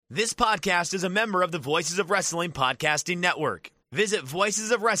This podcast is a member of the Voices of Wrestling Podcasting Network. Visit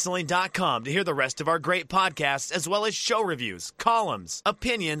voicesofwrestling.com to hear the rest of our great podcasts, as well as show reviews, columns,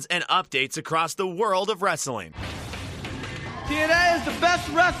 opinions, and updates across the world of wrestling. TNA is the best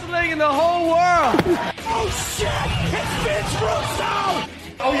wrestling in the whole world. Oh shit! It's Vince Russo!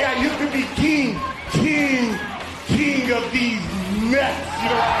 Oh yeah, you could be king of these nuts. You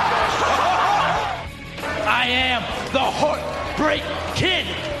know what I'm saying? I am the Heartbreak Kid,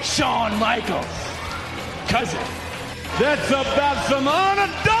 Shawn Michaels. Cousin. That's about some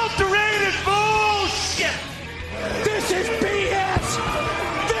unadulterated bullshit. This is BS.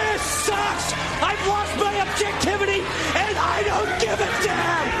 This sucks. I've lost my objectivity, and I don't give a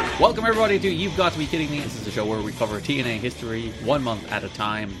damn. Welcome everybody to You've Got to Be Kidding Me. This is a show where we cover TNA history 1 month at a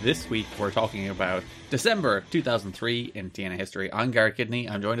time. This week we're talking about December 2003 in TNA history. I'm Garrett Kidney.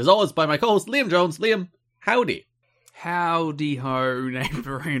 I'm joined as always by my co-host Liam Jones. Liam, howdy. Howdy ho, name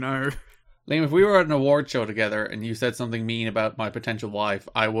Bruno. Liam, if we were at an award show together and you said something mean about my potential wife,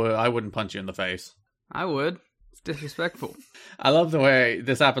 I wouldn't punch you in the face. I would. It's disrespectful. I love the way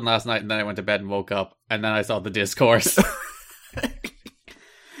this happened last night, and then I went to bed and woke up, and then I saw the discourse.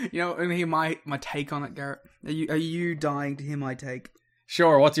 You know, and hear my take on it, Garrett. Are you dying to hear my take?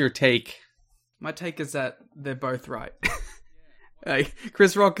 Sure, what's your take? My take is that they're both right. Hey,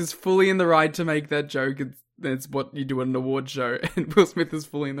 Chris Rock is fully in the right to make that joke. It's what you do at an award show, and Will Smith is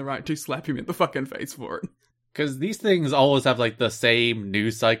fully in the right to slap him in the fucking face for it. Because these things always have like the same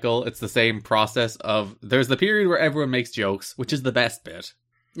news cycle. It's the same process of there's the period where everyone makes jokes, which is the best bit.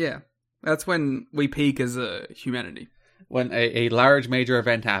 Yeah, that's when we peak as a humanity. When a large major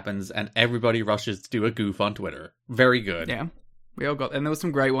event happens and everybody rushes to do a goof on Twitter. Very good. Yeah, we all got, and there were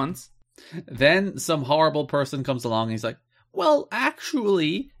some great ones. Then some horrible person comes along and he's like, well,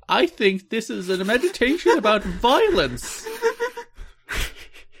 actually, I think this is a meditation about violence.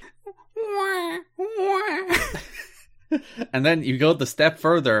 And then you go the step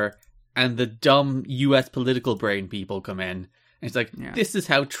further and the dumb US political brain people come in. And it's like, This is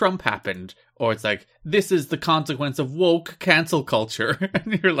how Trump happened. Or it's like, this is the consequence of woke cancel culture.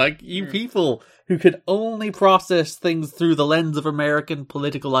 And you're like, you people who could only process things through the lens of American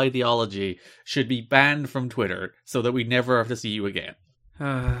political ideology should be banned from Twitter so that we never have to see you again.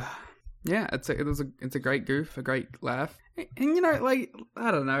 Yeah, it's a great goof, a great laugh. And you know, like,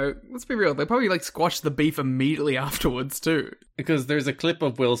 I don't know, let's be real, they probably like squashed the beef immediately afterwards too. Because there's a clip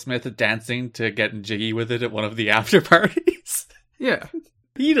of Will Smith dancing to Getting Jiggy with It at one of the after parties. Yeah.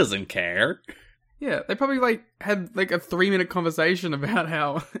 He doesn't care. Yeah, they probably like had like a 3-minute conversation about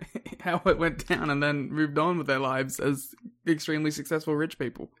how it went down and then moved on with their lives as extremely successful rich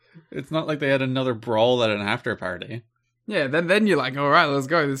people. It's not like they had another brawl at an after party. Yeah, then you're like, all right, let's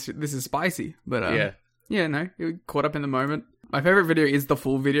go. This is spicy. But yeah, no, you're caught up in the moment. My favorite video is the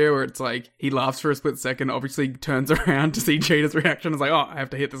full video where it's like he laughs for a split second, obviously turns around to see Cheetah's reaction. It's like, oh, I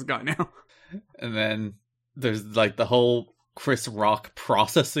have to hit this guy now. And then there's like the whole Chris Rock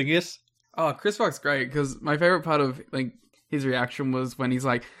processing it. Oh, Chris Rock's great because my favorite part of like his reaction was when he's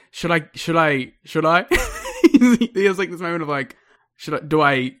like, should I? He has like this moment of like, do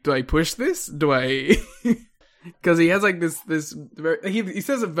I push this? Do I? Because he has like this he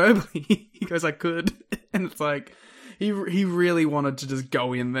says it verbally. He goes, I could, and it's like he really wanted to just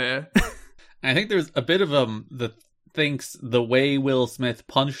go in there. I think there's a bit of that thinks the way Will Smith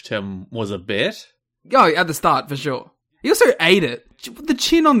punched him was a bit. Oh, at the start for sure. He also ate it. The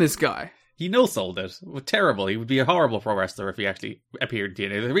chin on this guy. He no-sold it. Terrible. He would be a horrible pro wrestler if he actually appeared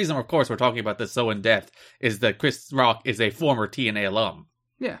in TNA. The reason, of course, we're talking about this so in depth is that Chris Rock is a former TNA alum.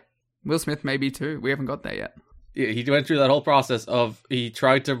 Yeah. Will Smith maybe too. We haven't got there yet. Yeah, he went through that whole process of he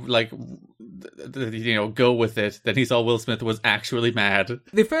tried to go with it. Then he saw Will Smith was actually mad.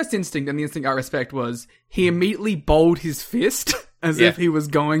 The first instinct and the instinct I respect was he immediately bowled his fist as if he was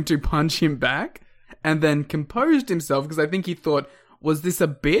going to punch him back, and then composed himself because I think he thought, was this a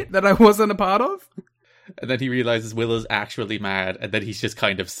bit that I wasn't a part of? And then he realizes Will is actually mad, and then he's just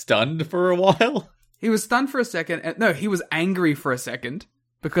kind of stunned for a while. He was stunned for a second. No, he was angry for a second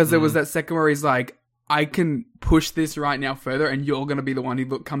because there was that second where he's like, I can push this right now further and you're going to be the one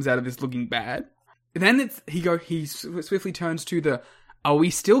who comes out of this looking bad. And then he swiftly turns to the, are we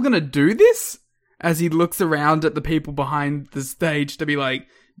still going to do this? As he looks around at the people behind the stage to be like,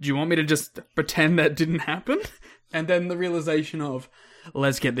 do you want me to just pretend that didn't happen? And then the realization of,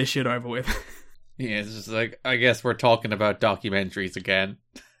 let's get this shit over with. Yeah, it's just like, I guess we're talking about documentaries again.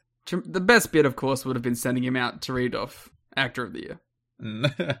 The best bit, of course, would have been sending him out to read off Actor of the Year.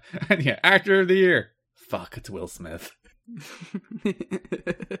 Yeah, Actor of the Year. Fuck, it's Will Smith. He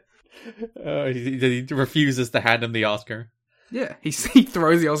refuses to hand him the Oscar. Yeah, he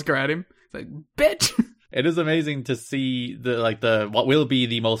throws the Oscar at him. It's like, bitch! It is amazing to see what will be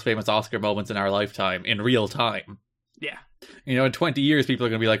the most famous Oscar moments in our lifetime in real time. Yeah. You know, in 20 years, people are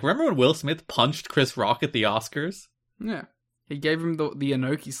going to be like, remember when Will Smith punched Chris Rock at the Oscars? Yeah. He gave him the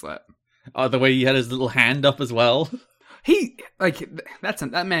Inoki slap. Oh, the way he had his little hand up as well.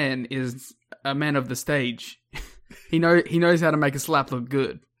 That man is a man of the stage. He knows how to make a slap look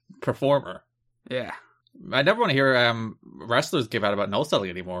good. Performer. Yeah. I never want to hear wrestlers give out about no-selling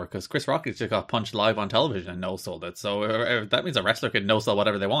anymore, because Chris Rock just got punched live on television and no-sold it. So that means a wrestler can no-sell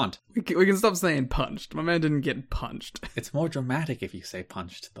whatever they want. We can stop saying punched. My man didn't get punched. It's more dramatic if you say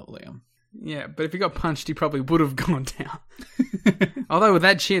punched, though, Liam. Yeah, but if he got punched, he probably would have gone down. Although with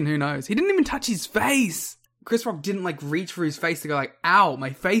that chin, who knows? He didn't even touch his face. Chris Rock didn't reach for his face to go ow,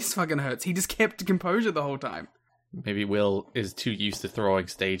 my face fucking hurts. He just kept composure the whole time. Maybe Will is too used to throwing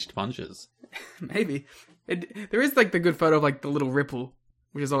staged punches. Maybe. There is the good photo of the little ripple,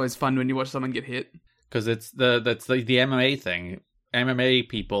 which is always fun when you watch someone get hit. Because that's the MMA thing. MMA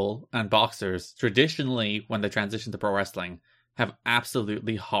people and boxers, traditionally, when they transition to pro wrestling, have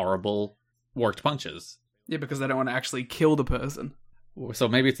absolutely horrible worked punches. Yeah, because they don't want to actually kill the person. So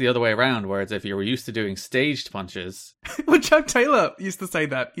maybe it's the other way around, whereas if you were used to doing staged punches... Well, Chuck Taylor used to say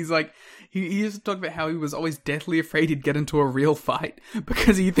that. He's he used to talk about how he was always deathly afraid he'd get into a real fight,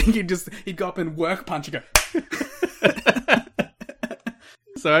 because he'd think he'd go up and work punch and go...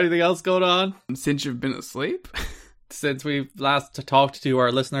 So anything else going on? Since you've been asleep? Since we last talked to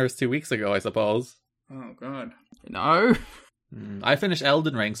our listeners 2 weeks ago, I suppose. Oh, God. No. I finished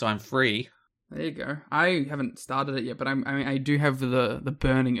Elden Ring, so I'm free. There you go. I haven't started it yet, but I do have the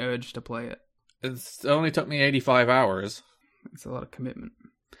burning urge to play it. It only took me 85 hours. It's a lot of commitment.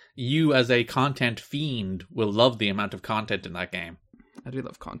 You, as a content fiend, will love the amount of content in that game. I do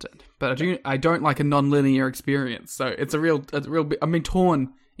love content, but I don't like a non-linear experience. So it's a real. I'm being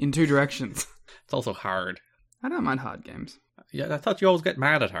torn in two directions. It's also hard. I don't mind hard games. Yeah, I thought you always get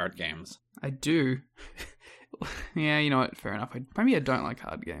mad at hard games. I do. Yeah, you know what? Fair enough. Maybe I don't like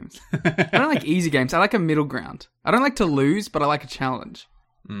hard games. I don't like easy games. I like a middle ground. I don't like to lose, but I like a challenge.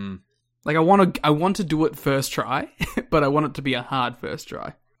 I want to do it first try, but I want it to be a hard first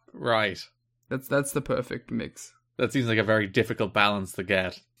try. Right. That's the perfect mix. That seems like a very difficult balance to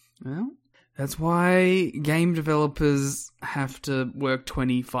get. Well, that's why game developers have to work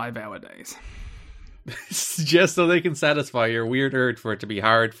 25-hour days. Just so they can satisfy your weird urge for it to be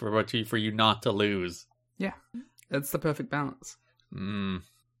hard for you not to lose. Yeah, that's the perfect balance.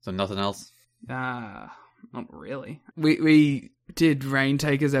 So nothing else? Not really. We did Rain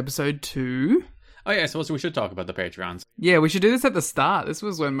Takers episode 2. Oh yeah, I suppose we should talk about the Patreons. Yeah, we should do this at the start. This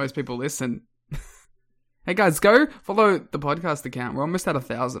was when most people listen. Hey guys, go follow the podcast account. We're almost at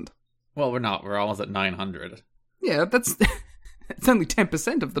 1,000. Well, we're not. We're almost at 900. Yeah, that's it's only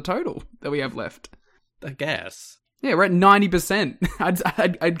 10% of the total that we have left. I guess. Yeah, we're at 90%.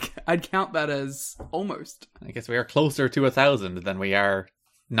 I'd count that as almost. I guess we are closer to 1,000 than we are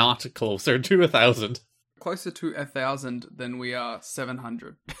not closer to 1,000. Closer to 1,000 than we are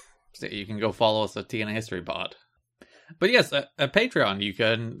 700. So you can go follow us at TNA History Pod. But yes, at Patreon, you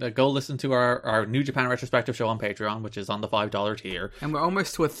can go listen to our New Japan retrospective show on Patreon, which is on the $5 tier. And we're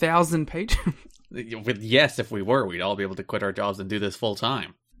almost to 1,000 patrons. Yes, if we were, we'd all be able to quit our jobs and do this full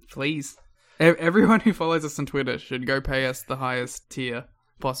time. Please. Everyone who follows us on Twitter should go pay us the highest tier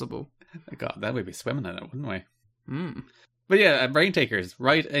possible. God, then we'd be swimming in it, wouldn't we? But yeah, Brain Takers,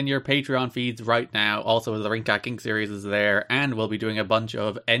 right in your Patreon feeds right now. Also, the Ring Cat King series is there, and we'll be doing a bunch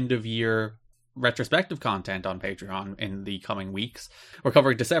of end-of-year retrospective content on Patreon in the coming weeks. We're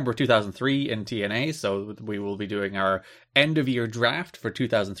covering December 2003 in TNA, so we will be doing our end-of-year draft for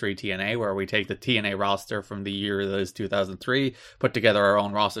 2003 TNA, where we take the TNA roster from the year that is 2003, put together our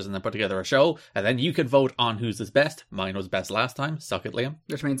own rosters, and then put together a show, and then you can vote on who's is best. Mine was best last time. Suck it, Liam.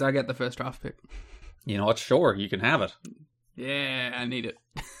 Which means I get the first draft pick. You know what? Sure, you can have it. Yeah, I need it.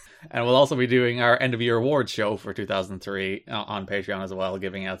 And we'll also be doing our end-of-year awards show for 2003 on Patreon as well,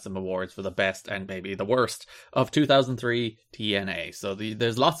 giving out some awards for the best and maybe the worst of 2003 TNA. So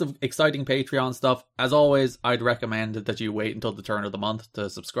there's lots of exciting Patreon stuff. As always, I'd recommend that you wait until the turn of the month to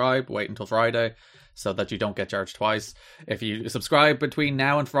subscribe. Wait until Friday so that you don't get charged twice. If you subscribe between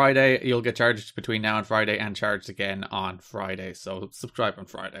now and Friday, you'll get charged between now and Friday and charged again on Friday. So subscribe on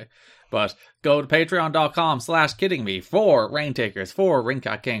Friday. But go to patreon.com/kiddingme for Raintakers, for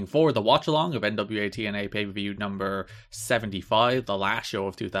Ringcat King, for the watch along of NWA TNA pay-per-view number 75, the last show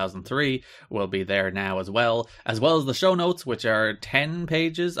of 2003, will be there now as well as the show notes, which are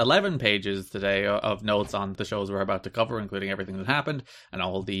 11 pages today of notes on the shows we're about to cover, including everything that happened, and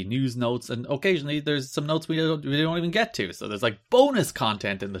all the news notes, and occasionally there's some notes we don't even get to, so there's like bonus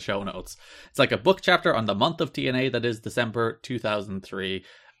content in the show notes. It's like a book chapter on the month of TNA that is December 2003.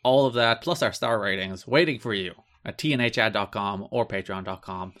 All of that, plus our star ratings, waiting for you at tnachad.com or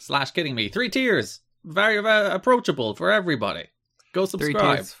patreon.com/kiddingme. 3 tiers. Very approachable for everybody. Go subscribe.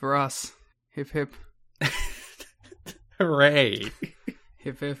 3 tiers for us. Hip hip. Hooray.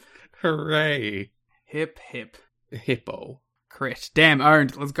 Hip hip. Hooray. Hip hip. Hippo. Crit. Damn,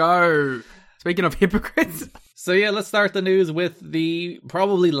 owned. Let's go. Speaking of hypocrites. So yeah, let's start the news with the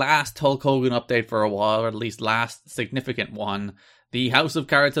probably last Hulk Hogan update for a while, or at least last significant one. The House of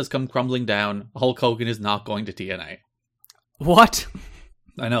Cards has come crumbling down. Hulk Hogan is not going to TNA. What?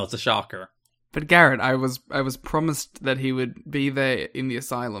 I know, it's a shocker. But Garrett, I was promised that he would be there in the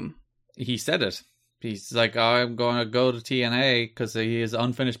asylum. He said it. He's like, I'm going to go to TNA because he has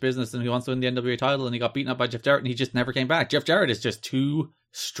unfinished business and he wants to win the NWA title, and he got beaten up by Jeff Jarrett and he just never came back. Jeff Jarrett is just too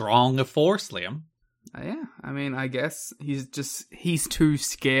strong a force, Liam. Yeah, I mean, I guess he's too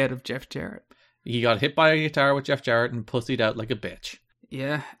scared of Jeff Jarrett. He got hit by a guitar with Jeff Jarrett and pussied out like a bitch.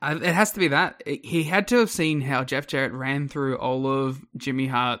 Yeah, it has to be that. He had to have seen how Jeff Jarrett ran through all of Jimmy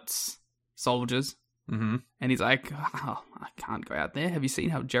Hart's soldiers. Mm-hmm. And he's like, oh, I can't go out there. Have you seen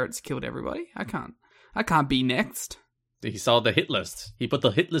how Jarrett's killed everybody? I can't be next. He saw the hit list. He put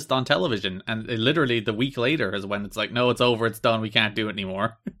the hit list on television, and literally the week later is when it's like, no, it's over, it's done, we can't do it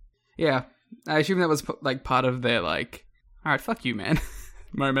anymore. Yeah, I assume that was like part of their like, all right, fuck you, man,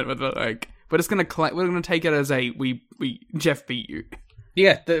 moment with like, we're gonna take it as a we Jeff beat you.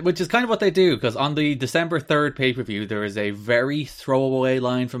 Yeah, which is kind of what they do, because on the December 3rd pay-per-view, there is a very throwaway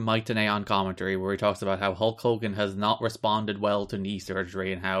line from Mike Tenay on commentary where he talks about how Hulk Hogan has not responded well to knee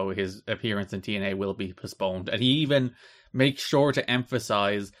surgery and how his appearance in TNA will be postponed. And he even makes sure to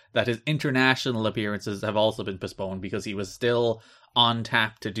emphasize that his international appearances have also been postponed because he was still on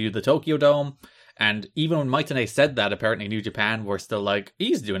tap to do the Tokyo Dome. And even when Mike Tenay said that, apparently New Japan were still like,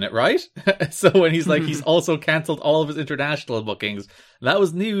 he's doing it, right? So when he's like, he's also cancelled all of his international bookings, that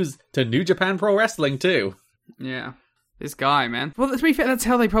was news to New Japan Pro Wrestling too. Yeah. This guy, man. Well, to be fair, that's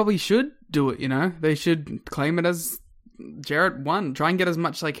how they probably should do it, you know? They should claim it as Jarrett won. Try and get as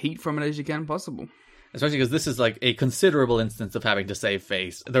much like heat from it as you can possible. Especially because this is like a considerable instance of having to save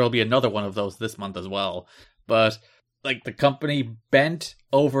face. There will be another one of those this month as well. But like, the company bent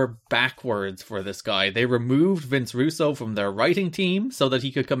over backwards for this guy. They removed Vince Russo from their writing team so that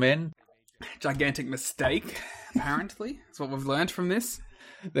he could come in. Gigantic mistake, apparently. That's what we've learned from this.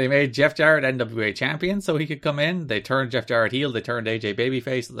 They made Jeff Jarrett NWA champion so he could come in. They turned Jeff Jarrett heel. They turned AJ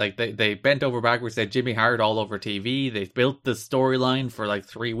babyface. Like, they bent over backwards. They had Jimmy Hart all over TV. They built the storyline for like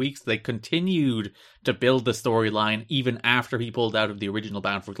 3 weeks. They continued to build the storyline even after he pulled out of the original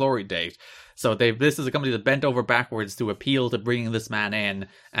Bound for Glory date. So this is a company that bent over backwards to appeal to bringing this man in.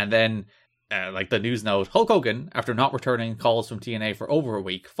 And then, like the news note, Hulk Hogan, after not returning calls from TNA for over a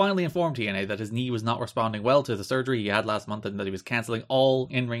week, finally informed TNA that his knee was not responding well to the surgery he had last month and that he was cancelling all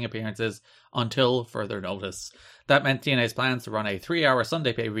in-ring appearances until further notice. That meant TNA's plans to run a 3-hour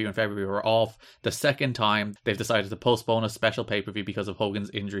Sunday pay-per-view in February were off. The second time they've decided to postpone a special pay-per-view because of Hogan's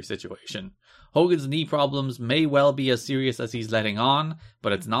injury situation. Hogan's knee problems may well be as serious as he's letting on,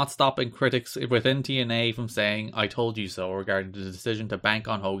 but it's not stopping critics within TNA from saying, I told you so, regarding the decision to bank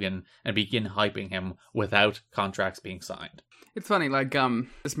on Hogan and begin hyping him without contracts being signed. It's funny, like,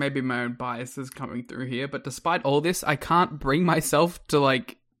 this may be my own biases coming through here, but despite all this, I can't bring myself to,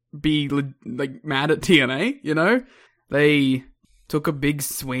 like, be like mad at TNA, you know? They took a big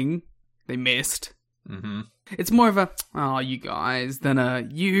swing, they missed. Mm-hmm. It's more of a, oh, you guys, than a,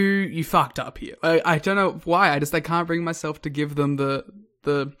 you fucked up here. I don't know why, I can't bring myself to give them the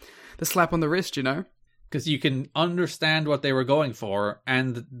slap on the wrist, you know? Because you can understand what they were going for,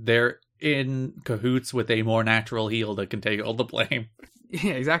 and they're in cahoots with a more natural heel that can take all the blame.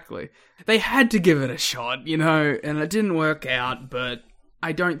 Yeah, exactly. They had to give it a shot, you know, and it didn't work out, but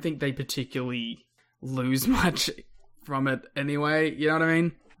I don't think they particularly lose much from it anyway, you know what I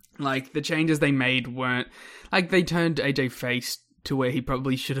mean? Like, the changes they made weren't... Like, they turned AJ face to where he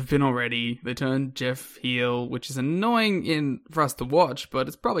probably should have been already. They turned Jeff heel, which is annoying for us to watch, but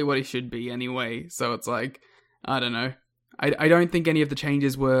it's probably what he should be anyway. So it's like, I don't know. I don't think any of the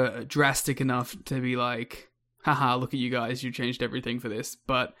changes were drastic enough to be like, haha, look at you guys, you changed everything for this.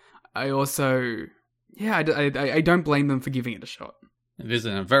 But I also... Yeah, I don't blame them for giving it a shot. It is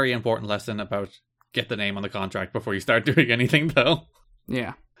a very important lesson about get the name on the contract before you start doing anything, though.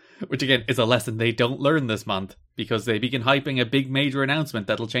 Yeah. Which, again, is a lesson they don't learn this month, because they begin hyping a big major announcement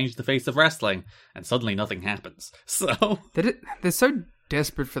that'll change the face of wrestling, and suddenly nothing happens. So They're so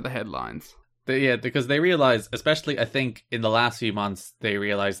desperate for the headlines. Because they realize, especially I think in the last few months, they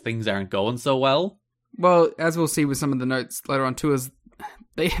realize things aren't going so well. Well, as we'll see with some of the notes later on too, is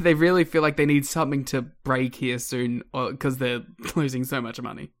they really feel like they need something to break here soon, because they're losing so much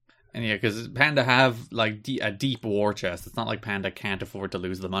money. And yeah, because Panda have like a deep war chest. It's not like Panda can't afford to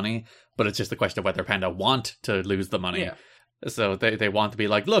lose the money, but it's just a question of whether Panda want to lose the money. Yeah. So they want to be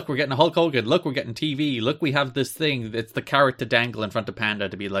like, look, we're getting a Hulk Hogan. Look, we're getting TV. Look, we have this thing. It's the carrot to dangle in front of Panda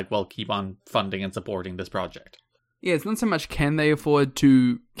to be like, well, keep on funding and supporting this project. Yeah, it's not so much can they afford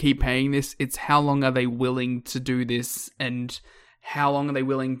to keep paying this, it's how long are they willing to do this, and how long are they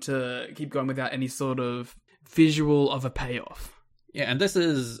willing to keep going without any sort of visual of a payoff. Yeah, and this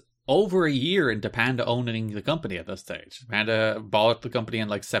is over a year into Panda owning the company at this stage. Panda bought the company in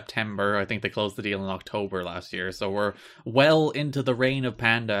like September. I think they closed the deal in October last year. So we're well into the reign of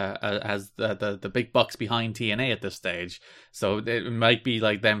Panda as the big bucks behind TNA at this stage. So it might be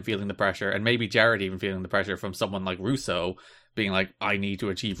like them feeling the pressure, and maybe Jarrett even feeling the pressure from someone like Russo being like, I need to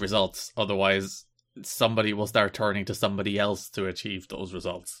achieve results. Otherwise, somebody will start turning to somebody else to achieve those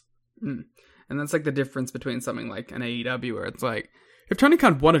results. And that's like the difference between something like an AEW where it's like, if Tony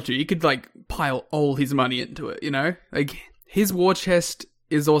Khan wanted to, he could, like, pile all his money into it, you know? Like, his war chest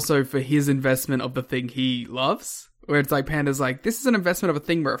is also for his investment of the thing he loves. Where it's like, Panda's like, this is an investment of a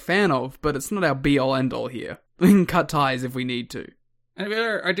thing we're a fan of, but it's not our be-all, end-all here. We can cut ties if we need to. And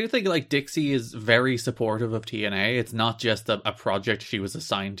I do think, like, Dixie is very supportive of TNA. It's not just a project she was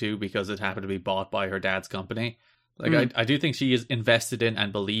assigned to because it happened to be bought by her dad's company. Like, I do think she is invested in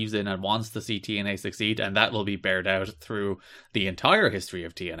and believes in and wants to see TNA succeed, and that will be bared out through the entire history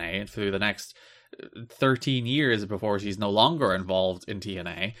of TNA and through the next 13 years before she's no longer involved in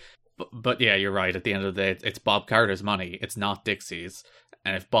TNA. But yeah, you're right. At the end of the day, it's Bob Carter's money. It's not Dixie's.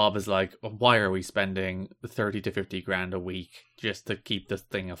 And if Bob is like, why are we spending 30 to 50 grand a week just to keep this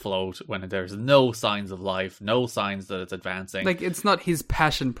thing afloat when there's no signs of life, no signs that it's advancing? Like, it's not his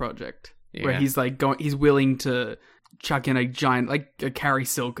passion project. Yeah. Where he's like he's willing to chuck in a giant, like a Carrie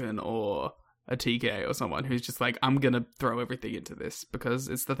Silken or a TK or someone who's just like, I'm gonna throw everything into this because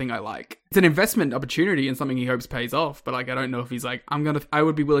it's the thing I like. It's an investment opportunity and something he hopes pays off, but like, I don't know if he's like, I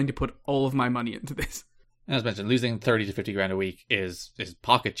would be willing to put all of my money into this. As mentioned, losing 30 to 50 grand a week is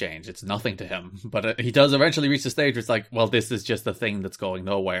pocket change. It's nothing to him. But he does eventually reach the stage where it's like, well, this is just a thing that's going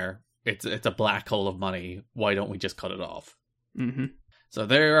nowhere. It's a black hole of money. Why don't we just cut it off? Mm-hmm. So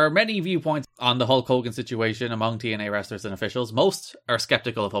there are many viewpoints on the Hulk Hogan situation among TNA wrestlers and officials. Most are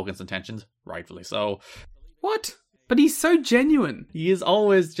skeptical of Hogan's intentions, rightfully so. What? But he's so genuine. He is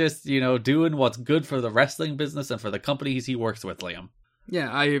always just, doing what's good for the wrestling business and for the companies he works with, Liam.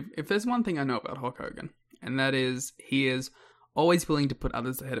 Yeah, if there's one thing I know about Hulk Hogan, and that is he is always willing to put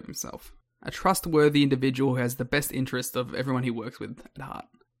others ahead of himself. A trustworthy individual who has the best interest of everyone he works with at heart.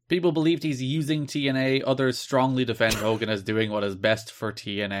 People believed he's using TNA. Others strongly defend Hogan as doing what is best for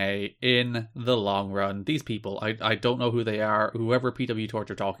TNA in the long run. These people, I don't know who they are. Whoever PW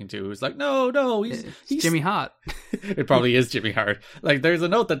Torch are talking to is like, no, he's Jimmy Hart. It probably is Jimmy Hart. Like, there's a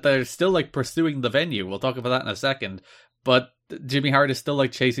note that they're still like pursuing the venue. We'll talk about that in a second. But Jimmy Hart is still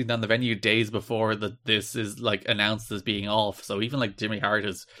like chasing down the venue days before this is like announced as being off. So even like Jimmy Hart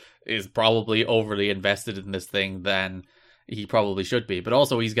is probably overly invested in this thing than he probably should be, but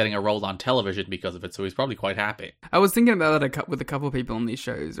also he's getting a role on television because of it, so he's probably quite happy. I was thinking about that with a couple of people on these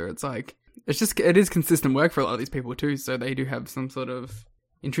shows, where it's like, it is consistent work for a lot of these people too, so they do have some sort of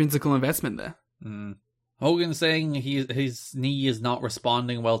intrinsical investment there. Hogan saying his knee is not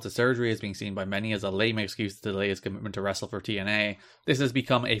responding well to surgery is being seen by many as a lame excuse to delay his commitment to wrestle for TNA. This has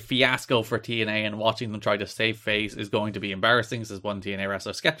become a fiasco for TNA, and watching them try to save face is going to be embarrassing, says one TNA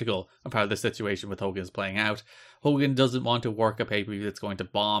wrestler skeptical of how the situation with Hogan is playing out. Hogan doesn't want to work a pay-per-view that's going to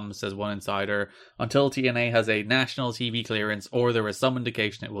bomb, says one insider. Until TNA has a national TV clearance or there is some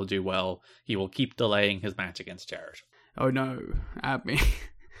indication it will do well, he will keep delaying his match against Jarrett. Oh no, at me.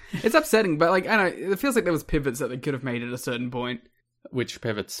 It's upsetting, but like, I don't know, it feels like there was pivots that they could have made at a certain point. Which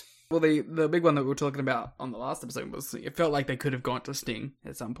pivots? Well, the big one that we were talking about on the last episode was, it felt like they could have gone to Sting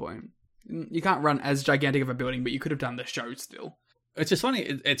at some point. You can't run as gigantic of a building, but you could have done the show still. It's just funny,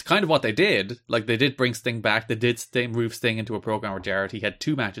 it's kind of what they did. Like, they did bring Sting back, they did move Sting into a program with Jarrett. He had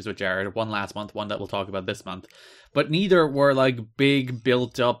 2 matches with Jarrett, one last month, one that we'll talk about this month. But neither were, like, big,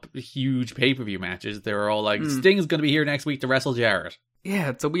 built-up, huge pay-per-view matches. They were all like, Sting's going to be here next week to wrestle Jarrett. Yeah,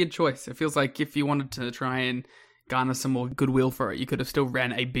 it's a weird choice. It feels like if you wanted to try and garner some more goodwill for it, you could have still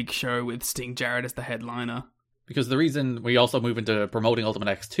ran a big show with Sting Jarrett as the headliner. Because the reason we also move into promoting Ultimate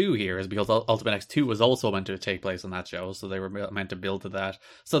X2 here is because Ultimate X2 was also meant to take place on that show, so they were meant to build to that.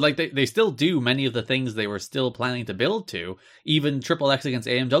 So like they still do many of the things they were still planning to build to. Even Triple X against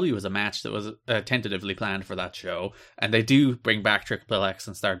AMW was a match that was tentatively planned for that show, and they do bring back Triple X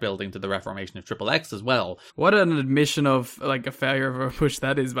and start building to the reformation of Triple X as well. What an admission of like a failure of a push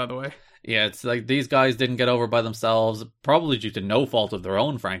that is, by the way. Yeah, it's like these guys didn't get over by themselves, probably due to no fault of their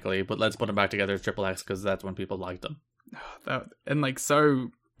own, frankly, but let's put them back together as Triple X because that's when people liked them. And like so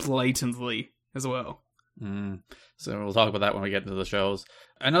blatantly as well. So we'll talk about that when we get into the shows.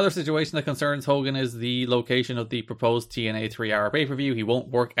 Another situation that concerns Hogan is the location of the proposed TNA 3-hour pay-per-view. He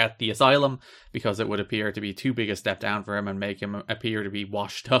won't work at the Asylum because it would appear to be too big a step down for him and make him appear to be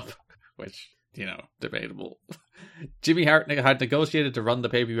washed up, which, you know, debatable. Jimmy Hart had negotiated to run the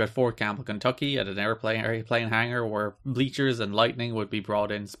pay-per-view at Fort Campbell, Kentucky at an airplane hangar where bleachers and lighting would be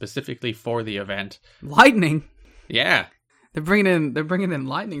brought in specifically for the event. Lightning? Yeah. They're bringing in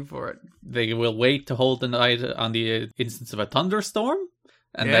lightning for it. They will wait to hold the night on the instance of a thunderstorm.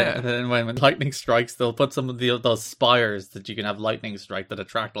 And then when lightning strikes, they'll put some of those spires that you can have lightning strike that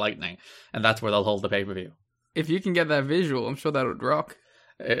attract lightning. And that's where they'll hold the pay-per-view. If you can get that visual, I'm sure that would rock.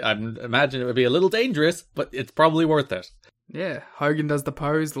 I imagine it would be a little dangerous, but it's probably worth it. Yeah, Hogan does the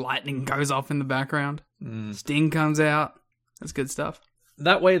pose, lightning goes off in the background, Sting comes out. That's good stuff.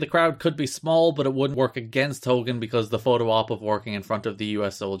 That way the crowd could be small, but it wouldn't work against Hogan because the photo op of working in front of the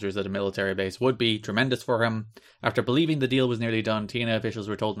US soldiers at a military base would be tremendous for him. After believing the deal was nearly done, TNA officials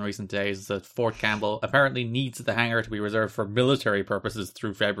were told in recent days that Fort Campbell apparently needs the hangar to be reserved for military purposes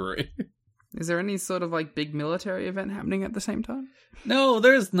through February. Is there any sort of like big military event happening at the same time? No,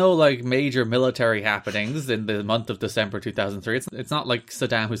 there's no like major military happenings in the month of December 2003. It's not like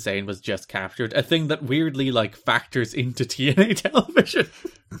Saddam Hussein was just captured, a thing that weirdly like factors into TNA television.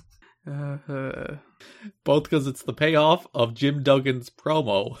 Both because it's the payoff of Jim Duggan's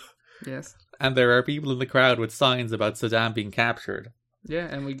promo. Yes. And there are people in the crowd with signs about Saddam being captured. Yeah,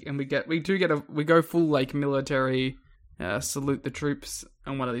 and we go full like military salute the troops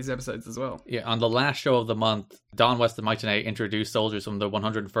on one of these episodes as well. Yeah, on the last show of the month, Don West and Mike Tenay introduced soldiers from the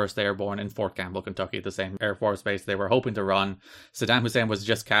 101st Airborne in Fort Campbell, Kentucky, the same Air Force base they were hoping to run. Saddam Hussein was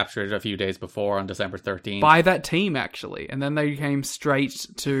just captured a few days before on December 13th. By that team, actually. And then they came straight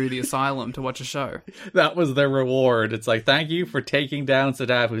to the asylum to watch a show. That was their reward. It's like, thank you for taking down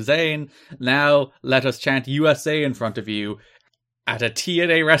Saddam Hussein. Now let us chant USA in front of you at a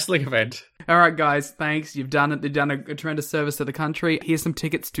TNA wrestling event. Alright guys, thanks. You've done it. You've done a tremendous service to the country. Here's some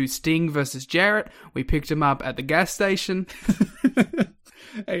tickets to Sting versus Jarrett. We picked him up at the gas station.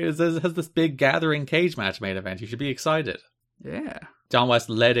 Hey, has this big gathering cage match main event. You should be excited. Yeah. John West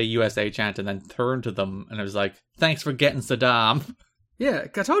led a USA chant and then turned to them and it was like, thanks for getting Saddam. Yeah,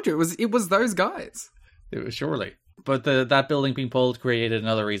 I told you, it was those guys. It was surely. But that building being pulled created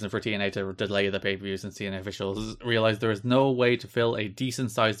another reason for TNA to delay the pay-per-view since TNA officials realized there is no way to fill a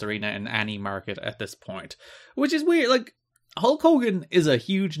decent-sized arena in any market at this point. Which is weird. Like, Hulk Hogan is a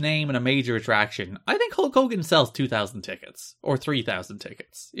huge name and a major attraction. I think Hulk Hogan sells 2,000 tickets. Or 3,000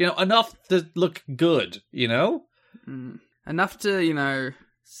 tickets. You know, enough to look good, you know? Enough to,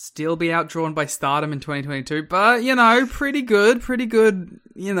 still be outdrawn by Stardom in 2022. But, pretty good,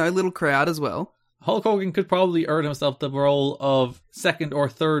 little crowd as well. Hulk Hogan could probably earn himself the role of second or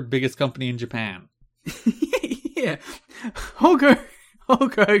third biggest company in Japan. Yeah. Hulk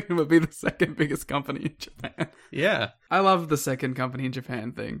Hogan would be the second biggest company in Japan. Yeah. I love the second company in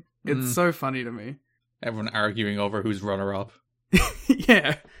Japan thing. It's so funny to me. Everyone arguing over who's runner-up.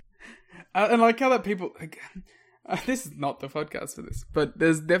 Yeah. And like how that people... this is not the podcast for this, but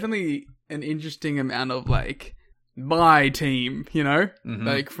there's definitely an interesting amount of like... my team,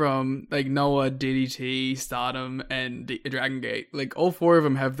 like from like Noah, DDT, Stardom, and Dragon Gate. Like all four of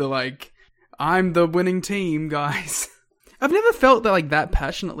them have the like, I'm the winning team, guys. I've never felt that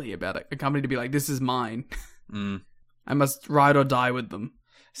passionately about a company to be like, this is mine. I must ride or die with them.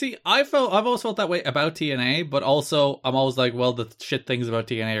 See, I've always felt that way about TNA, but also I'm always like, well, the shit things about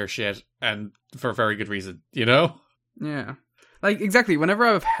TNA are shit, and for a very good reason, Yeah. Like, exactly, whenever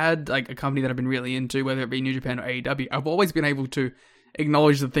I've had, like, a company that I've been really into, whether it be New Japan or AEW, I've always been able to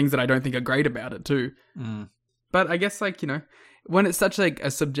acknowledge the things that I don't think are great about it, too. But I guess, like, when it's such, like,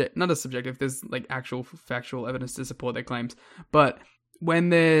 not a subjective, there's, like, actual factual evidence to support their claims, but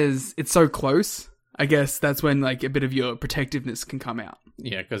when it's so close, I guess that's when, like, a bit of your protectiveness can come out.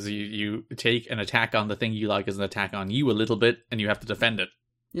 Yeah, because you take an attack on the thing you like as an attack on you a little bit, and you have to defend it.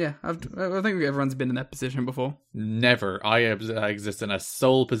 Yeah, I think everyone's been in that position before. Never. I exist in a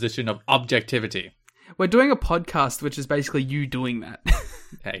sole position of objectivity. We're doing a podcast, which is basically you doing that.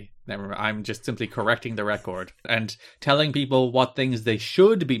 Hey, never mind. I'm just simply correcting the record and telling people what things they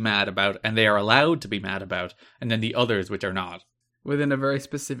should be mad about and they are allowed to be mad about, and then the others which are not. Within a very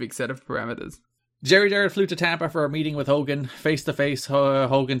specific set of parameters. Jarrett flew to Tampa for a meeting with Hogan. Face to face,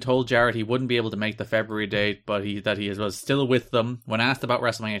 Hogan told Jarrett he wouldn't be able to make the February date, but that he was still with them. When asked about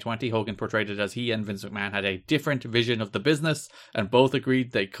WrestleMania 20, Hogan portrayed it as he and Vince McMahon had a different vision of the business, and both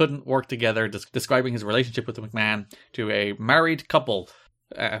agreed they couldn't work together, describing his relationship with McMahon to a married couple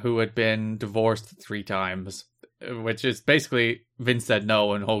who had been divorced 3 times. Which is basically, Vince said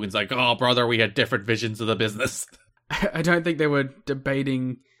no, and Hogan's like, oh brother, we had different visions of the business. I don't think they were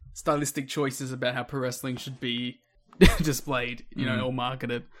debating stylistic choices about how pro wrestling should be displayed, or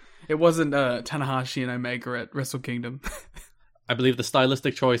marketed. It wasn't Tanahashi and Omega at Wrestle Kingdom. I believe the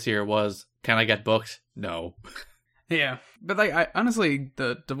stylistic choice here was, can I get booked? No. Yeah, but honestly,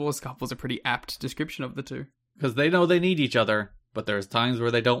 the divorced couple is a pretty apt description of the two. Because they know they need each other, but there's times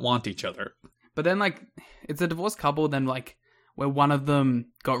where they don't want each other. But then, it's a divorced couple, then, where one of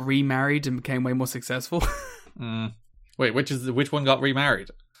them got remarried and became way more successful. Wait, which one got remarried?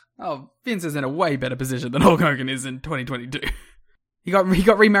 Oh, Vince is in a way better position than Hulk Hogan is in 2022. He got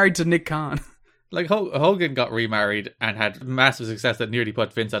remarried to Nick Khan. Hogan got remarried and had massive success that nearly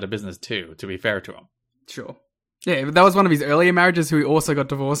put Vince out of business too, to be fair to him. Sure. Yeah, but that was one of his earlier marriages who he also got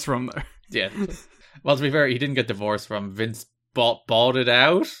divorced from, though. Yeah. Well, to be fair, he didn't get divorced from. Vince bought it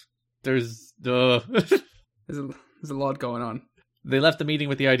out. There's a lot going on. They left the meeting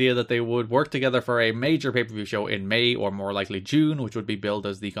with the idea that they would work together for a major pay-per-view show in May, or more likely June, which would be billed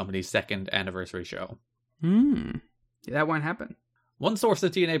as the company's 2nd anniversary show. Yeah, that won't happen. One source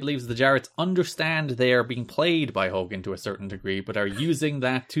at TNA believes the Jarretts understand they are being played by Hogan to a certain degree, but are using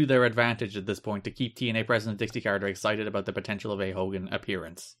that to their advantage at this point to keep TNA President Dixie Carter excited about the potential of a Hogan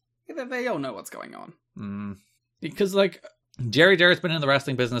appearance. Yeah, they all know what's going on. Because, Jerry Jarrett's been in the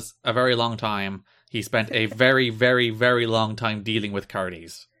wrestling business a very long time. He spent a very, very, very long time dealing with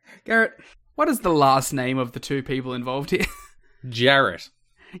carnies. Garrett, what is the last name of the 2 people involved here? Jarrett.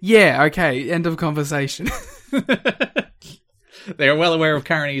 Yeah, okay, end of conversation. They are well aware of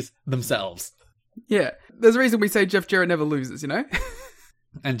carnies themselves. Yeah, there's a reason we say Jeff Jarrett never loses,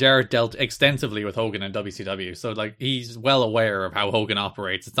 And Jarrett dealt extensively with Hogan in WCW, so he's well aware of how Hogan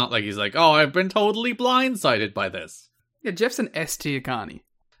operates. It's not like he's like, oh, I've been totally blindsided by this. Yeah, Jeff's an S-tier carny.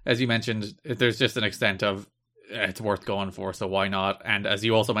 As you mentioned, there's just an extent of it's worth going for, so why not? And as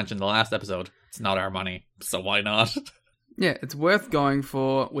you also mentioned in the last episode, it's not our money, so why not? Yeah, it's worth going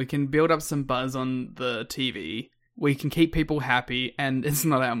for. We can build up some buzz on the TV. We can keep people happy, and it's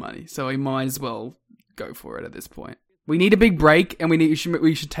not our money, so we might as well go for it at this point. We need a big break, and we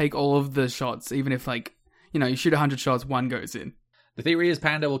should take all of the shots, even if you shoot 100 shots, 1 goes in. The theory is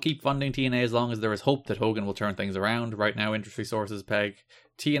Panda will keep funding TNA as long as there is hope that Hogan will turn things around. Right now, industry sources peg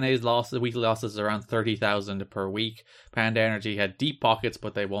TNA's weekly losses are around 30,000 per week. Panda Energy had deep pockets,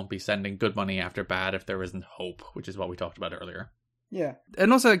 but they won't be sending good money after bad if there isn't hope, which is what we talked about earlier. Yeah.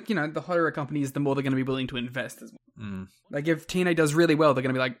 And also, the hotter a company is, the more they're going to be willing to invest as well. If TNA does really well, they're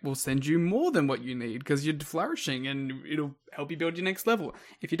going to be like, we'll send you more than what you need because you're flourishing and it'll help you build your next level.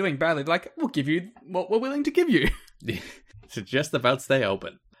 If you're doing badly, they're like, we'll give you what we're willing to give you. To just about stay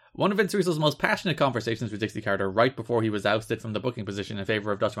open. One of Vince Russo's most passionate conversations with Dixie Carter right before he was ousted from the booking position in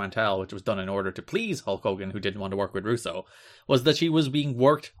favour of Dutch Mantel, which was done in order to please Hulk Hogan, who didn't want to work with Russo, was that she was being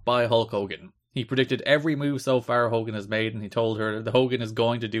worked by Hulk Hogan. He predicted every move so far Hogan has made, and he told her that Hogan is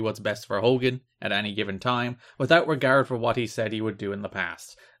going to do what's best for Hogan at any given time, without regard for what he said he would do in the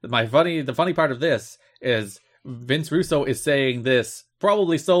past. The funny part of this is Vince Russo is saying this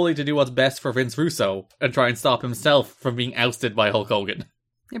probably solely to do what's best for Vince Russo and try and stop himself from being ousted by Hulk Hogan.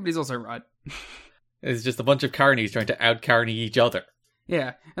 Yeah, but he's also right. It's just a bunch of carnies trying to out-carny each other.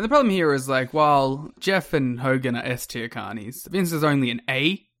 Yeah, and the problem here is, while Jeff and Hogan are S-tier carnies, Vince is only an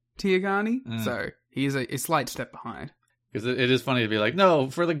A-tier carny, so he's a slight step behind. Because it is funny to be like, no,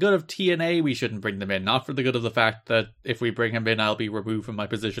 for the good of TNA, we shouldn't bring them in. Not for the good of the fact that if we bring him in, I'll be removed from my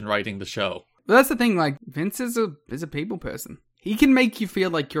position writing the show. But that's the thing, Vince is a people person. He can make you feel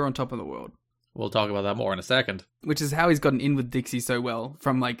like you're on top of the world. We'll talk about that more in a second. Which is how he's gotten in with Dixie so well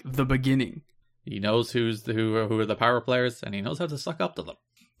from the beginning. He knows who are the power players, and he knows how to suck up to them.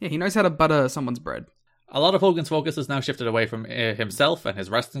 Yeah, he knows how to butter someone's bread. A lot of Hogan's focus has now shifted away from himself and his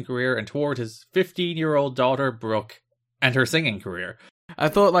wrestling career and toward his 15-year-old daughter, Brooke, and her singing career. I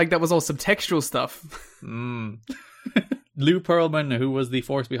thought that was all subtextual stuff. Lou Pearlman, who was the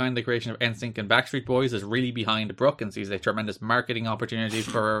force behind the creation of NSYNC and Backstreet Boys, is really behind Brooke and sees a tremendous marketing opportunity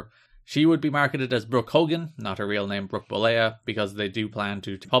for her. She would be marketed as Brooke Hogan, not her real name Brooke Bolea, because they do plan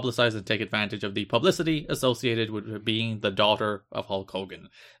to publicize and take advantage of the publicity associated with her being the daughter of Hulk Hogan.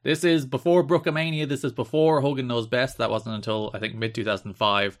 This is before Brookamania, this is before Hogan Knows Best. That wasn't until, I think,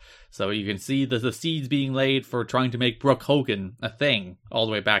 mid-2005. So you can see the seeds being laid for trying to make Brooke Hogan a thing all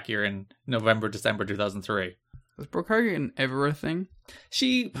the way back here in November, December 2003. Was Brooke Hogan ever a thing?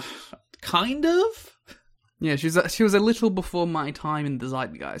 She... kind of? Yeah, she was a little before my time in the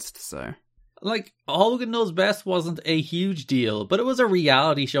zeitgeist, so... Like, Hogan Knows Best wasn't a huge deal, but it was a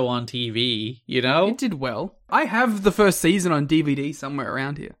reality show on TV, you know? It did well. I have the first season on DVD somewhere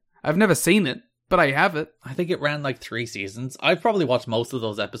around here. I've never seen it, but I have it. I think it ran like 3 seasons. I've probably watched most of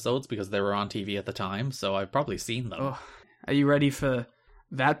those episodes because they were on TV at the time, so I've probably seen them. Oh, are you ready for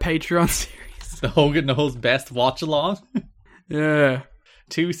that Patreon series? The Hogan Knows Best watch-along? Yeah.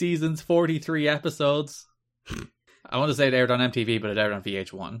 2 seasons, 43 episodes. I want to say it aired on MTV, but it aired on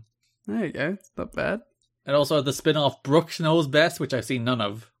VH1. There you go. It's not bad. And also the spin-off Brooke Knows Best, which I've seen none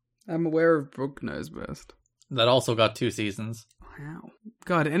of. I'm aware of Brooke Knows Best. That also got 2 seasons. Wow.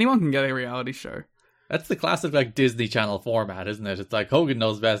 God, anyone can get a reality show. That's the classic like Disney Channel format, isn't it? It's like Hogan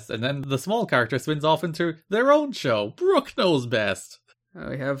Knows Best, and then the small character spins off into their own show, Brooke Knows Best.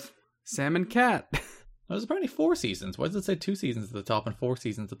 We have Sam and Cat. There's apparently 4 seasons. Why does it say 2 seasons at the top and 4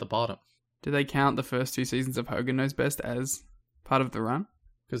 seasons at the bottom? Do they count the first 2 seasons of Hogan Knows Best as part of the run?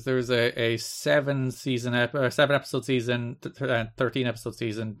 Because there's a 7 episode season, 13 episode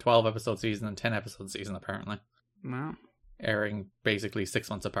season, 12 episode season, and 10 episode season apparently. Wow. Airing basically 6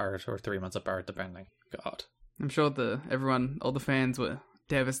 months apart or 3 months apart, depending. God. I'm sure all the fans were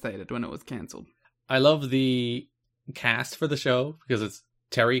devastated when it was cancelled. I love the cast for the show because it's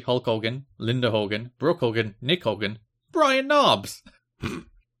Terry Hulk Hogan, Linda Hogan, Brooke Hogan, Nick Hogan, Brian Knobbs.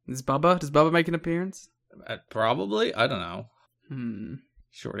 Does Bubba make an appearance? Probably. I don't know.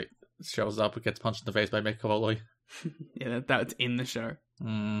 Surely shows up and gets punched in the face by Mick Foley. Yeah, that's in the show.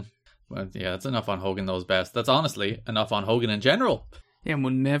 But yeah, that's enough on Hogan Knows Best. That's honestly enough on Hogan in general. Yeah, and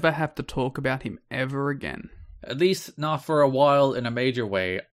we'll never have to talk about him ever again. At least not for a while in a major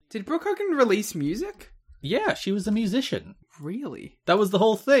way. Did Brooke Hogan release music? Yeah, she was a musician. Really? That was the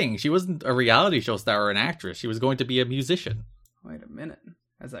whole thing. She wasn't a reality show star or an actress. She was going to be a musician. Wait a minute.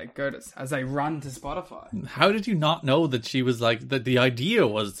 As I run to Spotify. How did you not know that she was like that? The idea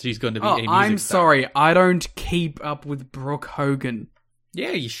was she's going to be a music I'm star. sorry. I don't keep up with Brooke Hogan.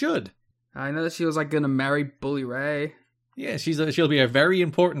 Yeah, you should. I know that she was like going to marry Bully Ray. Yeah, she'll be a very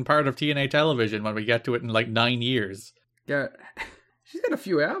important part of TNA television when we get to it in like 9 years. Yeah, she's got a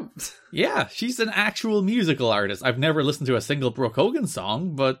few albums. Yeah, she's an actual musical artist. I've never listened to a single Brooke Hogan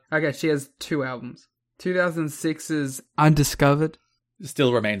song, but okay, she has 2 albums. 2006's Undiscovered.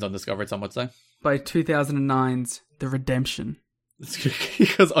 Still remains undiscovered, some would say. By 2009's The Redemption.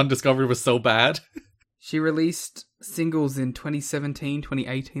 Because Undiscovered was so bad. She released singles in 2017,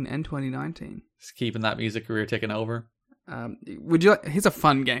 2018, and 2019. Just keeping that music career ticking over. Would you like... Here's a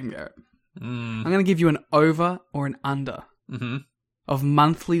fun game, Garrett. I'm going to give you an over or an under of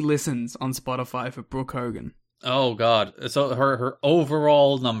monthly listens on Spotify for Brooke Hogan. Oh, God. So her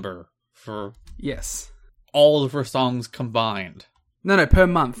overall number for... Yes. All of her songs combined. No, per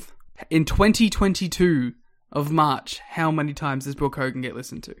month. In 2022 of March, how many times does Brooke Hogan get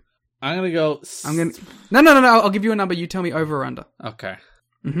listened to? I'm going to go... No. I'll give you a number. You tell me over or under. Okay.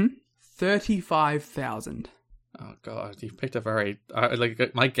 35,000. Oh, God. You picked a very...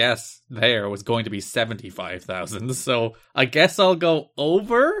 my guess there was going to be 75,000. So I guess I'll go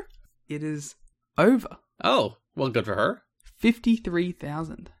over? It is over. Oh, well, good for her.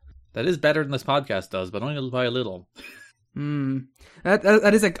 53,000. That is better than this podcast does, but only by a little.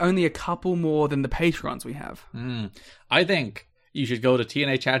 That is like only a couple more than the Patrons we have. I think you should go to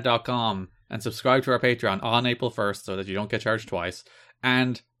tnachat.com and subscribe to our Patreon on April 1st so that you don't get charged twice.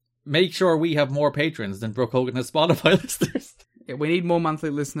 And make sure we have more patrons than Brooke Hogan has Spotify listeners. Yeah, we need more monthly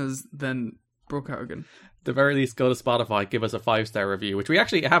listeners than Brooke Hogan. At the very least, go to Spotify, give us a 5-star review, which we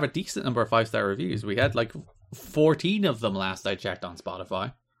actually have a decent number of 5-star reviews. We had like 14 of them last I checked on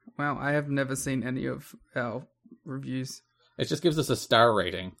Spotify. Wow, I have never seen any of our reviews. It just gives us a star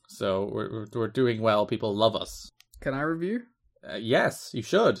rating, so we're doing well. People love us. Can I review? Yes, you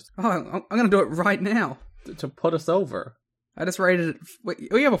should. Oh, I'm going to do it right now. To put us over. I just rated it... Wait,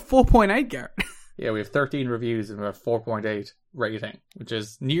 we have a 4.8, Garrett. Yeah, we have 13 reviews and we have 4.8 rating, which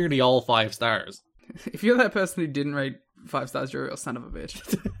is nearly all 5 stars. If you're that person who didn't rate 5 stars, you're a real son of a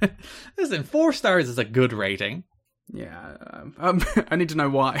bitch. Listen, 4 stars is a good rating. Yeah, I need to know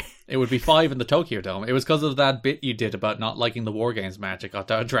why. It would be 5 in the Tokyo Dome. It was because of that bit you did about not liking the War Games match. It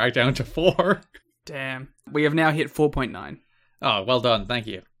got dragged down to 4. Damn. We have now hit 4.9. Oh, well done. Thank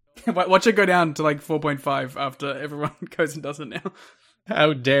you. Watch it go down to like 4.5 after everyone goes and does it now.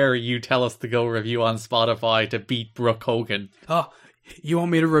 How dare you tell us to go review on Spotify to beat Brooke Hogan? Oh, you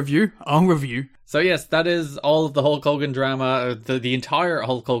want me to review? I'll review. So yes, that is all of the Hulk Hogan drama, the entire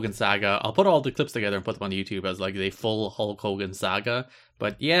Hulk Hogan saga. I'll put all the clips together and put them on YouTube as like the full Hulk Hogan saga.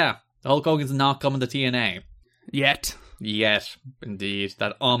 But yeah, Hulk Hogan's not coming to TNA. Yet. Yet, indeed.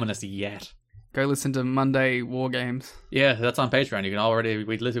 That ominous yet. Go listen to Monday War Games. Yeah, that's on Patreon. You can already,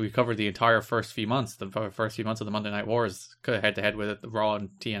 we covered the entire first few months of the Monday Night Wars, head to head with Raw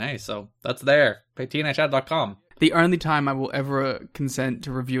and TNA. So that's there. TNAchat.com. The only time I will ever consent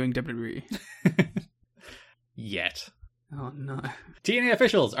to reviewing WWE. Yet. Oh no. TNA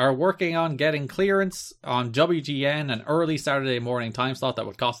officials are working on getting clearance on WGN, an early Saturday morning time slot that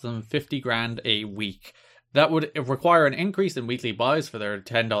would cost them $50,000 a week. That would require an increase in weekly buys for their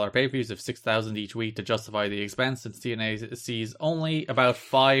 $10 pay-per-views of $6,000 each week to justify the expense, since TNA sees only about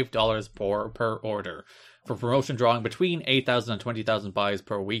 $5 per order. For promotion drawing between 8,000 and 20,000 buys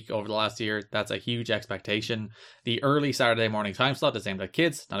per week over the last year, that's a huge expectation. The early Saturday morning time slot is aimed at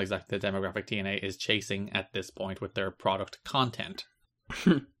kids, not exactly the demographic TNA is chasing at this point with their product content.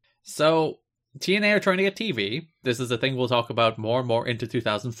 So, TNA are trying to get TV. This is a thing we'll talk about more and more into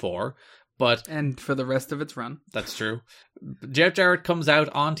 2004. And for the rest of its run. That's true. Jeff Jarrett comes out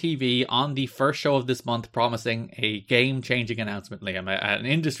on TV on the first show of this month promising a game-changing announcement, Liam. An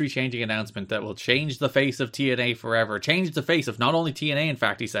industry-changing announcement that will change the face of TNA forever. Change the face of not only TNA, in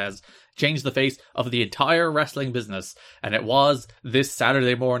fact, he says. Change the face of the entire wrestling business. And it was this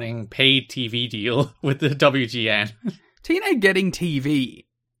Saturday morning paid TV deal with the WGN. TNA getting TV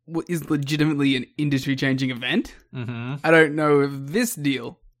is legitimately an industry-changing event. Mm-hmm. I don't know if this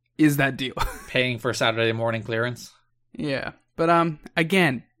deal is that deal. Paying for Saturday morning clearance. Yeah. But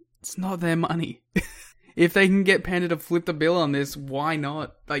again, it's not their money. If they can get Panda to flip the bill on this, why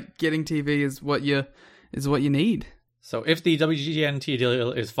not? Like, getting TV is what you need. So if the WGN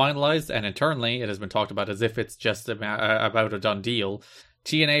deal is finalized, and internally it has been talked about as if it's just about a done deal,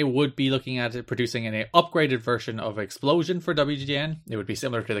 TNA would be looking at producing an upgraded version of Explosion for WGN. It would be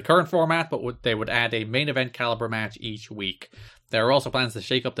similar to the current format, but they would add a main event caliber match each week. There are also plans to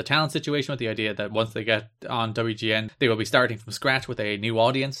shake up the talent situation with the idea that once they get on WGN, they will be starting from scratch with a new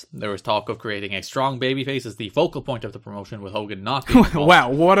audience. There was talk of creating a strong babyface as the focal point of the promotion, with Hogan not being involved. Wow,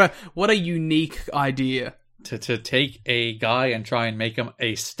 what a unique idea. To take a guy and try and make him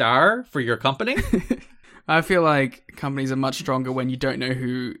a star for your company? I feel like companies are much stronger when you don't know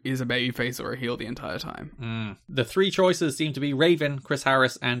who is a babyface or a heel the entire time. The three choices seem to be Raven, Chris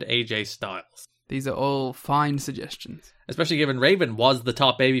Harris, and AJ Styles. These are all fine suggestions. Especially given Raven was the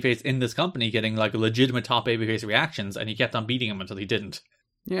top babyface in this company, getting like legitimate top babyface reactions, and he kept on beating him until he didn't.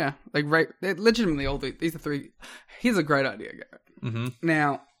 Yeah, like legitimately all these are three. Here's a great idea, Garrett. Mm-hmm.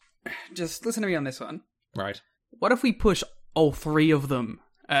 Now, just listen to me on this one. Right. What if we push all three of them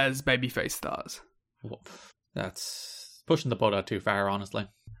as babyface stars? That's pushing the boat out too far, honestly.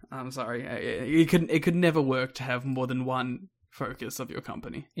 I'm sorry. It could never work to have more than one focus of your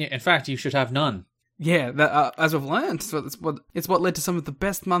company. Yeah, in fact, you should have none. Yeah, that, as we've learned, it's what led to some of the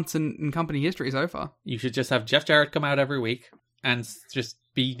best months in company history so far. You should just have Jeff Jarrett come out every week and just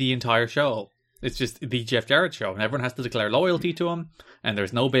be the entire show. It's just the Jeff Jarrett show, and everyone has to declare loyalty to him, and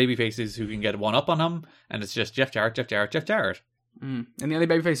there's no babyfaces who can get one up on him, and it's just Jeff Jarrett, Jeff Jarrett, Jeff Jarrett. And the only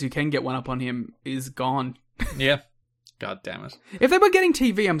babyface who can get one up on him is gone. Yeah. God damn it. If they were getting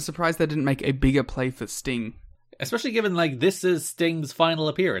TV, I'm surprised they didn't make a bigger play for Sting. Especially given, like, this is Sting's final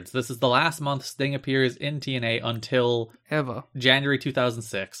appearance. This is the last month Sting appears in TNA until ever January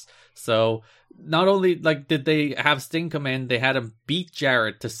 2006. So, not only, like, did they have Sting come in, they had him beat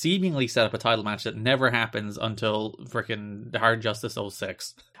Jarrett to seemingly set up a title match that never happens until frickin' Hard Justice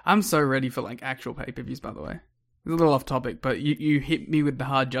 06. I'm so ready for, like, actual pay-per-views, by the way. It's a little off topic, but you hit me with the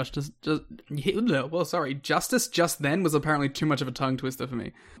Hard Justice. Justice just then was apparently too much of a tongue twister for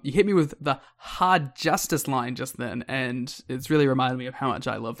me. You hit me with the Hard Justice line just then, and it's really reminded me of how much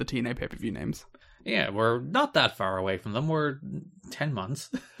I love the TNA pay-per-view names. Yeah, we're not that far away from them. We're 10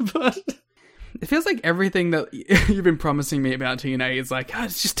 months, but it feels like everything that you've been promising me about TNA is like,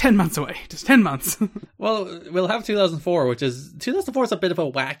 it's just 10 months away. Just 10 months. Well, we'll have 2004, which is... 2004 is a bit of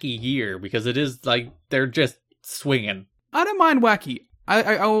a wacky year, because it is like, they're just swinging. I don't mind wacky.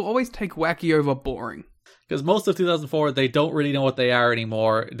 I will always take wacky over boring. Because most of 2004, they don't really know what they are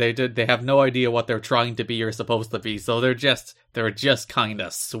anymore. They have no idea what they're trying to be or supposed to be, so they're just kind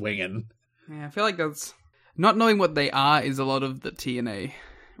of swinging. Yeah, I feel like that's... Not knowing what they are is a lot of the TNA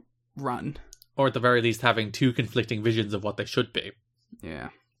run. Or at the very least, having two conflicting visions of what they should be. Yeah.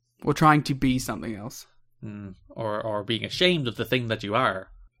 Or trying to be something else. Or being ashamed of the thing that you are.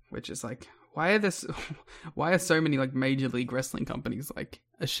 which is like, why are so many like Major League Wrestling companies like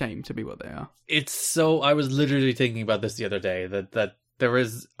ashamed to be what they are? It's so, I was literally thinking about this the other day, that there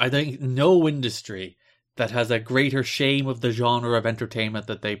is, I think, no industry that has a greater shame of the genre of entertainment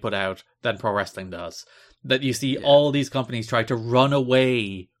that they put out than pro wrestling does. That you see all these companies try to run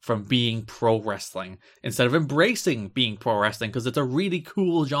away from being pro wrestling instead of embracing being pro wrestling because it's a really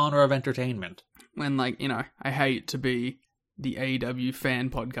cool genre of entertainment. When, like, you know, I hate to be the AEW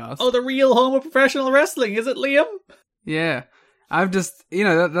fan podcast. Oh, the real home of professional wrestling, is it, Liam? Yeah. I've just, you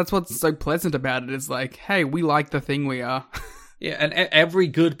know, that's what's so pleasant about it. It's like, hey, we like the thing we are. Yeah, and every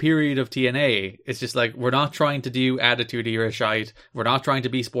good period of TNA, it's just like, we're not trying to do Attitude Era shite, we're not trying to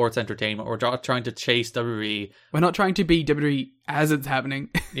be sports entertainment, we're not trying to chase WWE. We're not trying to be WWE as it's happening.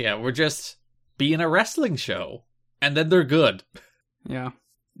 Yeah, we're just being a wrestling show. And then they're good. Yeah.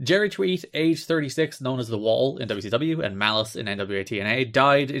 Jerry Tweet, age 36, known as The Wall in WCW and Malice in NWA TNA,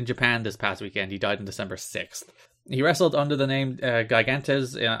 died in Japan this past weekend. He died on December 6th. He wrestled under the name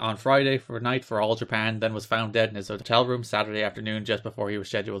Gigantes on Friday night for All Japan, then was found dead in his hotel room Saturday afternoon just before he was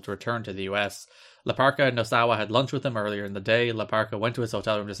scheduled to return to the US. La Parca and Nosawa had lunch with him earlier in the day. La Parca went to his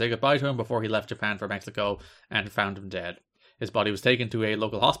hotel room to say goodbye to him before he left Japan for Mexico and found him dead. His body was taken to a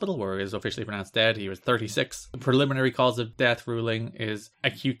local hospital where he was officially pronounced dead. He was 36. The preliminary cause of death ruling is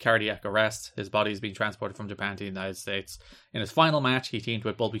acute cardiac arrest. His body is being transported from Japan to the United States. In his final match, he teamed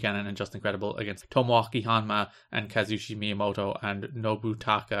with Bull Buchanan and Justin Credible against Tomoaki Hanma and Kazushi Miyamoto and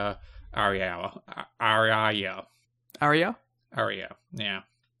Nobutaka Araya. Aria, yeah.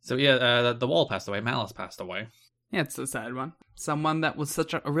 So yeah, the Wall passed away. Malice passed away. Yeah, it's a sad one. Someone that was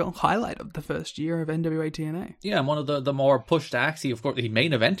such a real highlight of the first year of NWA TNA. Yeah, and one of the more pushed acts. He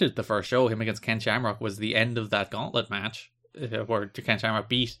main evented the first show. Him against Ken Shamrock was the end of that gauntlet match, where Ken Shamrock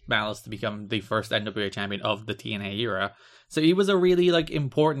beat Malice to become the first NWA champion of the TNA era. So he was a really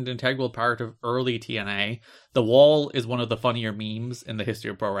important, integral part of early TNA. The Wall is one of the funnier memes in the history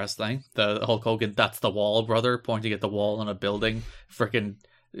of pro wrestling. The Hulk Hogan, "That's the Wall, brother," pointing at the wall in a building, freaking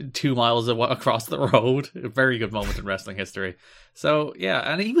 2 miles across the road. A very good moment in wrestling history. So yeah,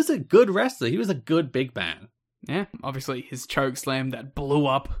 and he was a good wrestler. He was a good big man. Yeah, obviously his choke slam that blew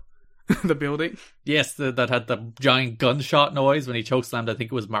up the building. Yes, that had the giant gunshot noise when he chokeslammed, I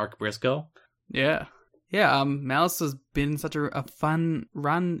think it was Mark Briscoe. Yeah. Yeah, Malice has been such a fun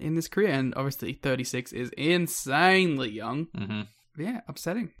run in this career, and obviously 36 is insanely young. Mm-hmm. Yeah,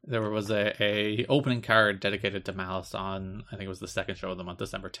 upsetting. There was a opening card dedicated to Malice on, I think it was the second show of the month,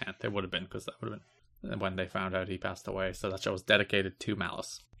 December 10th. It would have been, because that would have been when they found out he passed away. So that show was dedicated to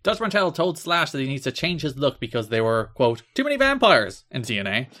Malice. Dutch Mantell told Slash that he needs to change his look because there were, quote, too many vampires in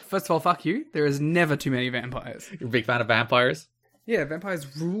TNA. First of all, fuck you. There is never too many vampires. You're a big fan of vampires? Yeah,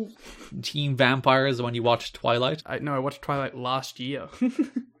 vampires rule. Team Vampires when you watched Twilight? I watched Twilight last year.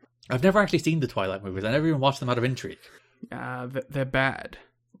 I've never actually seen the Twilight movies. I never even watched them out of intrigue. They're bad.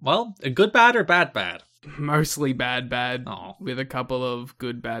 Well, a good bad or bad bad? Mostly bad Aww. with a couple of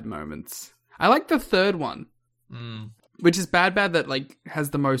good bad moments. I like the third one, which is bad that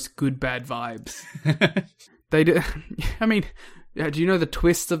has the most good bad vibes. They do. I mean, do you know the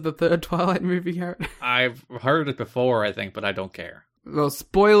twist of the third Twilight movie, Jarrett? I've heard it before, I think, but I don't care. Well,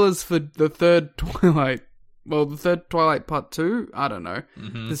 spoilers for the third Twilight. Well, the third Twilight Part 2? I don't know.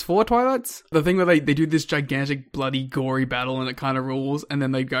 Mm-hmm. There's 4 Twilights? The thing where they do this gigantic, bloody, gory battle and it kind of rules, and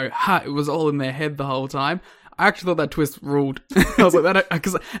then they go, ha, it was all in their head the whole time. I actually thought that twist ruled. I was like,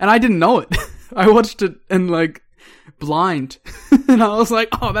 and I didn't know it. I watched it and, blind. And I was like,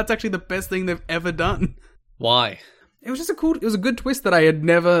 oh, that's actually the best thing they've ever done. Why? It was just it was a good twist that I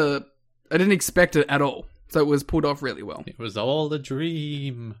didn't expect it at all. So it was pulled off really well. It was all a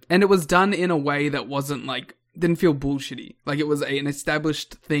dream. And it was done in a way that wasn't didn't feel bullshitty. It was an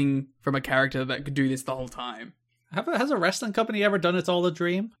established thing from a character that could do this the whole time. Has a wrestling company ever done It's All a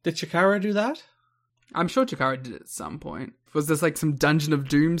Dream? Did Chikara do that? I'm sure Chikara did it at some point. Was this some Dungeon of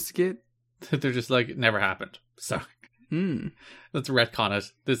Doom skit? They're just it never happened. So let's retcon it.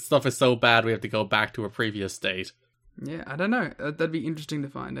 This stuff is so bad we have to go back to a previous state. Yeah, I don't know. That'd be interesting to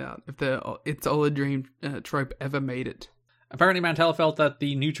find out if the It's All a Dream trope ever made it. Apparently, Mantell felt that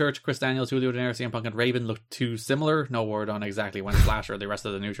the New Church, Chris Daniels, Julio Daenerys, CM Punk, and Raven looked too similar. No word on exactly when Slash or the rest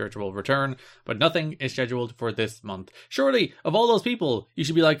of the New Church will return, but nothing is scheduled for this month. Surely, of all those people, you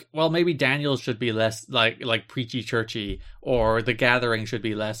should be well, maybe Daniels should be less like preachy churchy, or The Gathering should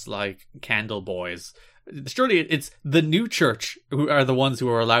be less like Candle Boys. Surely, it's the New Church who are the ones who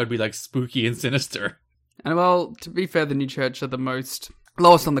are allowed to be spooky and sinister. And well, to be fair, the New Church are the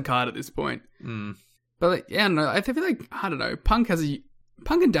lowest on the card at this point. But yeah, no, I feel I don't know. Punk has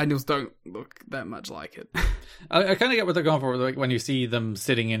Punk and Daniels don't look that much like it. I kind of get what they're going for, like when you see them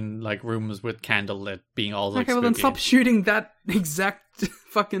sitting in like rooms with candlelit, being all like. Okay, well then stop shooting that exact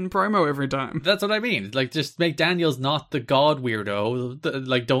fucking promo every time. That's what I mean. Like, just make Daniels not the god weirdo.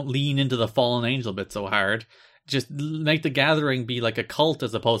 Like, don't lean into the fallen angel bit so hard. Just make the Gathering be like a cult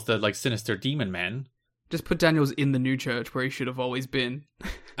as opposed to like sinister demon men. Just put Daniels in the new church where he should have always been.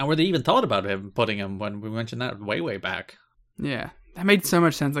 And where they even thought about putting him when we mentioned that way back. Yeah. That made so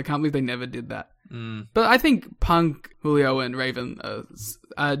much sense. I can't believe they never did that. But I think Punk, Julio, and Raven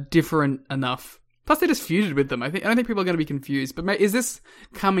are different enough. Plus, they just feuded with them. I don't think people are going to be confused. But is this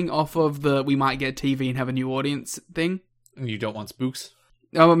coming off of the we might get TV and have a new audience thing? And you don't want spooks?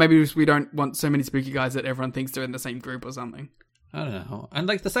 Oh, well, maybe we don't want so many spooky guys that everyone thinks they're in the same group or something. I don't know. And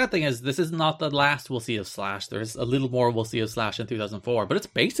like the sad thing is, this is not the last we'll see of Slash. There's a little more we'll see of Slash in 2004, but it's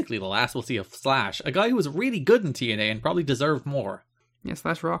basically the last we'll see of Slash. A guy who was really good in TNA and probably deserved more. Yeah,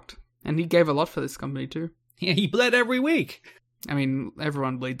 Slash rocked. And he gave a lot for this company too. Yeah, he bled every week. I mean,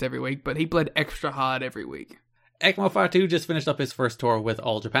 everyone bleeds every week, but he bled extra hard every week. ECMO Fatu just finished up his first tour with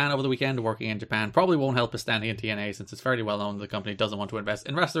All Japan over the weekend, working in Japan. Probably won't help his standing in TNA since it's fairly well known the company doesn't want to invest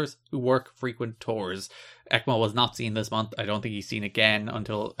in wrestlers who work frequent tours. ECMO was not seen this month. I don't think he's seen again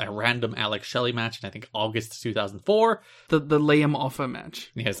until a random Alex Shelley match in I think August 2004. The Liam Offer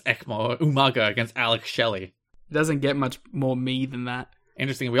match. Yes, ECMO Umaga against Alex Shelley. It doesn't get much more me than that.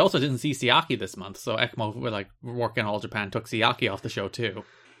 Interesting, we also didn't see Siaki this month, so ECMO, we're working All Japan, took Siaki off the show too.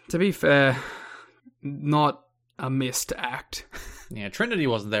 To be fair, not a missed act. Yeah, Trinity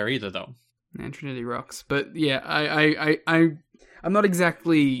wasn't there either, though. And Trinity rocks. But yeah, I'm not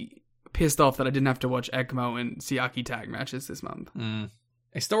exactly pissed off that I didn't have to watch ECMO and Siaki tag matches this month.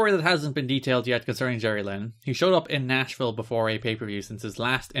 A story that hasn't been detailed yet concerning Jerry Lynn. He showed up in Nashville before a pay-per-view since his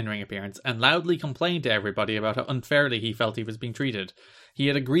last in-ring appearance and loudly complained to everybody about how unfairly he felt he was being treated. He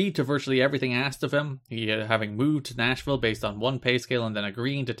had agreed to virtually everything asked of him, having moved to Nashville based on one pay scale and then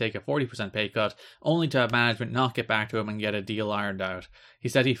agreeing to take a 40% pay cut, only to have management not get back to him and get a deal ironed out. He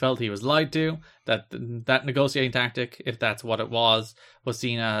said he felt he was lied to, that negotiating tactic, if that's what it was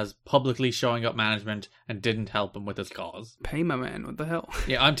seen as publicly showing up management and didn't help him with his cause. Pay my man, what the hell?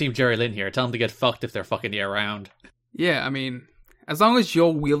 Yeah, I'm Team Jerry Lynn here. Tell him to get fucked if they're fucking you around. Yeah, I mean, as long as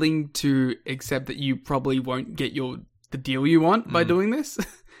you're willing to accept that you probably won't get the deal you want by doing this,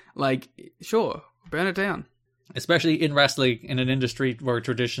 sure, burn it down. Especially in wrestling, in an industry where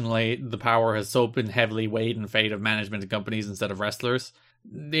traditionally the power has so been heavily weighed in fate of management and companies instead of wrestlers.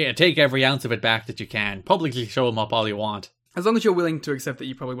 Yeah, take every ounce of it back that you can. Publicly show them up all you want. As long as you're willing to accept that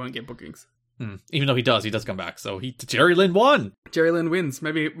you probably won't get bookings. Even though he does come back. So Jerry Lynn won. Jerry Lynn wins.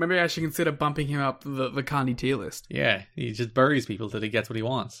 Maybe I should consider bumping him up the Carney tier list. Yeah, he just buries people till he gets what he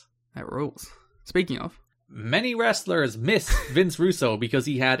wants. That rules. Speaking of, many wrestlers miss Vince Russo because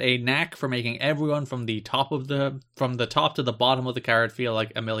he had a knack for making everyone from the top to the bottom of the card feel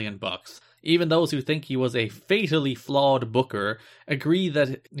like $1 million. Even those who think he was a fatally flawed booker agree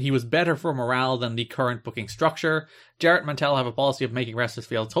that he was better for morale than the current booking structure. Jarrett and Mantell have a policy of making wrestlers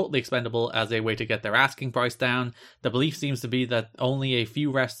feel totally expendable as a way to get their asking price down. The belief seems to be that only a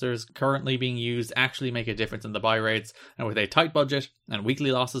few wrestlers currently being used actually make a difference in the buy rates, and with a tight budget and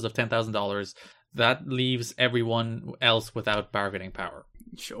weekly losses of $10,000, that leaves everyone else without bargaining power.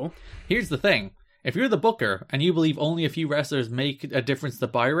 Sure. Here's the thing. If you're the booker and you believe only a few wrestlers make a difference to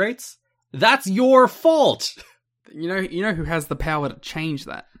buy rates, that's your fault. You know who has the power to change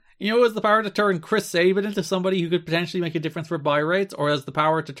that? You know who has the power to turn Chris Sabin into somebody who could potentially make a difference for buy rates, or has the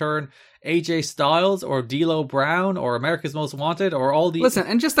power to turn AJ Styles or D'Lo Brown or America's Most Wanted or all these... Listen,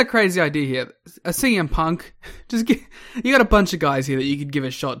 and just a crazy idea here. A CM Punk. You got a bunch of guys here that you could give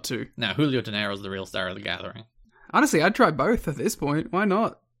a shot to. Now, Julio De Niro's the real star of the Gathering. Honestly, I'd try both at this point. Why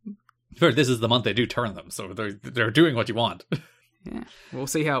not? Sure, this is the month they do turn them, so they're doing what you want. Yeah, we'll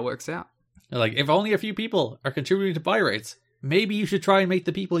see how it works out. Like, if only a few people are contributing to buy rates, maybe you should try and make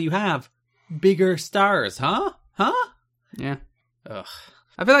the people you have bigger stars, huh? Yeah. Ugh.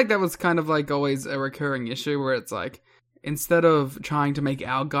 I feel like that was kind of always a recurring issue where it's instead of trying to make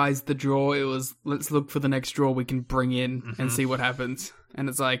our guys the draw, it was, let's look for the next draw we can bring in and see what happens. And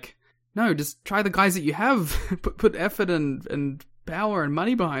it's no, just try the guys that you have. Put effort and power and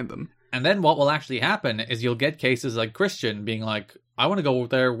money behind them. And then what will actually happen is you'll get cases like Christian being I want to go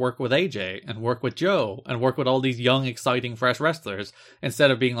there, work with AJ and work with Joe and work with all these young, exciting, fresh wrestlers,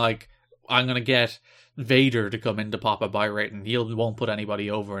 instead of being I'm going to get Vader to come in to pop a buy rate and he won't put anybody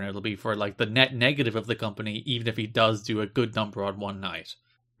over and it'll be for the net negative of the company, even if he does do a good number on one night.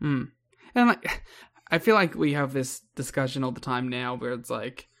 And I feel like we have this discussion all the time now where it's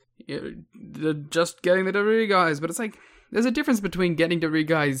they're just getting the WWE guys, but it's There's a difference between getting WWE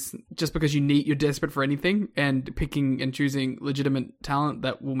guys just because you're desperate for anything and picking and choosing legitimate talent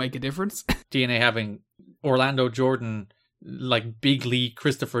that will make a difference. TNA having Orlando Jordan like big league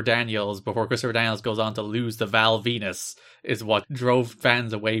Christopher Daniels before Christopher Daniels goes on to lose to Val Venus is what drove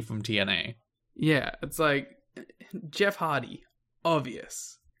fans away from TNA. Yeah, it's like Jeff Hardy,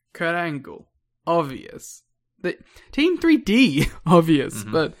 obvious. Kurt Angle, obvious. The Team 3D, obvious.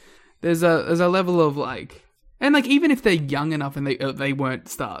 But there's a level of like, and like even if they're young enough and they weren't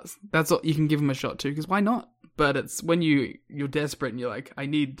stars, that's all you can give them a shot to, because why not? But it's when you're desperate and you're like, I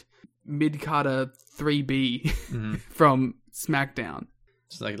need mid-Carter 3B from SmackDown.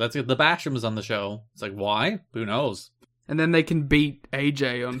 It's like, let's get the Bashams on the show. It's like, why? Who knows? And then they can beat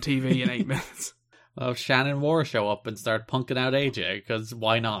AJ on TV in 8 minutes. Well, Shannon Moore show up and start punking out AJ, because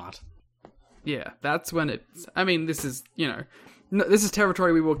why not? Yeah, that's when it's... I mean, this is, this is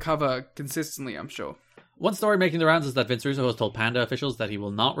territory we will cover consistently, I'm sure. One story making the rounds is that Vince Russo has told Panda officials that he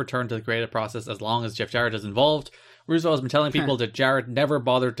will not return to the creative process as long as Jeff Jarrett is involved. Russo has been telling people that Jarrett never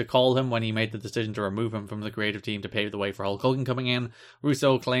bothered to call him when he made the decision to remove him from the creative team to pave the way for Hulk Hogan coming in.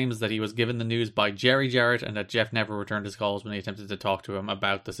 Russo claims that he was given the news by Jerry Jarrett and that Jeff never returned his calls when he attempted to talk to him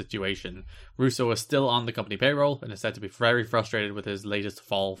about the situation. Russo is still on the company payroll and is said to be very frustrated with his latest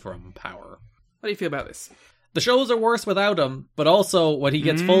fall from power. What do you feel about this? The shows are worse without him, but also when he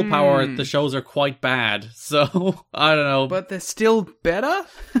gets full power, the shows are quite bad. So, I don't know. But they're still better?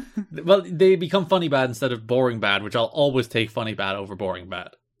 Well, they become funny bad instead of boring bad, which I'll always take funny bad over boring bad.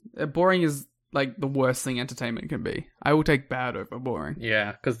 Boring is like the worst thing entertainment can be. I will take bad over boring.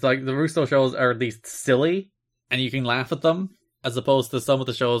 Yeah, because like the Russo shows are at least silly, and you can laugh at them, as opposed to some of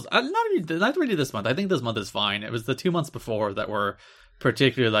the shows. Not really this month. I think this month is fine. It was the 2 months before that were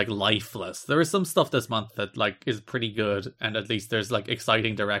particularly like lifeless. There is some stuff this month that like is pretty good, and at least there's like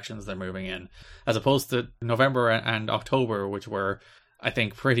exciting directions they're moving in, as opposed to November and October, which were, I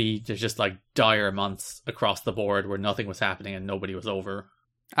think, just like dire months across the board where nothing was happening and nobody was over.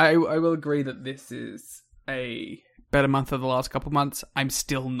 I will agree that this is a better month than the last couple of months. I'm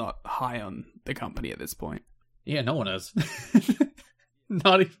still not high on the company at this point. Yeah, no one is.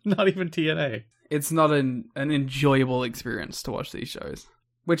 not even TNA. It's not an enjoyable experience to watch these shows.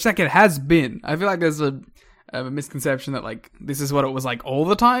 Which like it has been. I feel like there's a misconception that like this is what it was like all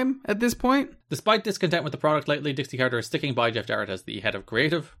the time at this point. Despite discontent with the product lately, Dixie Carter is sticking by Jeff Jarrett as the head of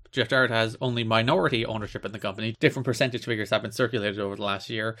creative. Jeff Jarrett has only minority ownership in the company. Different percentage figures have been circulated over the last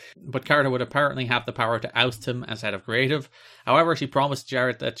year, but Carter would apparently have the power to oust him as head of creative. However, she promised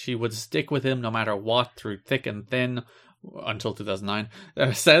Jarrett that she would stick with him no matter what, through thick and thin, until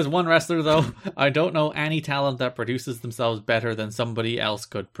 2009. Says one wrestler, though, I don't know any talent that produces themselves better than somebody else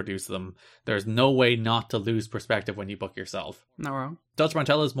could produce them. There's no way not to lose perspective when you book yourself. No wrong. Dutch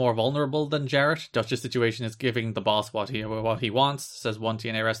Mantell is more vulnerable than Jarrett. Dutch's situation is giving the boss what he wants, says one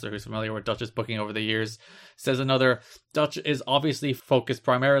TNA wrestler who's familiar with Dutch's booking over the years. Says another, Dutch is obviously focused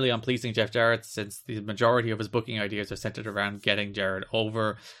primarily on pleasing Jeff Jarrett, since the majority of his booking ideas are centered around getting Jarrett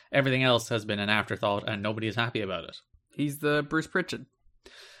over. Everything else has been an afterthought and nobody is happy about it. He's the Bruce Pritchard.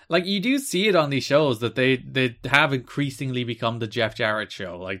 Like, you do see it on these shows that they have increasingly become the Jeff Jarrett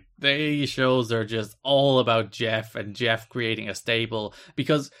show. Like, these shows are just all about Jeff and Jeff creating a stable.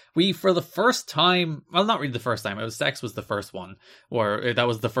 Because we, for the first time, well, not really the first time, Sex was the first one, where that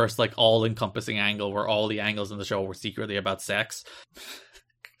was the first, like, all-encompassing angle where all the angles in the show were secretly about sex.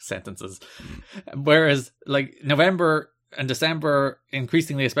 Sentences. Whereas, like, November and December,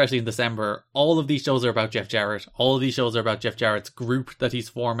 increasingly, especially in December, all of these shows are about Jeff Jarrett. All of these shows are about Jeff Jarrett's group that he's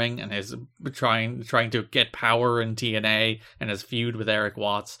forming and his trying to get power in TNA and his feud with Eric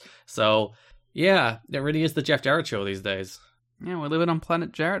Watts. So, yeah, it really is the Jeff Jarrett show these days. Yeah, we're living on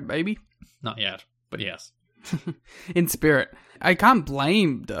Planet Jarrett, baby. Not yet, but yes. In spirit. I can't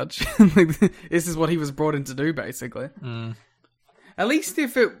blame Dutch. This is what he was brought in to do, basically. At least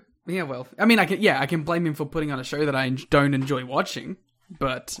if it... Yeah, well, I mean, I can blame him for putting on a show that I don't enjoy watching,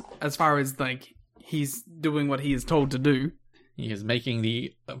 but as far as, like, he's doing what he is told to do... He is making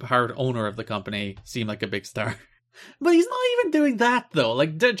the part owner of the company seem like a big star. But he's not even doing that, though.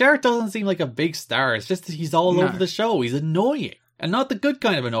 Like, Jarrett doesn't seem like a big star. It's just that he's all over the show. He's annoying. And not the good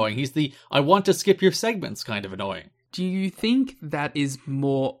kind of annoying. He's the, I want to skip your segments kind of annoying. Do you think that is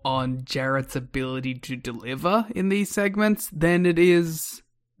more on Jarrett's ability to deliver in these segments than it is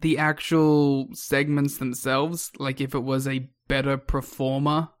the actual segments themselves? Like, if it was a better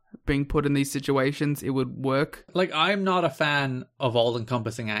performer being put in these situations, it would work? Like, I'm not a fan of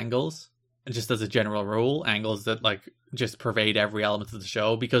all-encompassing angles, just as a general rule. Angles that, like, just pervade every element of the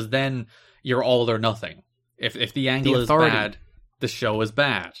show, because then you're all or nothing. If the angle is bad, the show is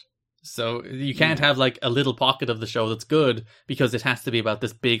bad. So you can't have like a little pocket of the show that's good because it has to be about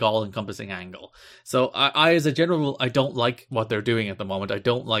this big all-encompassing angle. So I as a general rule, I don't like what they're doing at the moment. I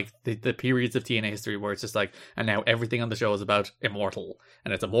don't like the periods of TNA history where it's just like, and now everything on the show is about Immortal.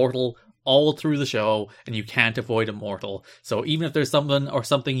 And it's Immortal all through the show, and you can't avoid Immortal. So even if there's someone or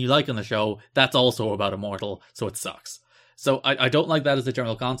something you like on the show, that's also about Immortal, so it sucks. So I don't like that as a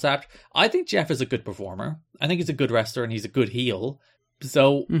general concept. I think Jeff is a good performer. I think he's a good wrestler, and he's a good heel.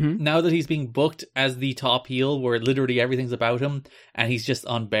 So now that he's being booked as the top heel, where literally everything's about him, and he's just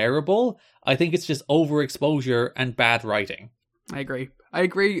unbearable, I think it's just overexposure and bad writing. I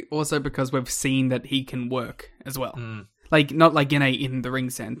agree also because we've seen that he can work as well. Like, not like in the ring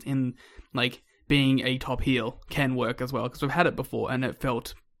sense, in like being a top heel can work as well, because we've had it before and it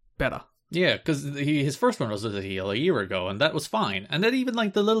felt better. Yeah, because his first one was as a heel a year ago, and that was fine. And then even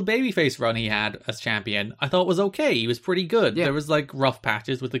like the little babyface run he had as champion, I thought was okay. He was pretty good. Yeah. There was like rough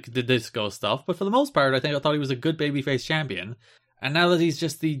patches with the disco stuff, but for the most part, I thought he was a good babyface champion. And now that he's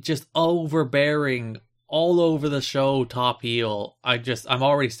just overbearing, all over the show top heel, I'm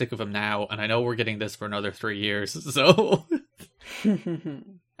already sick of him now, and I know we're getting this for another 3 years. So.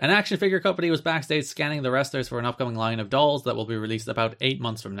 An action figure company was backstage scanning the wrestlers for an upcoming line of dolls that will be released about 8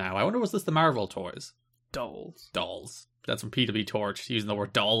 months from now. I wonder, was this the Marvel toys? Dolls. That's from PW Torch, using the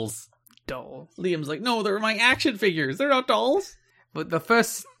word dolls. Liam's like, no, they're my action figures. They're not dolls. But the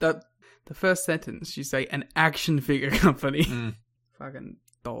first sentence, you say an action figure company. Fucking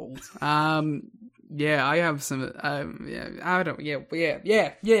dolls. Yeah, I have some. I don't. Yeah.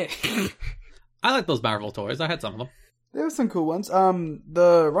 I like those Marvel toys. I had some of them. There were some cool ones.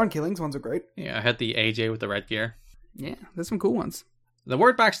 The Ron Killings ones are great. Yeah, I had the AJ with the red gear. Yeah, there's some cool ones. The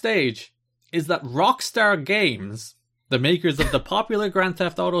word backstage is that Rockstar Games, the makers of the popular Grand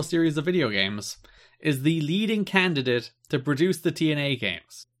Theft Auto series of video games, is the leading candidate to produce the TNA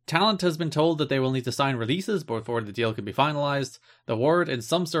games. Talent has been told that they will need to sign releases before the deal can be finalized. The word in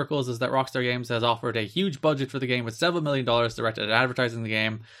some circles is that Rockstar Games has offered a huge budget for the game with several $1 million directed at advertising the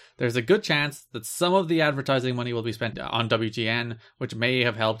game. There's a good chance that some of the advertising money will be spent on WGN, which may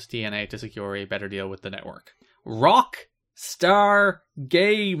have helped TNA to secure a better deal with the network. Rockstar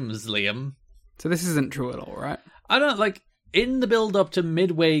Games, Liam. So this isn't true at all, right? I don't like. In the build-up to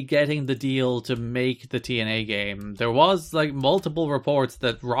Midway getting the deal to make the TNA game, there was like multiple reports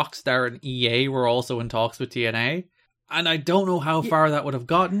that Rockstar and EA were also in talks with TNA. And I don't know how far that would have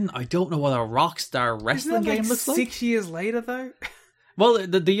gotten. I don't know what a Rockstar wrestling game looks like. 6 years later, though? Well,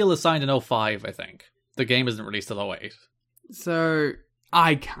 the deal is signed in 2005, I think. The game isn't released till 2008. So,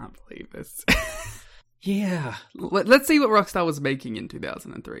 I can't believe this. Yeah. Let's see what Rockstar was making in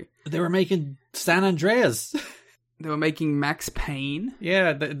 2003. They were making San Andreas. They were making Max Payne.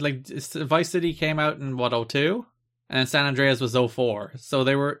 Yeah, Vice City came out in, 2002? And San Andreas was 2004. So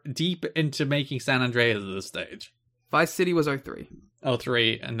they were deep into making San Andreas at this stage. Vice City was 2003.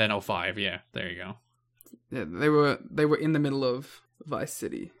 2003, and then 2005, yeah. There you go. Yeah, they were in the middle of Vice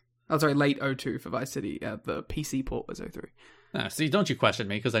City. Oh, sorry, late 2002 for Vice City. The PC port was 2003. See, don't you question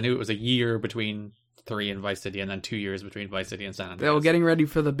me, because I knew it was a year between 3 and Vice City, and then 2 years between Vice City and San Andreas. They were getting ready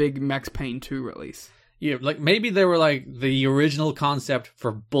for the big Max Payne 2 release. Yeah, like maybe they were like the original concept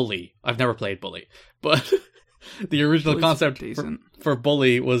for Bully. I've never played Bully, but the original concept for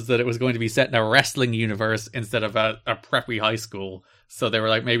Bully was that it was going to be set in a wrestling universe instead of a preppy high school. So they were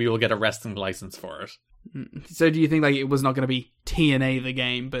like, maybe we'll get a wrestling license for it. So do you think like it was not going to be TNA the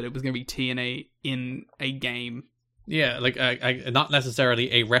game, but it was going to be TNA in a game? Yeah, like not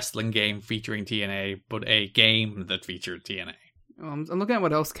necessarily a wrestling game featuring TNA, but a game that featured TNA. I'm looking at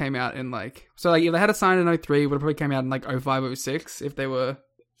what else came out in like... So like if they had a sign in 2003, it would have probably came out in like 2005, 06 if they were...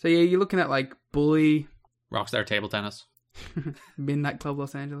 So yeah, you're looking at like Bully... Rockstar Table Tennis. Midnight Club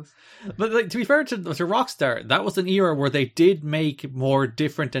Los Angeles. But like, to be fair to Rockstar, that was an era where they did make more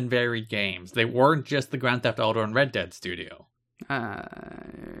different and varied games. They weren't just the Grand Theft Auto and Red Dead studio. Yeah,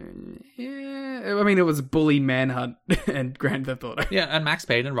 I mean it was Bully, Manhunt, and Grand Theft Auto. Yeah, and Max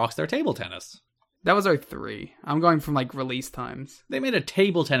Payne and Rockstar Table Tennis. That was 2003. I'm going from like release times. They made a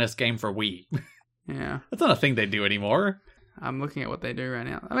table tennis game for Wii. Yeah. That's not a thing they do anymore. I'm looking at what they do right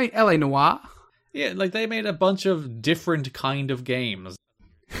now. I mean, LA Noire. Yeah, like they made a bunch of different kind of games.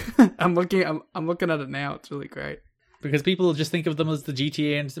 I'm looking at it now. It's really great. Because people just think of them as the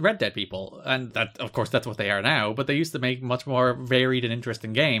GTA and Red Dead people. And that, of course, that's what they are now. But they used to make much more varied and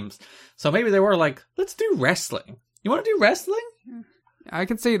interesting games. So maybe they were like, let's do wrestling. You want to do wrestling? I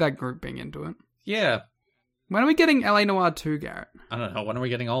can see that group being into it. Yeah. When are we getting LA Noire 2, Garrett? I don't know. When are we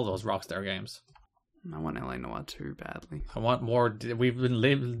getting all those Rockstar games? I want LA Noire 2 badly. I want more. We've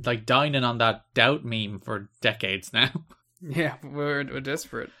been dining on that doubt meme for decades now. Yeah, we're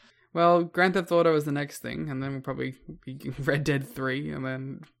desperate. Well, Grand Theft Auto is the next thing, and then we'll probably be Red Dead 3, and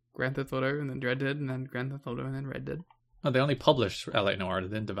then Grand Theft Auto, and then Red Dead, and then Grand Theft Auto, and then Red Dead. Oh, they only published LA Noire, they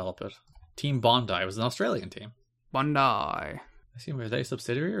didn't develop it. Team Bondi was an Australian team. Bondi. I assume, were they a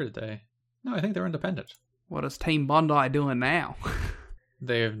subsidiary or did they? No, I think they're independent. What is Team Bondi doing now?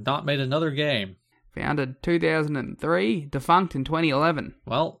 They have not made another game. Founded 2003, defunct in 2011.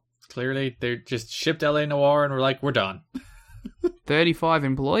 Well, clearly they just shipped LA Noire and were like, we're done. 35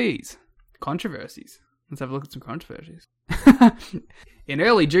 employees. Controversies. Let's have a look at some controversies. In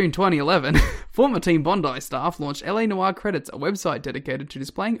early June 2011, former Team Bondi staff launched LA Noire Credits, a website dedicated to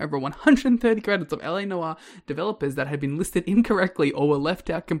displaying over 130 credits of LA Noire developers that had been listed incorrectly or were left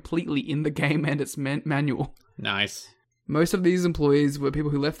out completely in the game and its manual. Nice. Most of these employees were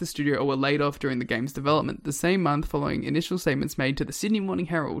people who left the studio or were laid off during the game's development. The same month, following initial statements made to the Sydney Morning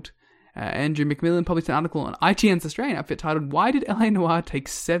Herald, Andrew McMillan published an article on IGN's Australian outfit titled, "Why Did LA Noire Take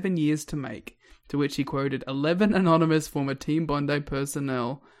 7 Years to Make?" To which he quoted 11 anonymous former Team Bondi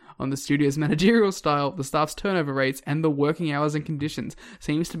personnel on the studio's managerial style, the staff's turnover rates, and the working hours and conditions.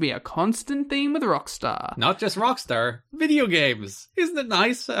 Seems to be a constant theme with Rockstar. Not just Rockstar, video games. Isn't it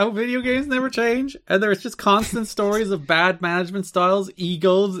nice how video games never change? And there's just constant stories of bad management styles,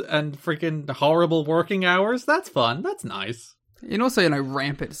 egos, and freaking horrible working hours. That's fun. That's nice. And also,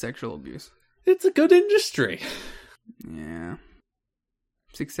 rampant sexual abuse. It's a good industry. Yeah.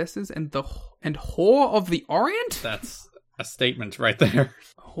 Successes and Whore of the Orient? That's a statement right there.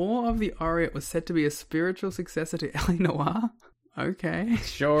 Whore of the Orient was said to be a spiritual successor to LA Noire? Okay.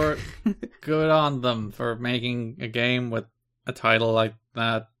 Sure. Good on them for making a game with a title like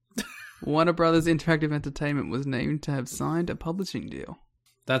that. Warner Brothers Interactive Entertainment was named to have signed a publishing deal.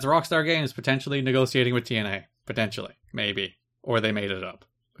 That's Rockstar Games potentially negotiating with TNA. Potentially. Maybe. Or they made it up.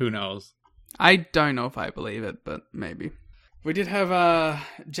 Who knows? I don't know if I believe it, but maybe. We did have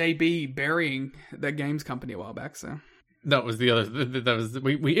JB burying that games company a while back, so... That was the other... That was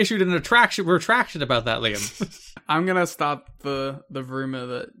we issued an retraction about that, Liam. I'm going to start the rumor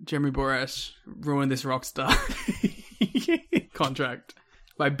that Jeremy Borash ruined this Rockstar contract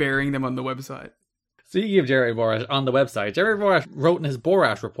by burying them on the website. Speaking of Jerry Borash on the website, Jerry Borash wrote in his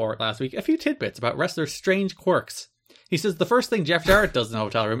Borash report last week a few tidbits about wrestlers' strange quirks. He says the first thing Jeff Jarrett does in a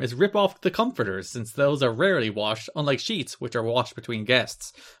hotel room is rip off the comforters, since those are rarely washed, unlike sheets, which are washed between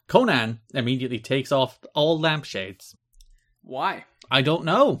guests. Conan immediately takes off all lampshades. Why? I don't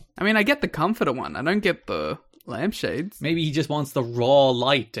know. I mean, I get the comforter one. I don't get the lampshades. Maybe he just wants the raw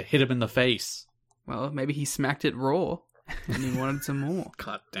light to hit him in the face. Well, maybe he smacked it raw, and he wanted some more.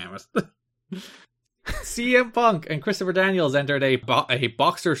 God damn it. CM Punk and Christopher Daniels entered a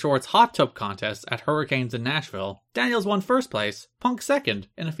boxer shorts hot tub contest at Hurricanes in Nashville. Daniels won first place, Punk second,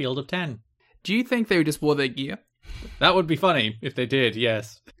 in a field of 10. Do you think they just wore their gear? That would be funny if they did,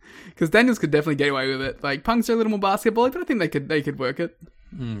 yes. Because Daniels could definitely get away with it. Like, Punk's are a little more basketball, but I think they could work it.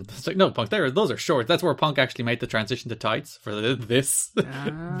 It's like, no, Punk, those are shorts. That's where Punk actually made the transition to tights for this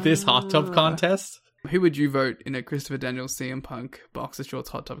hot tub contest. Who would you vote in a Christopher Daniels CM Punk boxer shorts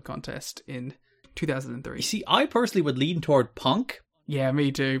hot tub contest in 2003? You see, I personally would lean toward Punk. Yeah,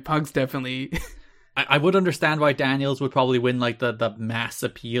 me too. Punk's definitely... I would understand why Daniels would probably win like the mass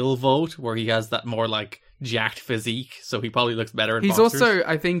appeal vote, where he has that more like jacked physique, so he probably looks better in boxers. He's also,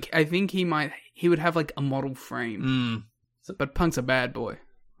 I think he would have like a model frame. But Punk's a bad boy.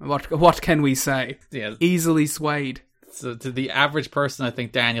 What can we say? Yeah. Easily swayed. So to the average person, I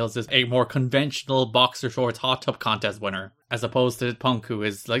think Daniels is a more conventional boxer shorts hot tub contest winner, as opposed to Punk, who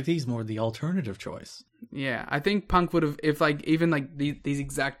is like, he's more the alternative choice. Yeah, I think Punk would have, if like even like these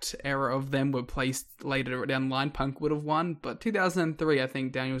exact era of them were placed later down the line, Punk would have won. But 2003, I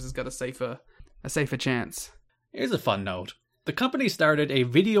think Daniels has got a safer chance. Here's a fun note. The company started a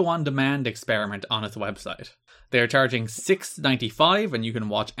video-on-demand experiment on its website. They're charging $6.95, and you can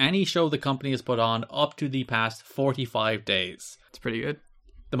watch any show the company has put on up to the past 45 days. It's pretty good.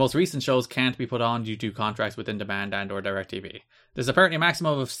 The most recent shows can't be put on due to contracts with In-Demand and or DirecTV. There's apparently a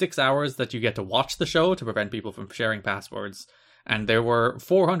maximum of 6 hours that you get to watch the show to prevent people from sharing passwords. And there were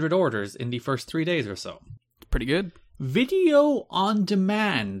 400 orders in the first 3 days or so. Pretty good. Video on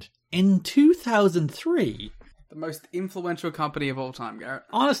demand in 2003. The most influential company of all time, Garrett.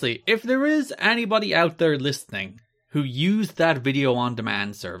 Honestly, if there is anybody out there listening who used that video on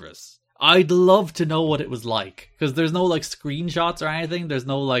demand service, I'd love to know what it was like. Because there's no like screenshots or anything. There's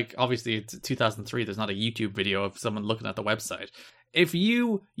no like, obviously it's 2003, there's not a YouTube video of someone looking at the website. If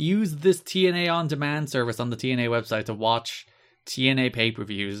you use this TNA on demand service on the TNA website to watch TNA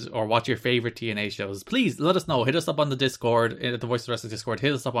pay-per-views or watch your favorite TNA shows, please let us know. Hit us up on the Discord, the Voices of Wrestling Discord.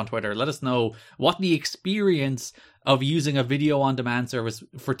 Hit us up on Twitter. Let us know what the experience of using a video-on-demand service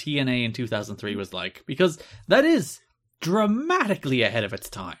for TNA in 2003 was like, because that is dramatically ahead of its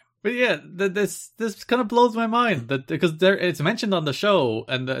time. But yeah, this kind of blows my mind that because it's mentioned on the show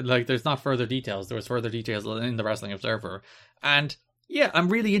and there's not further details. There was further details in the Wrestling Observer, and yeah, I'm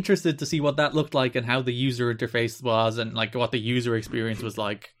really interested to see what that looked like and how the user interface was and like what the user experience was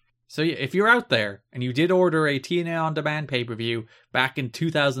like. So yeah, if you're out there and you did order a TNA on demand pay-per-view back in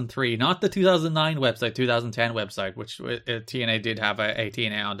 2003, not the 2009 website, 2010 website, which TNA did have a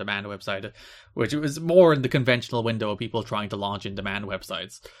TNA on demand website, which was more in the conventional window of people trying to launch in demand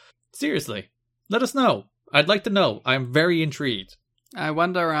websites. Seriously, let us know. I'd like to know. I'm very intrigued. I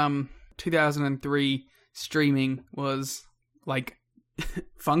wonder, 2003 streaming was like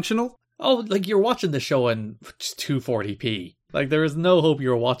functional? Oh, like you're watching the show in 240p. Like there is no hope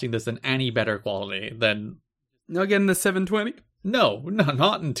you're watching this in any better quality than... Not getting the 720? No,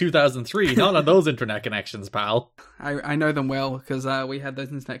 not in 2003. Not on those internet connections, pal. I know them well because we had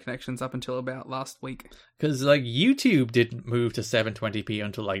those internet connections up until about last week. Because like YouTube didn't move to 720p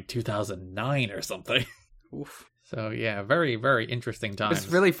until like 2009 or something. Oof. So yeah, very, very interesting times.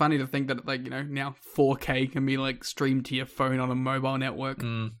 It's really funny to think that like, you know, now 4K can be like streamed to your phone on a mobile network.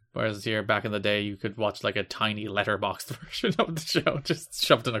 Whereas here back in the day, you could watch like a tiny letterboxed version of the show just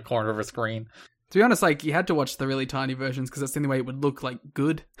shoved in a corner of a screen. To be honest, like you had to watch the really tiny versions because that's the only way it would look like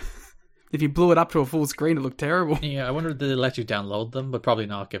good. If you blew it up to a full screen, it looked terrible. Yeah, I wonder if they let you download them, but probably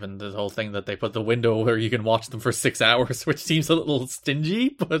not, given the whole thing that they put the window where you can watch them for 6 hours, which seems a little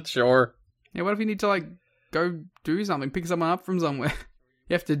stingy, but sure. Yeah, what if you need to like go do something, pick someone up from somewhere?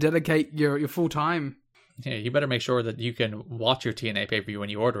 You have to dedicate your full time. Yeah, you better make sure that you can watch your TNA pay-per-view when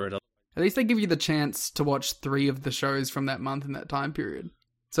you order it. At least they give you the chance to watch 3 of the shows from that month in that time period.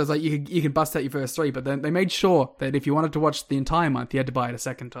 So it's like you could bust out your first 3, but then they made sure that if you wanted to watch the entire month, you had to buy it a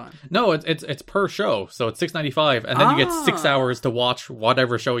second time. No, it's per show, so it's $6.95, and then you get 6 hours to watch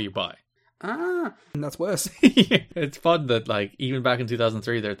whatever show you buy. That's worse. It's fun that like even back in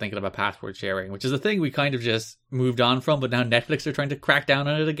 2003 they're thinking about password sharing, which is a thing we kind of just moved on from, but now Netflix are trying to crack down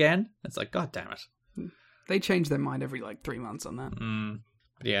on it again. It's like, god damn it. They change their mind every like 3 months on that.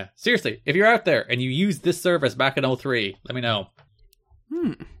 But yeah, seriously, if you're out there and you used this service back in 2003, let me know.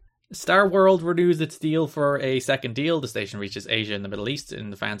 Star World renews its deal for a second deal. The station reaches Asia and the Middle East,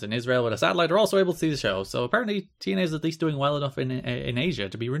 and the fans in Israel with a satellite are also able to see the show. So apparently TNA is at least doing well enough in Asia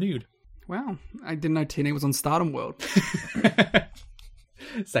to be renewed. Wow, I didn't know TNA was on Stardom World.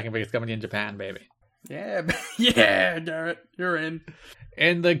 Second biggest company in Japan, baby. Yeah, Jarrett, you're in.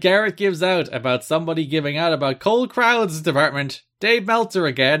 In the Garrett Gives Out about somebody giving out about cold crowds department, Dave Meltzer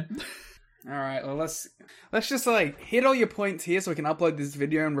again. All right, well let's just like hit all your points here so we can upload this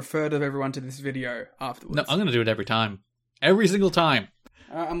video and refer to everyone to this video afterwards. No, I'm going to do it every time. Every single time.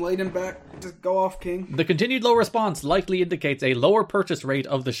 I'm leaning back. Just go off, King. The continued low response likely indicates a lower purchase rate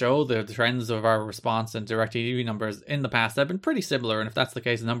of the show. The trends of our response and DirecTV numbers in the past have been pretty similar, and if that's the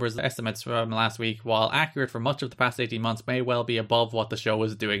case, numbers estimates from last week, while accurate for much of the past 18 months, may well be above what the show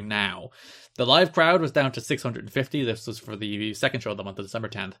is doing now. The live crowd was down to 650. This was for the second show of the month of December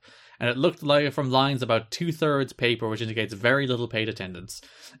 10th. And it looked like from lines about 2/3 paper, which indicates very little paid attendance.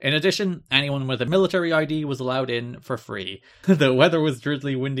 In addition, anyone with a military ID was allowed in for free. The weather was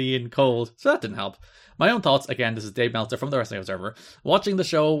drizzly, windy, and cold, so that didn't help. My own thoughts, again, this is Dave Meltzer from the Wrestling Observer. Watching the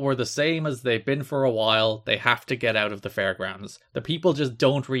show were the same as they've been for a while. They have to get out of the fairgrounds. The people just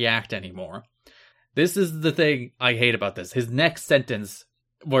don't react anymore. This is the thing I hate about this. His next sentence,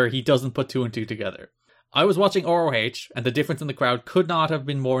 where he doesn't put 2 and 2 together. I was watching ROH, and the difference in the crowd could not have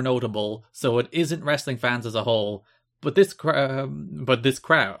been more notable, so it isn't wrestling fans as a whole, but this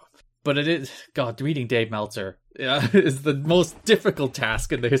crowd. But it is, God, reading Dave Meltzer is the most difficult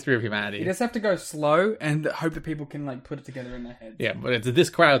task in the history of humanity. You just have to go slow and hope that people can like put it together in their heads. Yeah, but it's this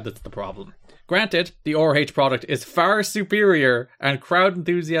crowd that's the problem. Granted, the ROH product is far superior, and crowd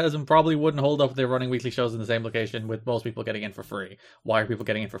enthusiasm probably wouldn't hold up if they're running weekly shows in the same location with most people getting in for free. Why are people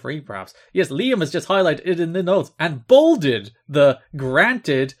getting in for free, perhaps? Yes, Liam has just highlighted it in the notes and bolded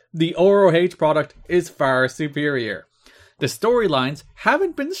granted, the ROH product is far superior. The storylines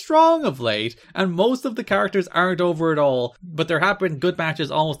haven't been strong of late, and most of the characters aren't over at all, but there have been good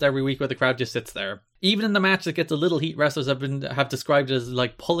matches almost every week where the crowd just sits there. Even in the match that gets a little heat, wrestlers have described it as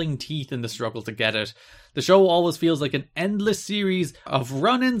like pulling teeth in the struggle to get it. The show always feels like an endless series of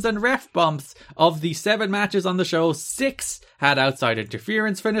run-ins and ref bumps. Of the 7 matches on the show, 6 had outside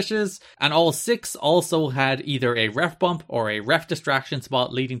interference finishes, and all 6 also had either a ref bump or a ref distraction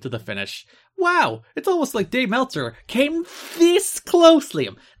spot leading to the finish. Wow, it's almost like Dave Meltzer came this close,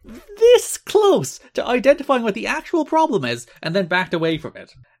 Liam, this close to identifying what the actual problem is and then backed away from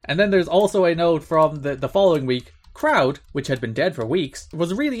it. And then there's also a note from the following week. Crowd, which had been dead for weeks,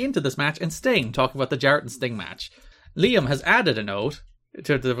 was really into this match and staying, talking about the Jarrett and Sting match. Liam has added a note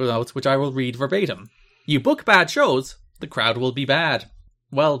to the notes, which I will read verbatim. You book bad shows, the crowd will be bad.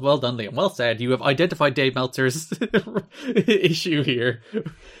 Well done, Liam. Well said. You have identified Dave Meltzer's issue here.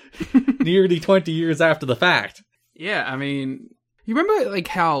 Nearly 20 years after the fact. Yeah, I mean, you remember like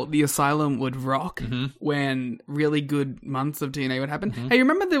how the Asylum would rock when really good months of TNA would happen? Hey, you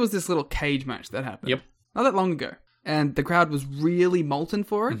remember there was this little cage match that happened? Yep. Not that long ago. And the crowd was really molten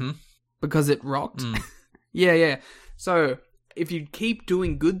for it because it rocked. Yeah. So if you keep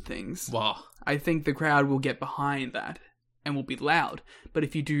doing good things, I think the crowd will get behind that and will be loud. But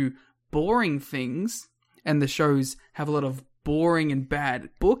if you do boring things and the shows have a lot of boring and bad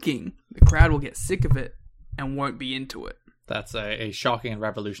booking, the crowd will get sick of it and won't be into it. That's a shocking and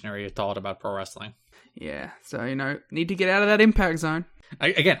revolutionary thought about pro wrestling. Yeah, so, need to get out of that impact zone.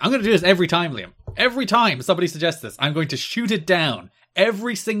 I'm going to do this every time, Liam. Every time somebody suggests this, I'm going to shoot it down.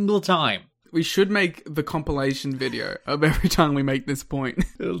 Every single time. We should make the compilation video of every time we make this point.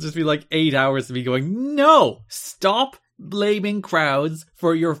 It'll just be like 8 hours of me going, no! Stop blaming crowds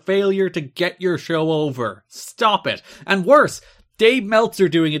for your failure to get your show over. Stop it. And worse, Dave Meltzer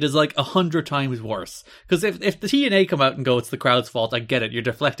doing it is like 100 times worse. Because if the TNA come out and go, it's the crowd's fault, I get it. You're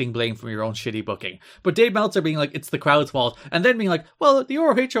deflecting blame from your own shitty booking. But Dave Meltzer being like, it's the crowd's fault. And then being like, well, the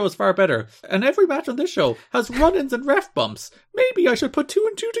ROH show is far better. And every match on this show has run-ins and ref bumps. Maybe I should put 2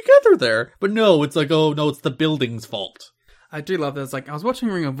 and 2 together there. But no, it's like, oh no, it's the building's fault. I do love that. It's like, I was watching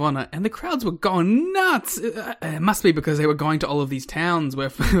Ring of Honor and the crowds were going nuts. It must be because they were going to all of these towns where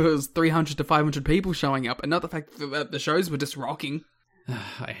there was 300 to 500 people showing up and not the fact that the shows were just rocking.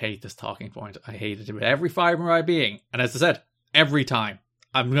 I hate this talking point. I hate it with every fibre of my being. And as I said, every time.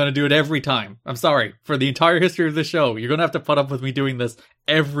 I'm going to do it every time. I'm sorry. For the entire history of the show, you're going to have to put up with me doing this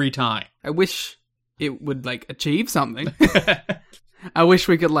every time. I wish it would, achieve something. I wish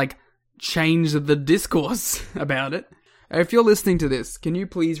we could, change the discourse about it. If you're listening to this, can you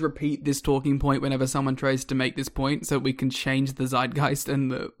please repeat this talking point whenever someone tries to make this point so we can change the zeitgeist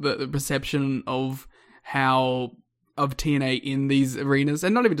and the perception of TNA in these arenas,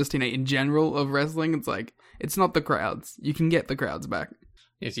 and not even just TNA in general of wrestling. It's like, it's not the crowds. You can get the crowds back.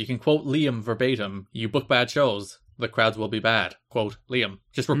 Yes, you can quote Liam verbatim. You book bad shows, the crowds will be bad. Quote Liam.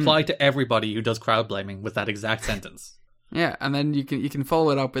 Just reply to everybody who does crowd blaming with that exact sentence. Yeah, and then you can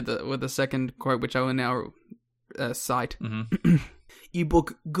follow it up with the second quote, which I will now cite. You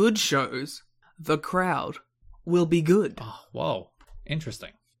book good shows, the crowd will be good. Oh, whoa.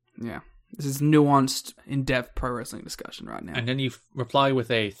 Interesting. Yeah. This is nuanced, in-depth pro wrestling discussion right now. And then you reply with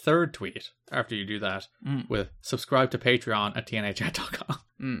a third tweet after you do that with subscribe to Patreon at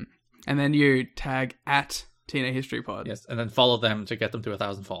tnachat.com. And then you tag at TNA History Pod. Yes, and then follow them to get them to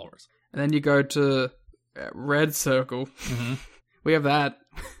 1,000 followers. And then you go to Red Circle. We have that.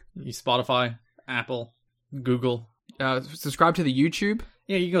 You Spotify, Apple, Google. Subscribe to the YouTube.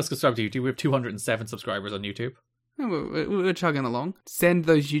 Yeah, you can go subscribe to YouTube. We have 207 subscribers on YouTube. We're chugging along. Send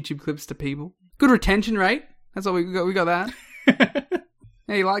those YouTube clips to people. Good retention rate. That's all we got. We got that.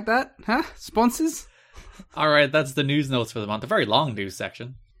 Hey, you like that? Huh? Sponsors? All right, that's the news notes for the month. A very long news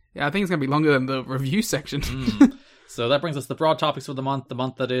section. Yeah, I think it's going to be longer than the review section. So that brings us to the broad topics for the month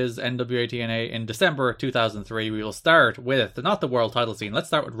that is NWA TNA in December 2003. We will start with, not the world title scene, let's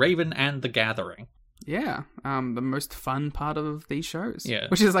start with Raven and the Gathering. Yeah, the most fun part of these shows. Yeah.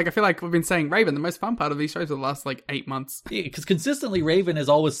 Which is I feel like we've been saying Raven, the most fun part of these shows for the last 8 months. Yeah, because consistently Raven is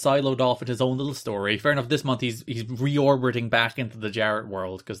always siloed off in his own little story. Fair enough, this month he's reorbiting back into the Jarrett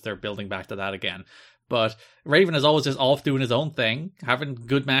world because they're building back to that again. But Raven is always just off doing his own thing, having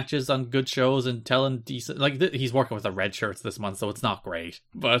good matches on good shows and telling decent... he's working with the red shirts this month, so it's not great.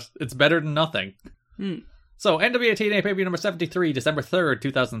 But it's better than nothing. So, NWA TNA pay-per-view number 73, December 3rd,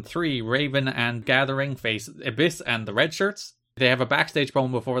 2003. Raven and Gathering face Abyss and the Red Shirts. They have a backstage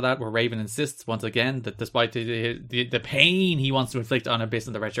promo before that where Raven insists once again that despite the pain he wants to inflict on Abyss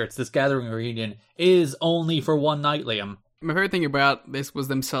and the Red Shirts, this Gathering reunion is only for one night, Liam. My favorite thing about this was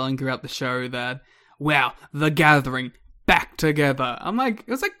them selling throughout the show that, wow, the Gathering back together. I'm like, it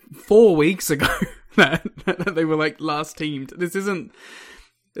was 4 weeks ago that they were last teamed. This isn't...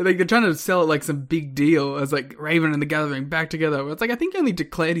 Like, they're trying to sell it like some big deal as like Raven and the Gathering back together. It's like, I think he only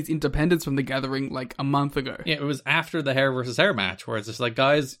declared his independence from the Gathering like a month ago. Yeah, it was after the hair versus hair match where it's just like,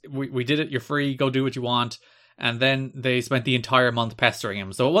 guys, we did it, you're free, go do what you want. And then they spent the entire month pestering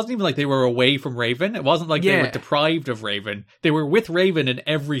him. So it wasn't even like they were away from Raven. It wasn't like they were deprived of Raven. They were with Raven in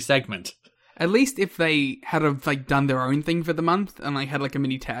every segment. At least if they had have like done their own thing for the month and like had like a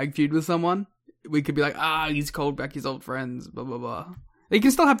mini tag feud with someone, we could be like, he's called back his old friends, blah, blah, blah. You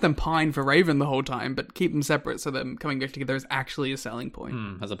can still have them pine for Raven the whole time, but keep them separate so them coming back together is actually a selling point.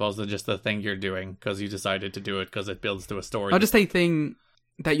 As opposed to just the thing you're doing because you decided to do it because it builds to a story. Or just a thing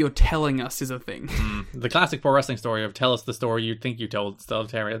that you're telling us is a thing. The classic pro wrestling story of tell us the story you think you told instead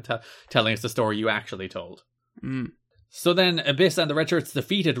of telling us the story you actually told. So then Abyss and the Red Shirts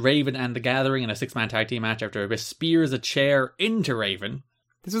defeated Raven and the Gathering in a 6-man tag team match after Abyss spears a chair into Raven.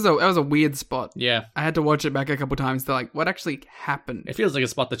 That was a weird spot. Yeah. I had to watch it back a couple times to like, what actually happened? It feels like a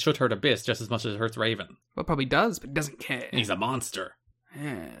spot that should hurt Abyss just as much as it hurts Raven. Well, it probably does, but he doesn't care. He's a monster.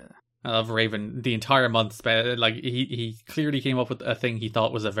 Yeah. I love Raven. The entire month, like he clearly came up with a thing he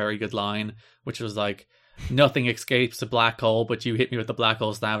thought was a very good line, which was like, nothing escapes a black hole, but you hit me with the black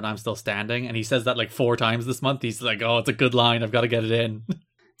hole stab and I'm still standing. And he says that like 4 times this month. He's like, oh, it's a good line. I've got to get it in.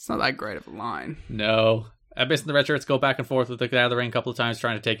 It's not that great of a line. No. Abyss and the Red Shirts go back and forth with the Gathering a couple of times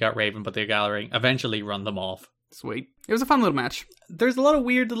trying to take out Raven, but the Gathering eventually run them off. Sweet. It was a fun little match. There's a lot of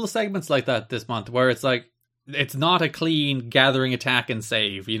weird little segments like that this month where it's like, it's not a clean Gathering attack and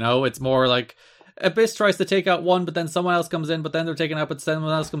save, you know? It's more like Abyss tries to take out one, but then someone else comes in, but then they're taken out, but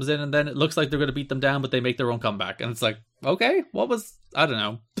someone else comes in, and then it looks like they're going to beat them down, but they make their own comeback. And it's like, okay, I don't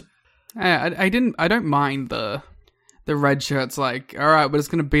know. I don't mind the Red Shirts like, all right, we're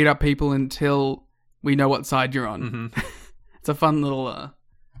just going to beat up people until we know what side you're on. It's a fun little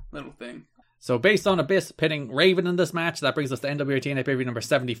thing. So based on Abyss pinning Raven in this match, that brings us to NWA TNA pay-per-view number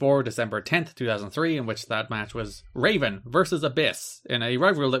 74, December 10th, 2003, in which that match was Raven versus Abyss in a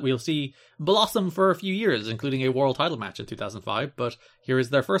rivalry that we'll see blossom for a few years, including a world title match in 2005. But here is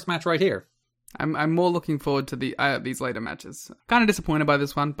their first match right here. I'm more looking forward to these later matches. Kind of disappointed by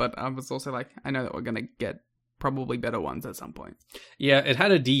this one, but I was also like, I know that we're going to get probably better ones at some point. Yeah, it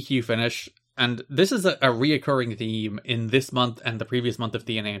had a DQ finish. And this is a reoccurring theme in this month and the previous month of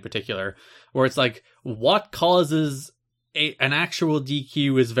TNA in particular, where it's like, what causes an actual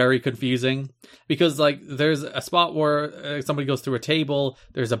DQ is very confusing. Because, like, there's a spot where somebody goes through a table,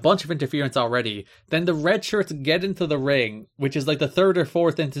 there's a bunch of interference already, then the Red Shirts get into the ring, which is like the 3rd or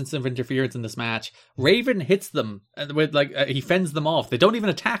 4th instance of interference in this match. Raven hits them, with he fends them off. They don't even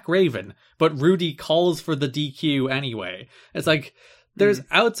attack Raven, but Rudy calls for the DQ anyway. It's like, there's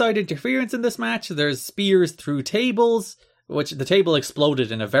outside interference in this match. There's spears through tables, which the table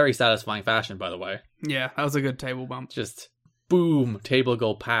exploded in a very satisfying fashion, by the way. Yeah, that was a good table bump. Just boom, table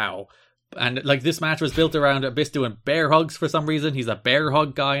go pow. And like this match was built around Abyss doing bear hugs for some reason. He's a bear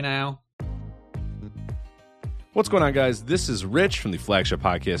hug guy now. What's going on, guys? This is Rich from the flagship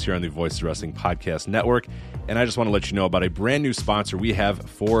podcast here on the Voices of Wrestling Podcast Network. And I just want to let you know about a brand new sponsor we have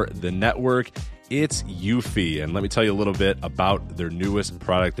for the network. It's Eufy, and let me tell you a little bit about their newest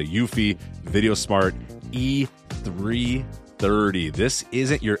product, the Eufy Video Smart E330. This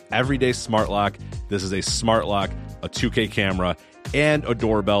isn't your everyday smart lock. This is a smart lock, a 2K camera, and a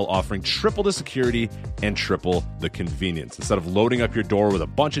doorbell offering triple the security and triple the convenience. Instead of loading up your door with a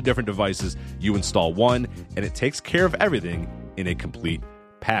bunch of different devices, you install one, and it takes care of everything in a complete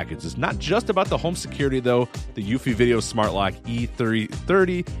package. It's not just about the home security, though. The Eufy Video Smart Lock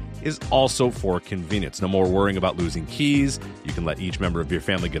E330 is also for convenience. No more worrying about losing keys. You can let each member of your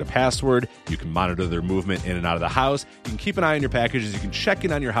family get a password. You can monitor their movement in and out of the house. You can keep an eye on your packages. You can check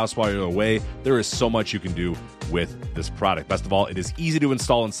in on your house while you're away. There is so much you can do with this product. Best of all, it is easy to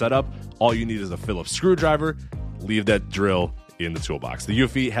install and set up. All you need is a Phillips screwdriver. Leave that drill in the toolbox. The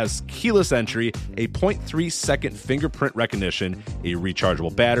Eufy has keyless entry, a 0.3-second fingerprint recognition, a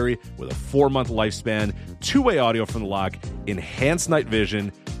rechargeable battery with a 4-month lifespan, 2-way audio from the lock, enhanced night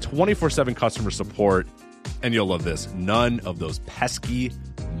vision, 24/7 customer support, and you'll love this, none of those pesky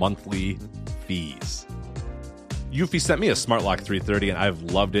monthly fees. Eufy sent me a Smart Lock 330, and I've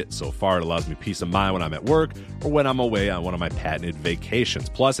loved it so far. It allows me peace of mind when I'm at work or when I'm away on one of my patented vacations.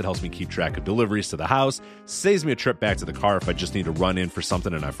 Plus, it helps me keep track of deliveries to the house, saves me a trip back to the car if I just need to run in for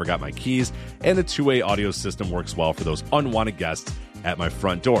something and I forgot my keys, and the 2-way audio system works well for those unwanted guests at my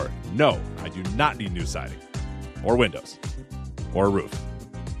front door. No, I do not need new siding or windows or a roof.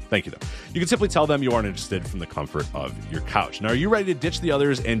 Thank you, though. You can simply tell them you aren't interested from the comfort of your couch. Now, are you ready to ditch the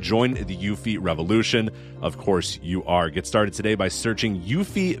others and join the Eufy revolution? Of course you are. Get started today by searching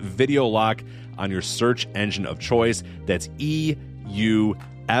Eufy Video Lock on your search engine of choice. That's EUFY.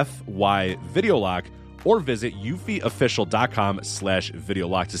 UFYVideolock, or visit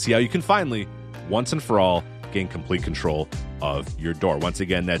eufyofficial.com/videolock to see how you can finally, once and for all, gain complete control of your door. Once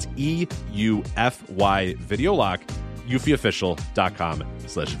again, that's EUFYVideolock,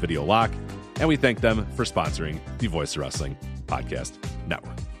 eufyofficial.com/videolock. And we thank them for sponsoring the Voice of Wrestling Podcast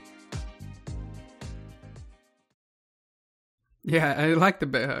Network. Yeah, I like the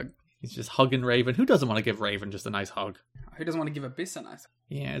bear hug. He's just hugging Raven. Who doesn't want to give Raven just a nice hug? Who doesn't want to give Abyss a nice hug?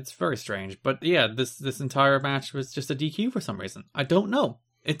 Yeah, it's very strange. But yeah, this entire match was just a DQ for some reason. I don't know.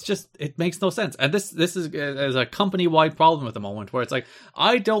 It's just, it makes no sense. And this is a company-wide problem at the moment, where it's like,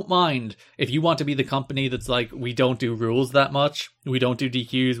 I don't mind if you want to be the company that's like, we don't do rules that much, we don't do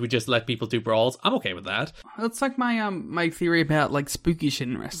DQs, we just let people do brawls. I'm okay with that. It's like my theory about like spooky shit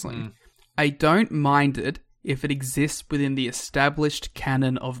in wrestling. I don't mind it if it exists within the established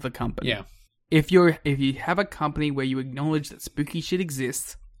canon of the company. Yeah. If you have a company where you acknowledge that spooky shit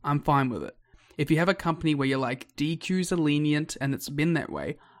exists, I'm fine with it. If you have a company where you're like, DQs are lenient and it's been that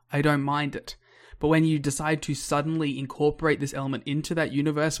way, I don't mind it. But when you decide to suddenly incorporate this element into that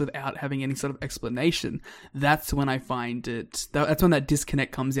universe without having any sort of explanation, that's when I find it, that's when that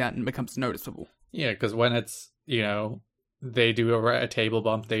disconnect comes out and becomes noticeable. Yeah, because when it's, they do a table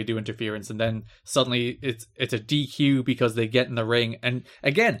bump, they do interference, and then suddenly it's a DQ because they get in the ring. And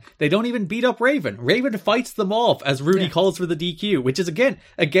again, they don't even beat up Raven. Raven fights them off as Rudy calls for the DQ, which is again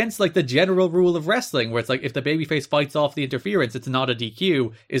against like the general rule of wrestling, where it's like if the babyface fights off the interference, it's not a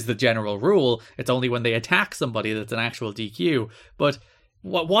DQ, is the general rule. It's only when they attack somebody that's an actual DQ. But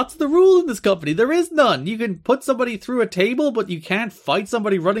what's the rule in this company? There is none. You can put somebody through a table, but you can't fight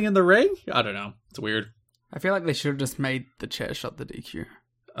somebody running in the ring? I don't know. It's weird. I feel like they should have just made the chair shot the DQ.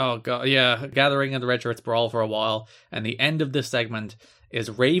 Oh, God, yeah. Gathering in the Red Shirts brawl for a while. And the end of this segment is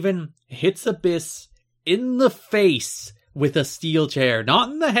Raven hits Abyss in the face with a steel chair.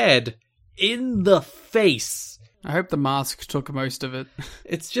 Not in the head, in the face. I hope the mask took most of it.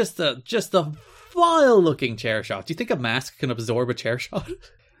 It's just a vile-looking chair shot. Do you think a mask can absorb a chair shot?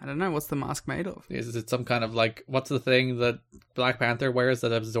 I don't know. What's the mask made of? Is it some kind of like, what's the thing that Black Panther wears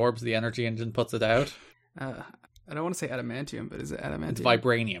that absorbs the energy and then puts it out? I don't want to say adamantium, but is it adamantium? It's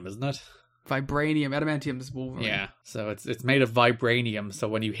vibranium, isn't it? Vibranium. Adamantium is Wolverine. Yeah, so it's made of vibranium, so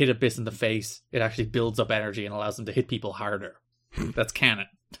when you hit Abyss in the face, it actually builds up energy and allows them to hit people harder. That's canon.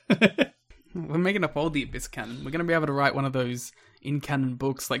 We're making up all the Abyss canon. We're going to be able to write one of those in-canon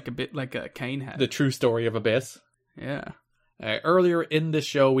books like a bit like a Kane had. The true story of Abyss. Yeah. Earlier in this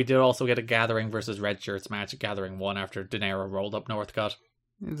show, we did also get a Gathering versus Red Shirts match. Gathering won after De Niro rolled up Northcutt.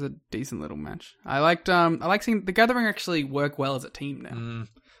 It was a decent little match. I like seeing the Gathering actually work well as a team now.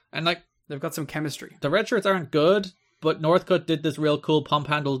 And like they've got some chemistry. The Red Shirts aren't good, but Northcutt did this real cool pump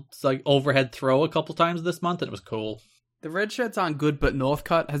handle like overhead throw a couple times this month, and it was cool. The Red Shirts aren't good, but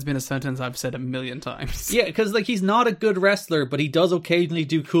Northcutt has been a sentence I've said 1,000,000 times. Yeah, because like he's not a good wrestler, but he does occasionally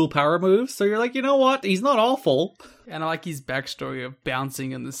do cool power moves. So you're like, you know what? He's not awful. And I like his backstory of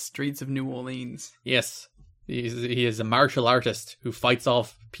bouncing in the streets of New Orleans. Yes. He is a martial artist who fights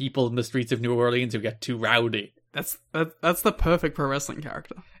off people in the streets of New Orleans who get too rowdy. That's the perfect pro wrestling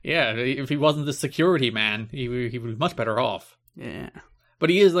character. Yeah, if he wasn't the security man, he would be much better off. Yeah. But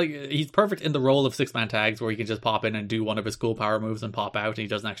he's perfect in the role of six-man tags where he can just pop in and do one of his cool power moves and pop out, and he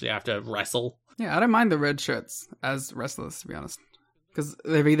doesn't actually have to wrestle. Yeah, I don't mind the Red Shirts as wrestlers, to be honest. Because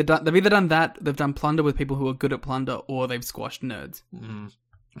they've either done that, they've done plunder with people who are good at plunder, or they've squashed nerds. Mm-hmm.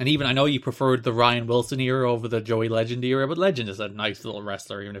 And even, I know you preferred the Ryan Wilson era over the Joey Legend era, but Legend is a nice little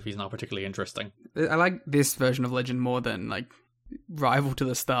wrestler, even if he's not particularly interesting. I like this version of Legend more than, like, Rival to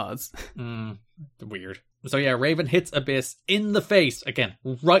the Stars. Weird. So yeah, Raven hits Abyss in the face. Again,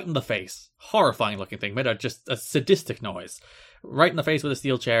 right in the face. Horrifying looking thing. Made just a sadistic noise. Right in the face with a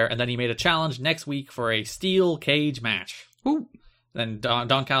steel chair, and then he made a challenge next week for a steel cage match. Ooh. Then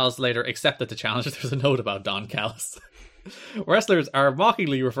Don Callis later accepted the challenge. There's a note about Don Callis. Wrestlers are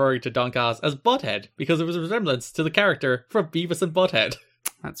mockingly referring to Don Callis as Butthead because of his resemblance to the character from Beavis and Butthead.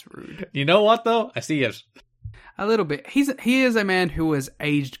 That's rude. You know what, though? I see it. A little bit. He is a man who has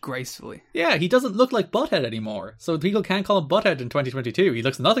aged gracefully. Yeah, he doesn't look like Butthead anymore, so people can't call him Butthead in 2022. He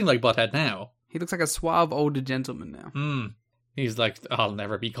looks nothing like Butthead now. He looks like a suave older gentleman now. He's like, I'll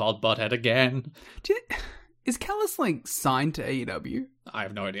never be called Butthead again. Is Callis, like, signed to AEW? I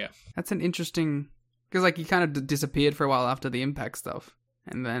have no idea. That's an interesting... Because, like, he kind of disappeared for a while after the Impact stuff.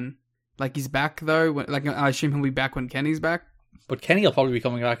 And then, like, he's back, though. Like, I assume he'll be back when Kenny's back. But Kenny will probably be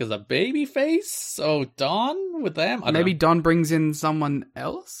coming back as a babyface? So Don with them? Maybe Don brings in someone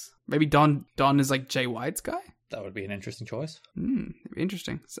else? Maybe Don is, like, Jay White's guy? That would be an interesting choice.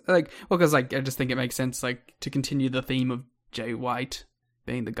 Interesting. So, like, well, because, like, I just think it makes sense, like, to continue the theme of Jay White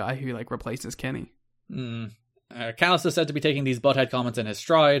being the guy who replaces Kenny. Callis is said to be taking these butthead comments in his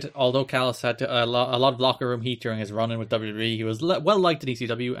stride. Although Callis had a lot of locker room heat during his run-in with WWE, he was well liked in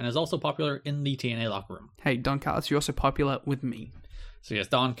ECW and is also popular in the TNA locker room. Hey, Don Callis, you're also popular with me. So yes,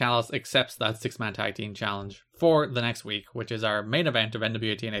 Don Callis accepts that 6-man tag team challenge for the next week, which is our main event of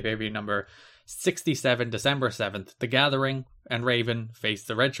NWA TNA pay-per-view number 67, December 7th. The Gathering and Raven face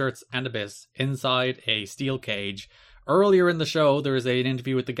the Red Shirts and Abyss inside a steel cage. Earlier in the show, there is an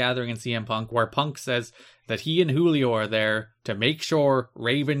interview with The Gathering and CM Punk where Punk says that he and Julio are there to make sure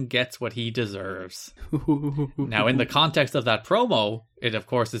Raven gets what he deserves. Now, in the context of that promo, it of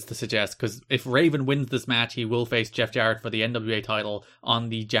course is to suggest, because if Raven wins this match, he will face Jeff Jarrett for the NWA title on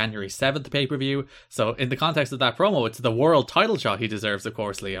the January 7th pay-per-view. So in the context of that promo, it's the world title shot he deserves, of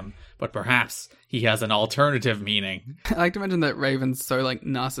course, Liam. But perhaps he has an alternative meaning. I like to imagine that Raven's so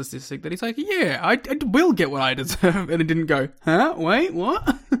narcissistic that he's like, yeah, I will get what I deserve. And he didn't go, huh? Wait, what?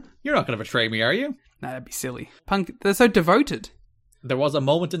 You're not going to betray me, are you? Nah, that'd be silly. Punk, they're so devoted. There was a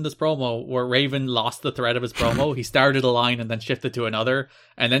moment in this promo where Raven lost the thread of his promo. He started a line and then shifted to another.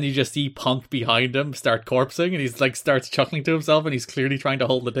 And then you just see Punk behind him start corpsing. And he's starts chuckling to himself and he's clearly trying to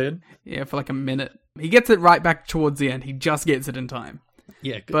hold it in. Yeah, for a minute. He gets it right back towards the end. He just gets it in time.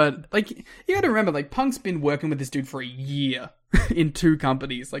 Yeah. But, you gotta remember, Punk's been working with this dude for a year in 2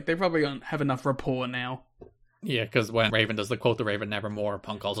 companies. They probably don't have enough rapport now. Yeah, because when Raven does the quote the Raven Nevermore,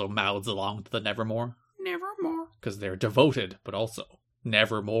 Punk also mouths along to the Nevermore. Nevermore. Because they're devoted, but also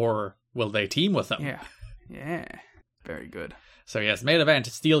nevermore will they team with them. Yeah. Very good. So yes, main event,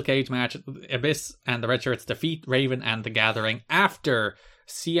 steel cage match. Abyss and the Red Shirts defeat Raven and the Gathering after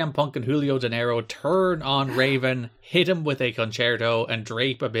CM Punk and Julio De Niro turn on Raven, hit him with a concerto, and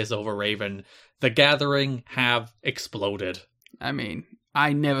drape Abyss over Raven. The Gathering have exploded. I mean,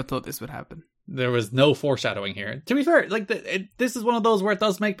 I never thought this would happen. There was no foreshadowing here. To be fair, this is one of those where it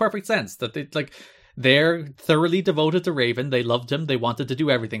does make perfect sense that they're thoroughly devoted to Raven. They loved him. They wanted to do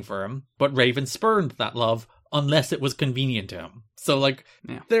everything for him. But Raven spurned that love unless it was convenient to him. So,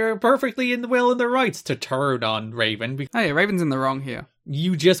 they're perfectly in their rights to turn on Raven. Hey, Raven's in the wrong here.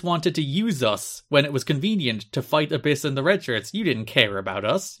 You just wanted to use us when it was convenient to fight Abyss and the Red Shirts. You didn't care about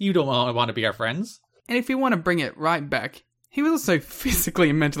us. You don't want to be our friends. And if you want to bring it right back, he was also physically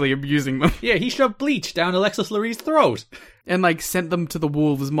and mentally abusing them. Yeah, he shoved bleach down Alexis Lurie's throat. And, sent them to the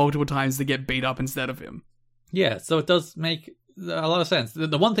wolves multiple times to get beat up instead of him. Yeah, so it does make a lot of sense.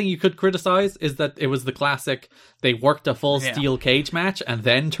 The one thing you could criticize is that it was the classic, they worked a full steel cage match and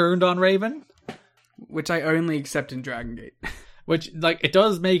then turned on Raven. Which I only accept in Dragon Gate. Which, it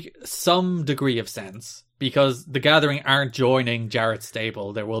does make some degree of sense. Because the Gathering aren't joining Jarrett's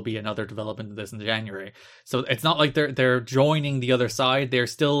stable. There will be another development of this in January. So it's not like they're joining the other side. They're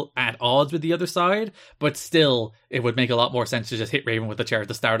still at odds with the other side. But still, it would make a lot more sense to just hit Raven with the chair at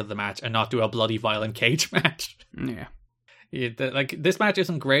the start of the match and not do a bloody violent cage match. Yeah. This match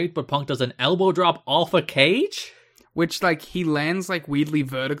isn't great, but Punk does an elbow drop off a cage? Which, he lands, weirdly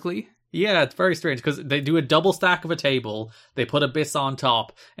vertically. Yeah, it's very strange, because they do a double stack of a table, they put Abyss on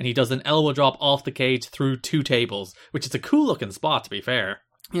top, and he does an elbow drop off the cage through 2 tables, which is a cool looking spot, to be fair.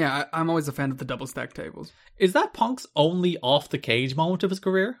 Yeah, I'm always a fan of the double stack tables. Is that Punk's only off the cage moment of his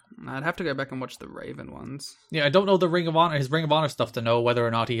career? I'd have to go back and watch the Raven ones. Yeah, I don't know his Ring of Honor stuff to know whether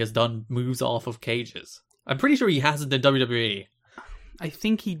or not he has done moves off of cages. I'm pretty sure he hasn't in WWE. I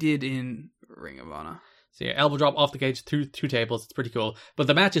think he did in Ring of Honor. So yeah, elbow drop off the cage through 2 tables. It's pretty cool. But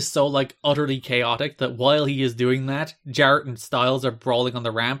the match is so, utterly chaotic that while he is doing that, Jarrett and Styles are brawling on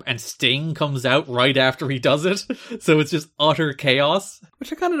the ramp and Sting comes out right after he does it. So it's just utter chaos.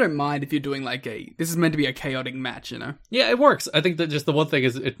 Which I kind of don't mind if you're doing, this is meant to be a chaotic match, you know? Yeah, it works. I think that just the one thing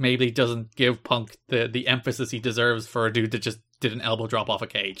is it maybe doesn't give Punk the emphasis he deserves for a dude that just did an elbow drop off a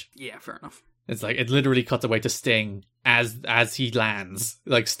cage. Yeah, fair enough. It's it literally cuts away to Sting as he lands.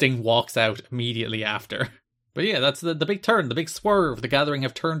 Sting walks out immediately after. But yeah, that's the big turn, the big swerve. The Gathering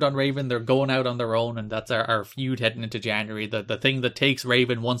have turned on Raven. They're going out on their own, and that's our feud heading into January. The thing that takes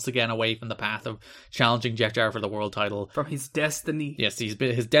Raven once again away from the path of challenging Jeff Jarrett for the world title. From his destiny. Yes,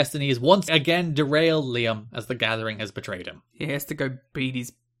 his destiny is once again derailed, Liam, as the Gathering has betrayed him. He has to go beat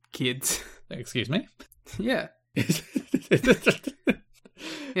his kids. Excuse me? Yeah.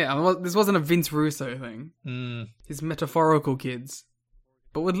 Yeah, well, this wasn't a Vince Russo thing. His metaphorical kids.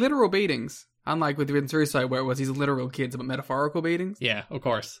 But with literal beatings. Unlike with Vince Russo, where it was his literal kids, but metaphorical beatings. Yeah, of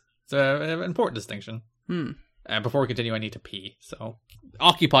course. It's an important distinction. Before we continue, I need to pee, so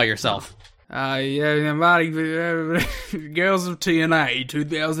occupy yourself. Yeah, Marty, Girls of TNA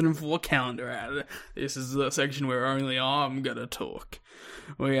 2004 calendar ad. This is the section where only I'm gonna talk.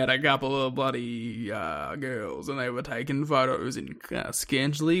 We had a couple of bloody girls, and they were taking photos in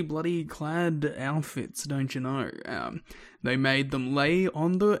scantily bloody clad outfits, don't you know? They made them lay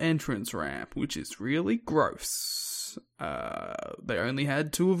on the entrance ramp, which is really gross. They only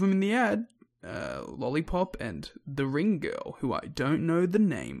had 2 of them in the ad. Lollipop and the ring girl, who I don't know the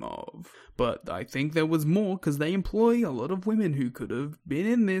name of. But I think there was more, because they employ a lot of women who could have been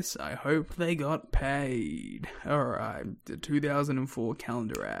in this. I hope they got paid. Alright, the 2004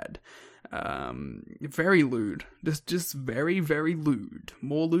 calendar ad. Very lewd. Just very, very lewd.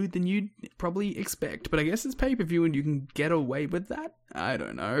 More lewd than you'd probably expect. But I guess it's pay-per-view and you can get away with that? I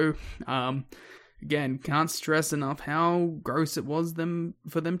don't know. Again, can't stress enough how gross it was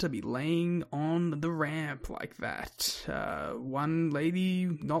for them to be laying on the ramp like that. One lady,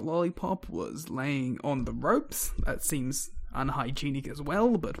 not Lollipop, was laying on the ropes. That seems unhygienic as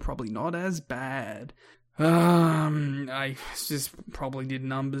well, but probably not as bad. I just probably did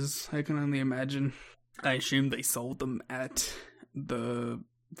numbers. I can only imagine. I assume they sold them at the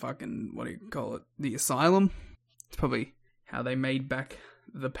fucking, the asylum. It's probably how they made back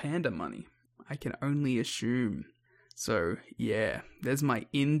the panda money. I can only assume. So, yeah, there's my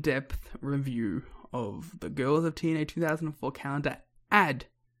in-depth review of the Girls of TNA 2004 calendar ad.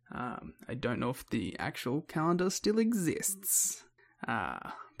 I don't know if the actual calendar still exists.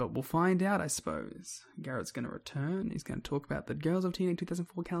 But we'll find out, I suppose. Garrett's going to return. He's going to talk about the Girls of TNA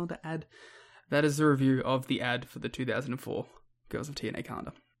 2004 calendar ad. That is the review of the ad for the 2004 Girls of TNA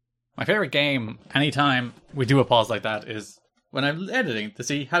calendar. My favourite game, anytime we do a pause like that, is when I'm editing to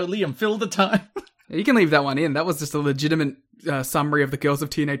see how Liam filled the time. You can leave that one in. That was just a legitimate summary of the Girls of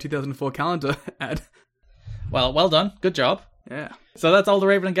TNA 2004 calendar ad. Well done. Good job. Yeah. So that's all the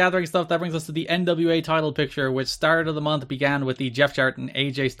Raven and Gathering stuff. That brings us to the NWA title picture, which start of the month began with the Jeff Jarrett and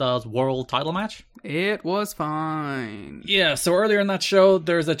AJ Styles World title match. It was fine. Yeah, so earlier in that show,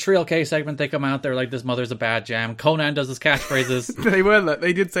 there's a Trio K segment. They come out, they're like, this mother's a bad jam. Conan does his catchphrases.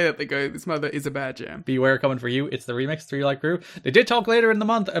 They did say that. They go, this mother is a bad jam. Beware coming for you. It's the remix, 3 Live Crew. They did talk later in the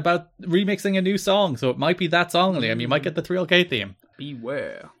month about remixing a new song, so it might be that song, Liam. You might get the Trio K theme.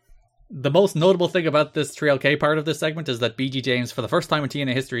 Beware. The most notable thing about this Trio K part of this segment is that BG James, for the first time in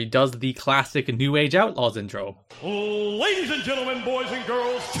TNA history, does the classic New Age Outlaws intro. Ladies and gentlemen, boys and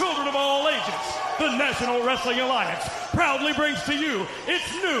girls, children of all ages, the National Wrestling Alliance proudly brings to you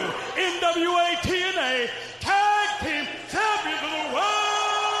its new NWA TNA Tag Team Champions of the World,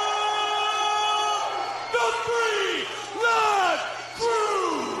 the 3 Live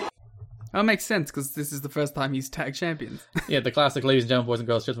Crew! That makes sense, because this is the first time he's tag champions. Yeah, the classic ladies and gentlemen, boys and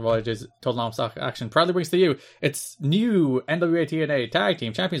girls, children of all ages, total non-stop action proudly brings to you its new NWA TNA Tag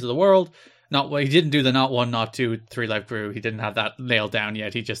Team Champions of the World. He didn't do the not 1, not 2, 3 Live Crew. He didn't have that nailed down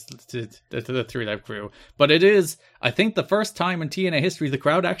yet. He just did the 3 Live Crew. But it is, I think, the first time in TNA history the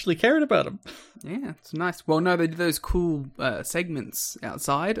crowd actually cared about him. Yeah, it's nice. Well, no, they did those cool segments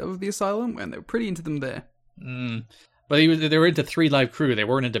outside of the asylum, and they were pretty into them there. But they were into 3 Live Crew. They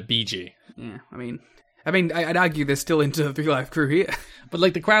weren't into BG. Yeah, I mean, I'd argue they're still into the 3 Live Crew here. But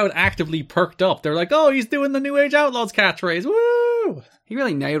like the crowd actively perked up. They're like, "Oh, he's doing the New Age Outlaws catchphrase! Woo!" He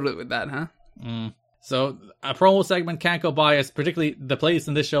really nailed it with that, huh? So a promo segment can't go by, as particularly the place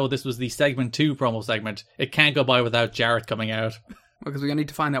in this show. This was the segment 2 promo segment. It can't go by without Jarrett coming out. Because we're gonna need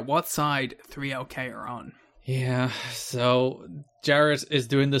to find out what side 3LK are on. Yeah, so Jarrett is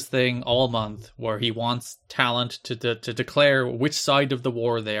doing this thing all month where he wants talent to declare which side of the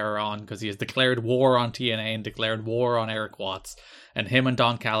war they are on, because he has declared war on TNA and declared war on Eric Watts. And him and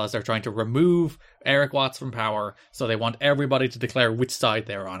Don Callis are trying to remove Eric Watts from power, so they want everybody to declare which side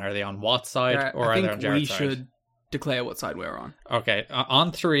they're on. Are they on Watts' side or are they on Jarrett's side? I think we should declare what side we're on. Okay,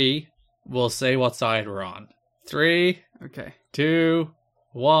 on 3, we'll say what side we're on. 3, okay, 2,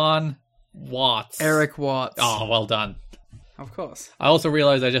 1... Watts. Eric Watts. Oh, well done. Of course. I also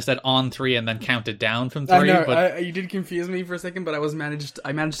realized I just said on 3 and then counted down from 3. I know, but you did confuse me for a second, but I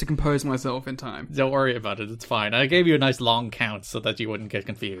managed to compose myself in time. Don't worry about it, it's fine. I gave you a nice long count so that you wouldn't get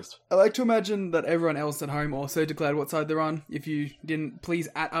confused. I like to imagine that everyone else at home also declared what side they're on. If you didn't, please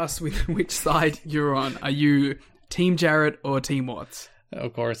at us with which side you're on. Are you Team Jarrett or Team Watts?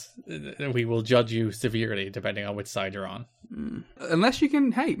 Of course, we will judge you severely depending on which side you're on. Unless you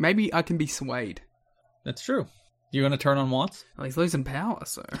can, hey, maybe I can be swayed. That's true. You going to turn on Watts? Well, he's losing power,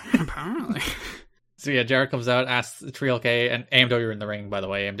 so apparently. So yeah, Jarrett comes out, asks Trio K, and AMW are in the ring, by the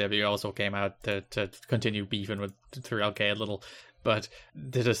way. AMW also came out to continue beefing with Trio K a little. But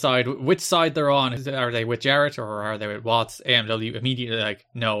to decide which side they're on, are they with Jarrett or are they with Watts? AMW immediately like,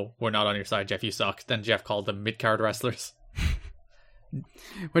 no, we're not on your side, Jeff, you suck. Then Jeff called them mid-card wrestlers.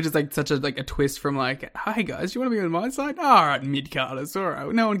 Which is like such a twist from like, hi guys, you want to be on my side? Alright, mid-carders,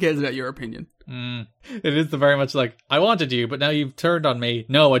 alright. No one cares about your opinion. It is the very much like, I wanted you, but now you've turned on me.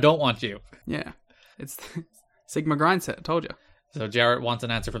 No, I don't want you. Yeah. It's Sigma grind set, I told you. So Jarrett wants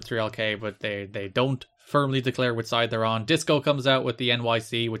an answer from 3LK, but they don't firmly declare which side they're on. Disco comes out with the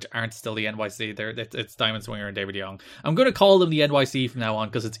NYC, which aren't still the NYC. It's Diamond Swinger and David Young. I'm going to call them the NYC from now on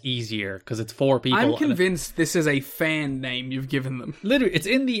because it's easier, because it's 4 people. I'm convinced this is a fan name you've given them. Literally, it's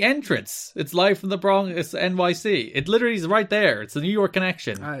in the entrance. It's live from the Bronx. It's NYC. It literally is right there. It's the New York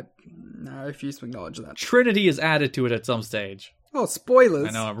connection. No, I refuse to acknowledge that. Trinity is added to it at some stage. Oh, spoilers.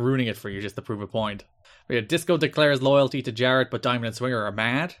 I know, I'm ruining it for you just to prove a point. But yeah, Disco declares loyalty to Jarrett, but Diamond and Swinger are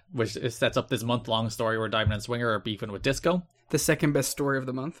mad, which sets up this month-long story where Diamond and Swinger are beefing with Disco. The second best story of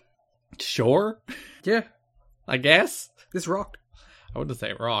the month. Sure. Yeah. I guess. This rocked. I wouldn't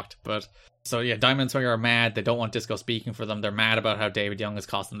say it rocked, but... So yeah, Diamond and Swinger are mad. They don't want Disco speaking for them. They're mad about how David Young has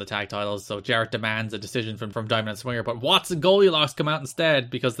cost them the tag titles. So Jarrett demands a decision from Diamond and Swinger, but Watts and Goldilocks come out instead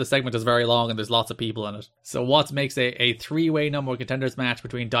because the segment is very long and there's lots of people in it. So Watts makes a 3-way number one contenders match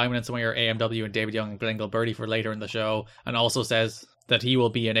between Diamond and Swinger, AMW, and David Young and Glenn Gilberti for later in the show, and also says that he will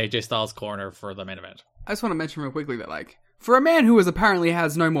be in AJ Styles' corner for the main event. I just want to mention real quickly that, like, for a man who apparently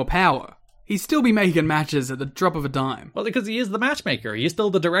has no more power, he'd still be making matches at the drop of a dime. Well, because he is the matchmaker. He is still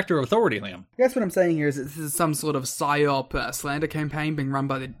the director of authority, Liam. I guess what I'm saying here is that this is some sort of psyop slander campaign being run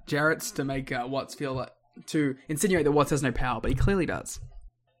by the Jarretts to make Watts feel like, to insinuate that Watts has no power, but he clearly does.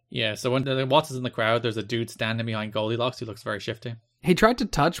 Yeah, so when Watts is in the crowd, there's a dude standing behind Goldilocks who looks very shifty. He tried to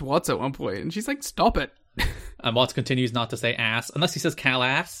touch Watts at one point, and she's like, stop it. And Watts continues not to say ass, unless he says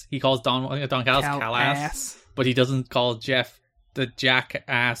Cal-ass. He calls Don Callis Cal-ass, but he doesn't call Jeff the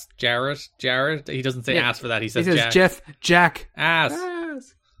Jack-ass Jarrett. He doesn't say ass for that. He says Jack ass. Well,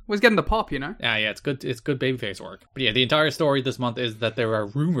 he's getting the pop, you know? Yeah, it's good babyface work. But yeah, the entire story this month is that there are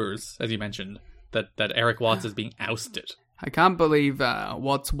rumors, as you mentioned, that Eric Watts is being ousted. I can't believe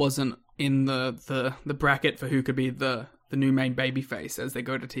Watts wasn't in the bracket for who could be the new main babyface as they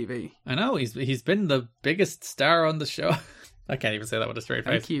go to TV. I know, he's been the biggest star on the show. I can't even say that with a straight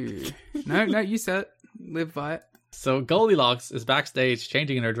face. Thank you. No, you said it. Live by it. So Goldilocks is backstage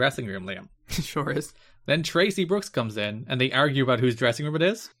changing in her dressing room, Liam. Sure is. Then Tracy Brooks comes in and they argue about whose dressing room it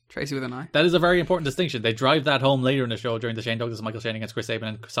is. Tracy with an eye. That is a very important distinction. They drive that home later in the show during the Shane Douglas and Michael Shane against Chris Sabin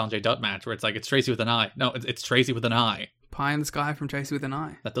and Sanjay Dutt match, where it's like, it's Tracy with an eye. No, it's Tracy with an eye. Pie in the sky from Tracy with an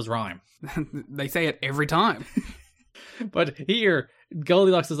eye. That does rhyme. They say it every time. But here,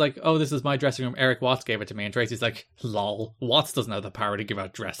 Goldilocks is like, oh, this is my dressing room. Eric Watts gave it to me. And Tracy's like, lol. Watts doesn't have the power to give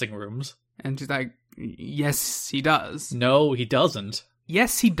out dressing rooms. And she's like, yes, he does. No, he doesn't.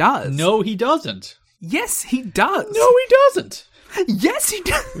 Yes, he does. No, he doesn't. Yes, he does. No, he doesn't. Yes, he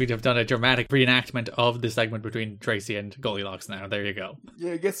does. We'd have done a dramatic reenactment of the segment between Tracy and Goldilocks now. There you go.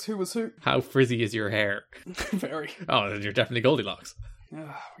 Yeah, guess who was who? How frizzy is your hair? Very. Oh, then you're definitely Goldilocks.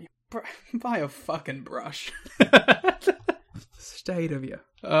 Buy a fucking brush. State of you.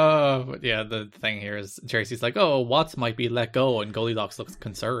 But yeah, the thing here is Tracy's like, oh, Watts might be let go, and Goldilocks looks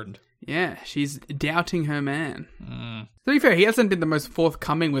concerned. Yeah, she's doubting her man. To be fair, he hasn't been the most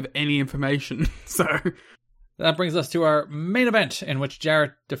forthcoming with any information, so... That brings us to our main event, in which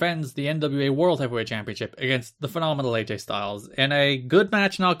Jarrett defends the NWA World Heavyweight Championship against the phenomenal AJ Styles in a good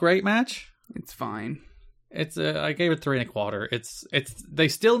match, not great match. It's fine. I gave it 3 1/4. They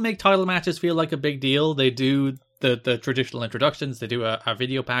still make title matches feel like a big deal. They do the traditional introductions. They do a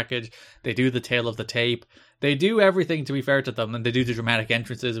video package. They do the tale of the tape. They do everything, to be fair to them, and they do the dramatic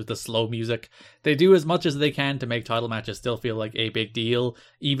entrances with the slow music. They do as much as they can to make title matches still feel like a big deal,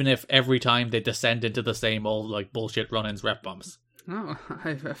 even if every time they descend into the same old like bullshit run-ins, rep bumps. Oh,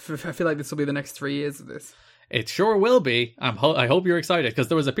 I feel like this will be the next 3 years of this. It sure will be. I hope you're excited, because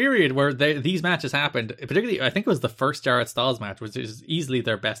there was a period where these matches happened, particularly, I think it was the first Jarrett Styles match, which is easily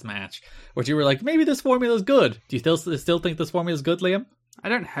their best match, which you were like, maybe this formula is good. Do you still think this formula is good, Liam? I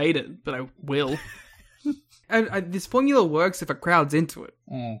don't hate it, but I will. This formula works if a crowd's into it.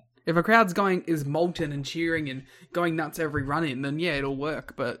 If a crowd's is molten and cheering and going nuts every run-in, then yeah, it'll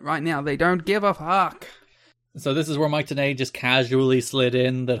work. But right now, they don't give a fuck. So this is where Mike Tenay just casually slid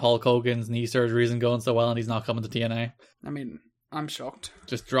in that Hulk Hogan's knee surgery isn't going so well and he's not coming to TNA. I mean, I'm shocked.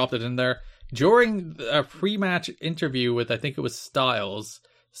 Just dropped it in there. During a pre-match interview with, I think it was Styles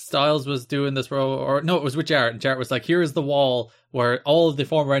was doing this, it was with Jarrett. And Jarrett was like, here is the wall where all of the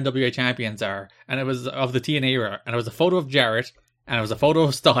former NWA champions are. And it was of the TNA era. And it was a photo of Jarrett and it was a photo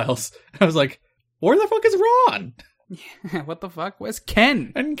of Styles. And I was like, where the fuck is Ron? What the fuck? Where's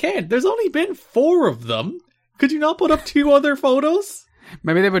Ken? And Ken, there's only been 4 of them. Could you not put up 2 other photos?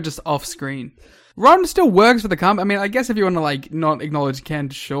 Maybe they were just off screen. Ron still works for the company. I mean, I guess if you want to, like, not acknowledge Ken,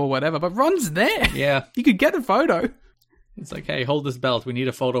 sure, whatever. But Ron's there. Yeah. You could get the photo. It's like, hey, hold this belt. We need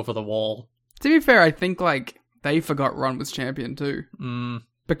a photo for the wall. To be fair, I think, like, they forgot Ron was champion, too.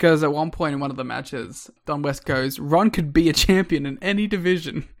 Because at one point in one of the matches, Don West goes, Ron could be a champion in any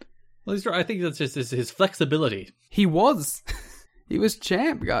division. Well, I think that's just his flexibility. He was. He was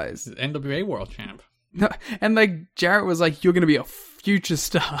champ, guys. He's NWA World Champ. And, like, Jarrett was like, you're going to be a future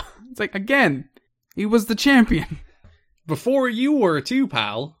star. It's like, again, he was the champion. Before you were too,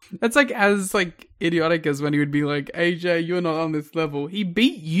 pal. That's like as like idiotic as when he would be like, AJ, you're not on this level. He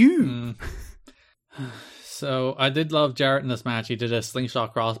beat you. So I did love Jarrett in this match. He did a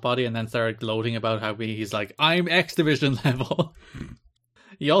slingshot crossbody and then started gloating about how he's like, I'm X Division level.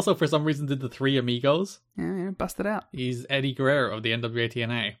 He also, for some reason, did the 3 amigos. Yeah, busted out. He's Eddie Guerrero of the NWA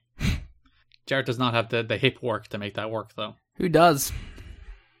TNA. Jarrett does not have the hip work to make that work, though. Who does?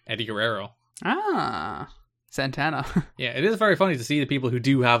 Eddie Guerrero. Ah, Santana. Yeah, it is very funny to see the people who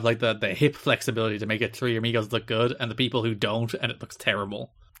do have like the hip flexibility to make it 3 amigos look good, and the people who don't, and it looks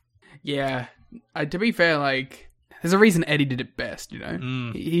terrible. Yeah, to be fair, like there's a reason Eddie did it best, you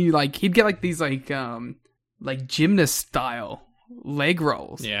know. He'd get like these like gymnast style leg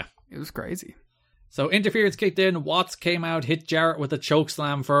rolls. Yeah, it was crazy. So interference kicked in. Watts came out, hit Jarrett with a choke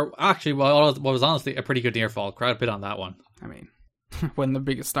slam for actually what was honestly a pretty good near fall. Crowd bit on that one. I mean, when the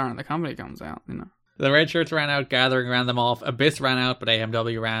biggest star in the company comes out, you know. The red shirts ran out, Gathering ran them off. Abyss ran out, but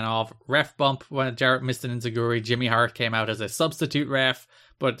AMW ran off. Ref bump when Jarrett missed an enziguri. Jimmy Hart came out as a substitute ref,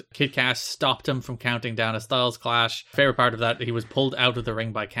 but Kid Cash stopped him from counting down a Styles Clash. Favorite part of that, he was pulled out of the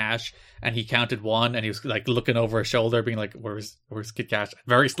ring by Cash, and he counted 1, and he was like looking over his shoulder, being like, "Where's Kid Cash?"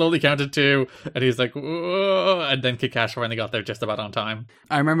 Very slowly counted 2, and he was like, "Whoa," and then Kid Cash finally got there just about on time.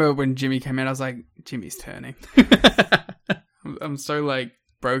 I remember when Jimmy came in, I was like, Jimmy's turning. I'm so like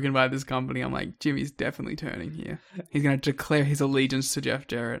broken by this company. I'm like, Jimmy's definitely turning here. He's going to declare his allegiance to Jeff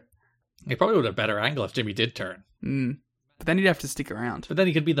Jarrett. He probably would have a better angle if Jimmy did turn. But then he'd have to stick around. But then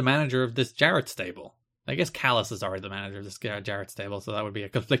he could be the manager of this Jarrett stable. I guess Callis is already the manager of this Jarrett stable, so that would be a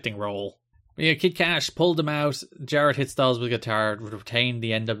conflicting role. But yeah, Kid Cash pulled him out. Jarrett hit Styles with a guitar, retained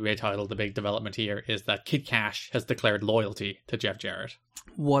the NWA title. The big development here is that Kid Cash has declared loyalty to Jeff Jarrett.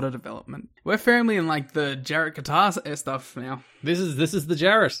 What a development. We're firmly in like the Jarrett guitar stuff now. This is the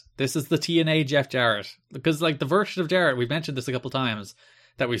Jarrett. This is the TNA Jeff Jarrett. Because like the version of Jarrett, we've mentioned this a couple times,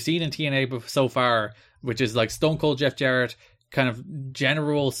 that we've seen in TNA so far, which is like Stone Cold Jeff Jarrett, kind of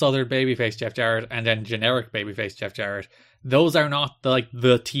general Southern babyface Jeff Jarrett, and then generic babyface Jeff Jarrett. Those are not the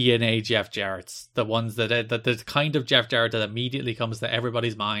TNA Jeff Jarretts. The ones that the kind of Jeff Jarrett that immediately comes to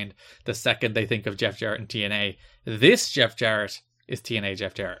everybody's mind the second they think of Jeff Jarrett and TNA. This Jeff Jarrett is TNA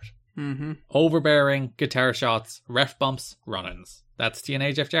Jeff Jarrett. Mm-hmm. Overbearing, guitar shots, ref bumps, run-ins. That's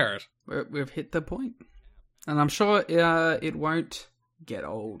TNA Jeff Jarrett. We've hit the point. And I'm sure it won't get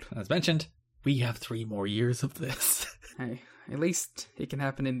old. As mentioned, we have 3 more years of this. Hey, at least it can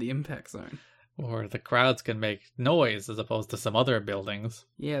happen in the Impact Zone. Or the crowds can make noise as opposed to some other buildings.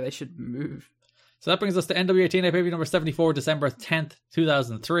 Yeah, they should move. So that brings us to NWA TNA pay-per-view number 74, December 10th,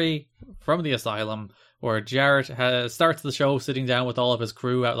 2003, from the Asylum, where Jarrett starts the show sitting down with all of his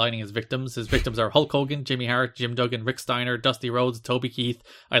crew, outlining his victims. His victims are Hulk Hogan, Jimmy Hart, Jim Duggan, Rick Steiner, Dusty Rhodes, Toby Keith.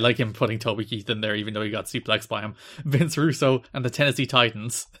 I like him putting Toby Keith in there, even though he got suplexed by him. Vince Russo, and the Tennessee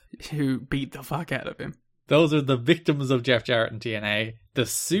Titans. Who beat the fuck out of him. Those are the victims of Jeff Jarrett and TNA. The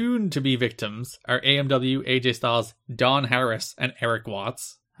soon-to-be victims are AMW, AJ Styles, Don Harris, and Eric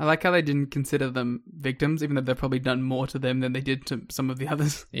Watts. I like how they didn't consider them victims, even though they've probably done more to them than they did to some of the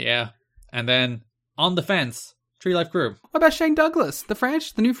others. Yeah. And then, on the fence, Tree Life Crew. What about Shane Douglas?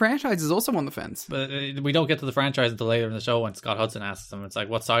 The new franchise is also on the fence. But we don't get to the franchise until later in the show when Scott Hudson asks him, it's like,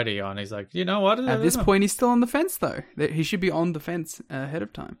 what side are you on? He's like, you know what? At this point, he's still on the fence, though. He should be on the fence ahead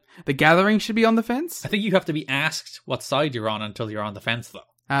of time. The Gathering should be on the fence. I think you have to be asked what side you're on until you're on the fence,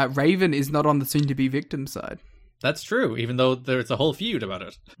 though. Raven is not on the soon-to-be victim side. That's true, even though there's a whole feud about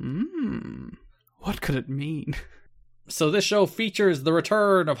it. What could it mean? So this show features the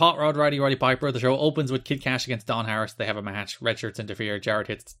return of Hot Rod Roddy Piper. The show opens with Kid Cash against Don Harris. They have a match. Red shirts interfere. Jarrett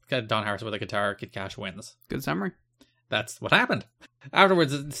hits Don Harris with a guitar. Kid Cash wins. Good summary. That's what happened.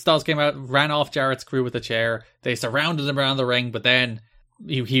 Afterwards, Styles came out, ran off Jarrett's crew with a chair. They surrounded him around the ring, but then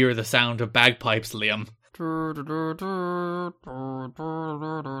you hear the sound of bagpipes, Liam.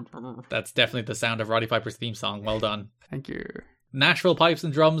 That's definitely the sound of Roddy Piper's theme song. Well done. Thank you. Nashville Pipes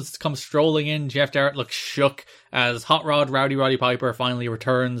and Drums come strolling in. Jeff Jarrett looks shook as Hot Rod Roddy Piper finally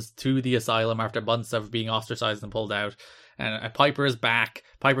returns to the asylum after months of being ostracized and pulled out. And Piper is back.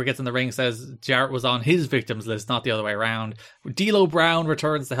 Piper gets in the ring, says Jarrett was on his victims list, not the other way around. D'Lo Brown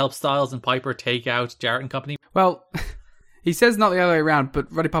returns to help Styles and Piper take out Jarrett and company. Well, he says not the other way around,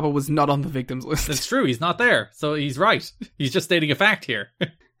 but Roddy Piper was not on the victims list. That's true, he's not there. So he's right. He's just stating a fact here.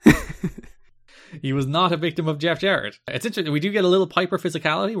 He was not a victim of Jeff Jarrett. It's interesting. We do get a little Piper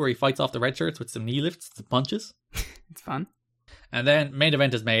physicality where he fights off the red shirts with some knee lifts, some punches. It's fun. And then main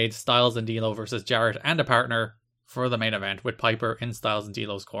event is made. Styles and D'Lo versus Jarrett and a partner for the main event with Piper in Styles and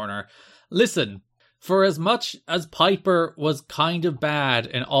D'Lo's corner. Listen, for as much as Piper was kind of bad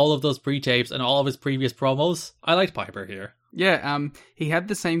in all of those pre-tapes and all of his previous promos, I liked Piper here. Yeah, he had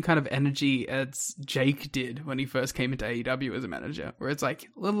the same kind of energy as Jake did when he first came into AEW as a manager, where it's like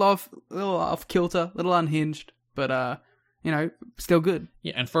a little off kilter, a little unhinged, but still good.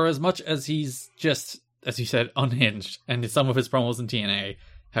 Yeah, and for as much as he's just, as you said, unhinged, and some of his promos in TNA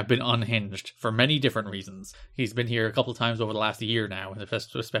have been unhinged for many different reasons. He's been here a couple of times over the last year now,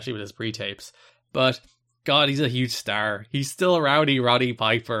 especially with his pre-tapes. But God, he's a huge star. He's still a rowdy Roddy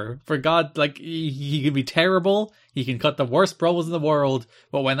Piper. For God, like, he can be terrible. He can cut the worst promos in the world.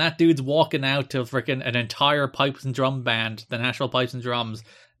 But when that dude's walking out to freaking an entire pipes and drum band, the Nashville Pipes and Drums,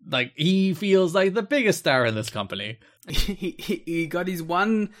 like, he feels like the biggest star in this company. He got his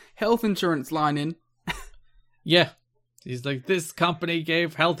one health insurance line in. Yeah. He's like, this company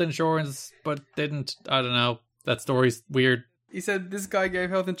gave health insurance, but didn't. I don't know. That story's weird. He said this guy gave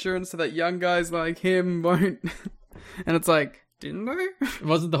health insurance so that young guys like him won't. And it's like, didn't they?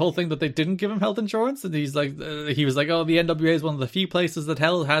 Wasn't the whole thing that they didn't give him health insurance? And he's like, he was like, oh, the NWA is one of the few places that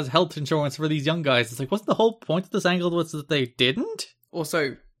has health insurance for these young guys. It's like, wasn't the whole point of this angle was that they didn't?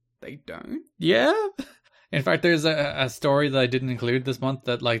 Also, they don't? Yeah. In fact, there's a story that I didn't include this month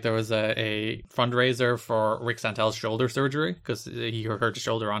that, like, there was a fundraiser for Rick Santel's shoulder surgery because he hurt his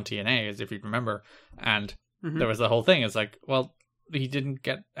shoulder on TNA, as if you remember. And there was the whole thing. It's like, well, he didn't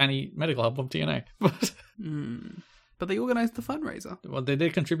get any medical help from TNA. But they organized the fundraiser. Well, they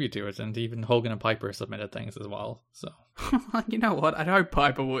did contribute to it, and even Hogan and Piper submitted things as well. So, you know what? I'd hope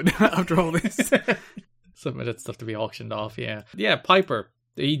Piper would after all this. Submitted stuff to be auctioned off, yeah. Yeah, Piper.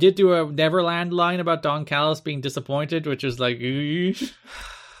 He did do a Neverland line about Don Callis being disappointed, which is like, eesh.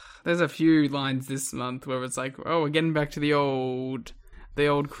 There's a few lines this month where it's like, oh, we're getting back to the old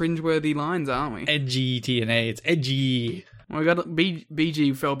cringeworthy lines, aren't we? Edgy TNA, it's edgy. Well, we got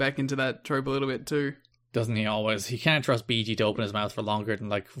BG fell back into that trope a little bit too. Doesn't he always? You can't trust BG to open his mouth for longer than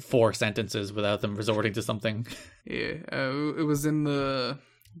like 4 sentences without them resorting to something. Yeah, it was in the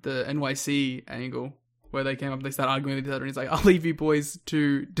NYC angle where they came up, they started arguing with each other, and he's like, I'll leave you boys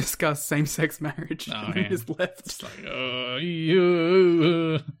to discuss same-sex marriage. Oh, and he just left. It's like,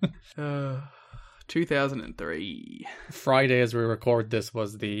 2003. Friday, as we record this,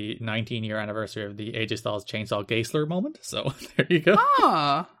 was the 19-year anniversary of the AJ Styles Chainsaw Gaisler moment, so there you go.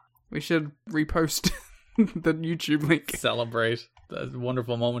 We should repost the YouTube link. Celebrate that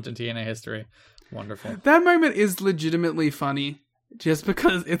wonderful moment in TNA history. Wonderful. That moment is legitimately funny. Just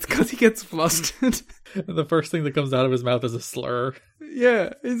because he gets flustered. The first thing that comes out of his mouth is a slur.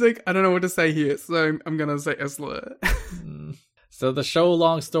 Yeah, he's like, I don't know what to say here, so I'm gonna say a slur. So the show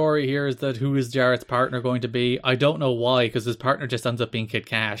long story here is that who is Jarrett's partner going to be? I don't know why, because his partner just ends up being Kid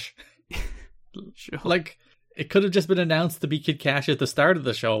Cash. Sure. Like, it could have just been announced to be Kid Cash at the start of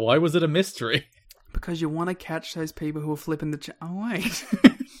the show. Why was it a mystery? Because you want to catch those people who are flipping the oh wait.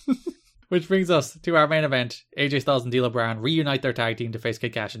 Which brings us to our main event. AJ Styles and D'Lo Brown reunite their tag team to face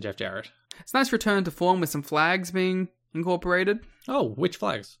Kid Cash and Jeff Jarrett. It's a nice return to form with some flags being incorporated. Oh, which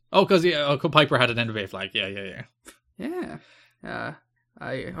flags? Oh, because Piper had an NWA flag. Yeah. Yeah.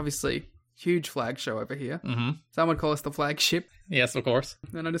 I obviously huge flag show over here. Mm-hmm. Some would call us the flagship. Yes, of course.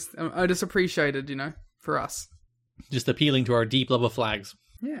 And I just appreciated, for us. Just appealing to our deep love of flags.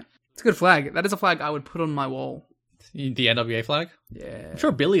 Yeah. It's a good flag. That is a flag I would put on my wall. The NWA flag? Yeah. I'm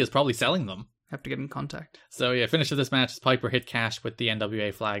sure Billy is probably selling them. Have to get in contact. So yeah, finish of this match is Piper hit Cash with the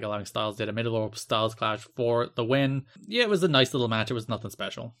NWA flag, allowing Styles did a middle rope Styles clash for the win. Yeah, it was a nice little match. It was nothing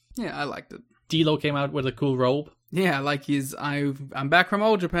special. Yeah, I liked it. D'Lo came out with a cool robe. Yeah, like I'm back from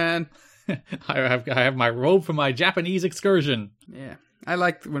old Japan. I have my robe from my Japanese excursion. Yeah, I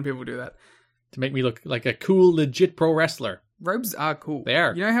like when people do that. To make me look like a cool, legit pro wrestler. Robes are cool. They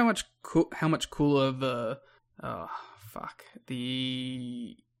are. You know how much cooler the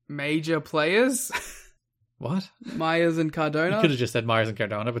major players? What? Myers and Cardona? You could have just said Myers and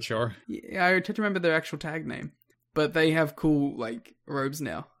Cardona, but sure. Yeah, I try to remember their actual tag name. But they have cool, robes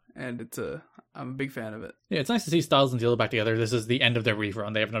now. and I'm a big fan of it. Yeah, it's nice to see Styles and D'Lo back together. This is the end of their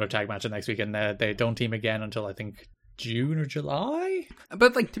rerun. They have another tag match next week, and they don't team again until I think June or July.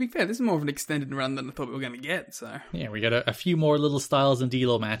 But to be fair, this is more of an extended run than I thought we were going to get. So yeah, we get a few more little Styles and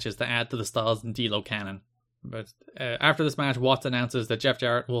D'Lo matches to add to the Styles and D'Lo canon. But after this match, Watts announces that Jeff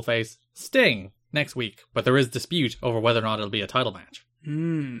Jarrett will face Sting next week, but there is dispute over whether or not it'll be a title match.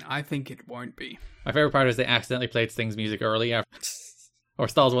 I think it won't be. My favorite part is they accidentally played Sting's music early after. Or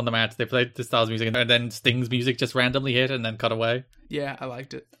Styles won the match, they played the Styles music, and then Sting's music just randomly hit and then cut away. Yeah, I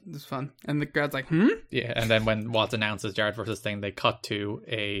liked it. It was fun. And the crowd's like, Yeah, and then when Watts announces Jarrett versus Sting, they cut to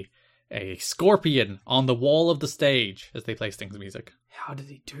a scorpion on the wall of the stage as they play Sting's music. How did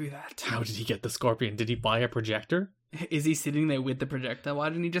he do that? How did he get the scorpion? Did he buy a projector? Is he sitting there with the projector? Why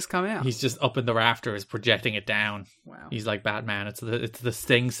didn't he just come out? He's just up in the rafters projecting it down. Wow. He's like Batman. It's the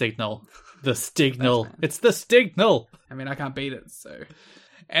Sting signal. The Stignal. It's the Stignal. I mean, I can't beat it, so...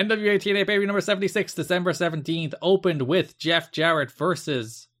 NWA TNA Baby number 76, December 17th, opened with Jeff Jarrett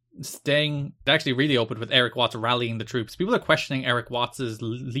versus Sting. It actually really opened with Eric Watts rallying the troops. People are questioning Eric Watts'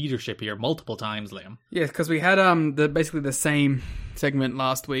 leadership here multiple times, Liam. Yeah, because we had basically the same segment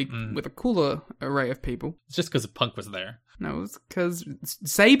last week with a cooler array of people. It's just because Punk was there. No, it was because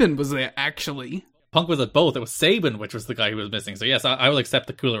Sabin was there, actually. Punk was at both. It was Sabin, which was the guy who was missing. So yes, I will accept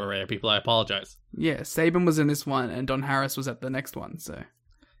the cooler array of people. I apologize. Yeah, Sabin was in this one, and Don Harris was at the next one, so...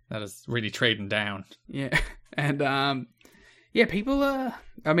 That is really trading down. Yeah, and people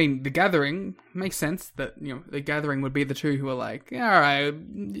I mean, the Gathering makes sense that, the Gathering would be the two who are like, all right,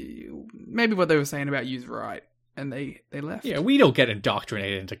 maybe what they were saying about you's right, and they left. Yeah, we don't get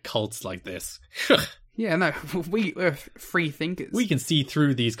indoctrinated into cults like this. Yeah, no, we're free thinkers. We can see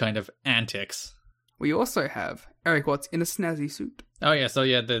through these kind of antics. We also have Eric Watts in a snazzy suit. Oh yeah, so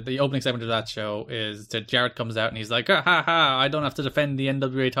yeah, the opening segment of that show is that Jarrett comes out and he's like, I don't have to defend the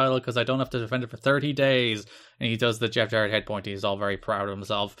NWA title because I don't have to defend it for 30 days. And he does the Jeff Jarrett head point. He's all very proud of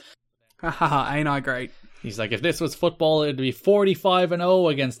himself. Ain't I great? He's like, if this was football, it'd be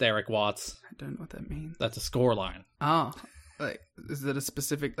 45-0 against Eric Watts. I don't know what that means. That's a scoreline. Oh, is it a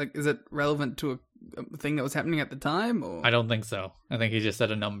specific, is it relevant to a thing that was happening at the time? Or? I don't think so. I think he just said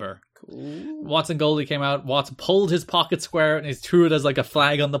a number. Cool. Watts and Goldie came out. Watts pulled his pocket square and he threw it as like a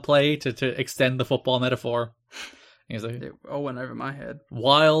flag on the play to extend the football metaphor. He's like, it all went over my head.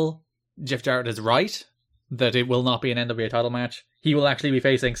 While Jeff Jarrett is right that it will not be an NWA title match, he will actually be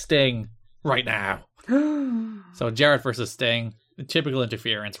facing Sting right now. So Jarrett versus Sting. Typical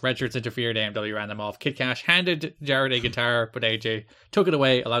interference. Red Shirts interfered, AMW ran them off. Kid Cash handed Jarrett a guitar, but AJ took it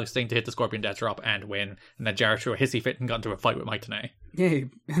away, allowing Sting to hit the Scorpion Death Drop and win. And then Jarrett threw a hissy fit and got into a fight with Mike Tenay. Yeah,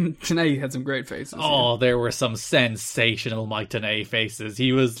 and Tenay had some great faces. Oh, there were some sensational Mike Tenay faces.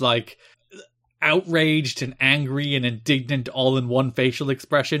 He was like outraged and angry and indignant all in one facial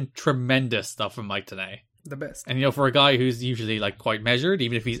expression. Tremendous stuff from Mike Tenay. The best. And for a guy who's usually like quite measured,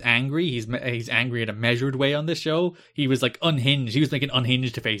 even if he's angry, he's angry in a measured way on this show. He was like unhinged. He was making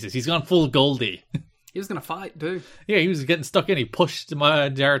unhinged faces. He's gone full Goldie. He was gonna fight too. Yeah, he was getting stuck in. He pushed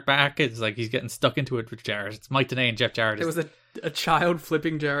Jarrett back. It's like he's getting stuck into it with Jarrett. It's Mike Tenay and Jeff Jarrett. There was a child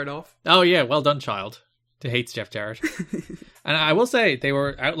flipping Jarrett off. Oh yeah, well done, child. Who hates Jeff Jarrett. And I will say they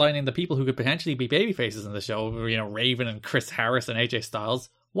were outlining the people who could potentially be baby faces in the show. Raven and Chris Harris and AJ Styles.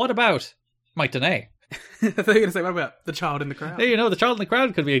 What about Mike Tenay? I thought you were going to say, what about the child in the crowd? Yeah, the child in the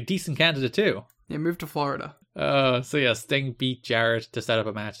crowd could be a decent candidate too. Yeah, move to Florida. So yeah, Sting beat Jarrett to set up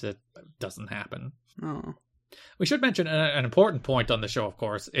a match that doesn't happen. Oh. We should mention an important point on the show, of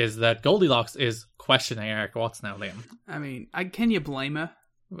course, is that Goldilocks is questioning Eric Watts now, Liam. I mean, can you blame her?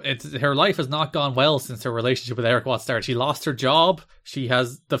 Her life has not gone well since her relationship with Eric Watts started. She lost her job. She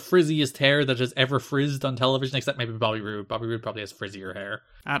has the frizziest hair that has ever frizzed on television, except maybe Bobby Roode. Bobby Roode probably has frizzier hair.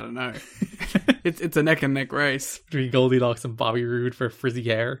 I don't know. It's a neck and neck race between Goldilocks and Bobby Roode for frizzy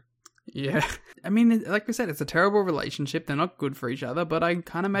hair. Yeah. I mean, like we said, it's a terrible relationship. They're not good for each other, but I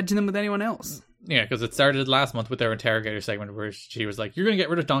can't imagine them with anyone else. Yeah, because it started last month with their interrogator segment where she was like, you're going to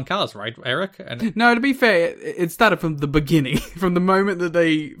get rid of Don Callis, right, Eric? And no, to be fair, it started from the beginning. From the moment that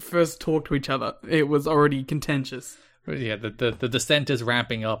they first talked to each other, it was already contentious. Yeah, the dissent is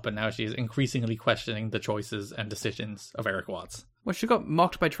ramping up, and now she's increasingly questioning the choices and decisions of Eric Watts. Well, she got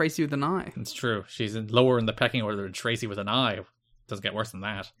mocked by Tracy with an eye. It's true. She's lower in the pecking order than Tracy with an eye. Doesn't get worse than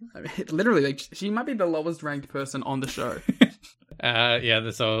that. I mean, literally, she might be the lowest ranked person on the show.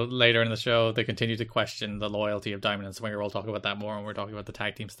 So later in the show, they continue to question the loyalty of Diamond and Swinger. We'll talk about that more when we're talking about the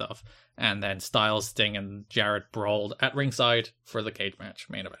tag team stuff. And then Styles, Sting, and Jarrett brawled at ringside for the cage match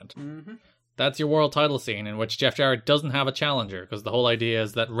main event. Mm-hmm. That's your world title scene in which Jeff Jarrett doesn't have a challenger, because the whole idea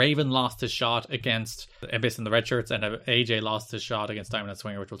is that Raven lost his shot against Abyss in the red shirts, and AJ lost his shot against Diamond and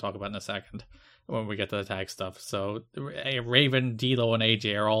Swinger, which we'll talk about in a second when we get to the tag stuff. So Raven, D'Lo, and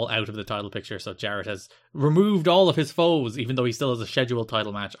AJ are all out of the title picture, so Jarrett has removed all of his foes, even though he still has a scheduled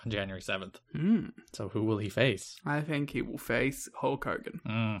title match on January 7th. So who will he face? I think he will face Hulk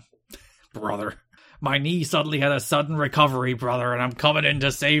Hogan. Brother. My knee suddenly had a sudden recovery, brother, and I'm coming in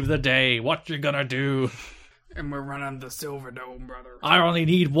to save the day. What you gonna do? And we're running the Silver Dome, brother. I only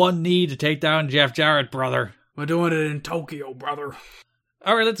need one knee to take down Jeff Jarrett, brother. We're doing it in Tokyo, brother.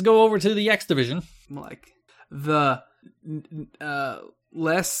 Alright, let's go over to the X Division. Like, the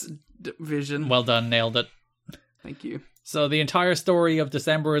less division. Well done, nailed it. Thank you. So the entire story of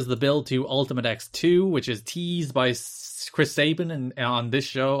December is the build to Ultimate X2, which is teased by Chris Sabin on this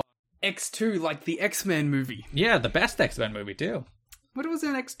show. X2, like the X-Men movie. Yeah, the best X-Men movie too. What was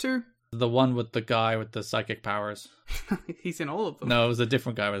in X2? The one with the guy with the psychic powers. He's in all of them. No, it was a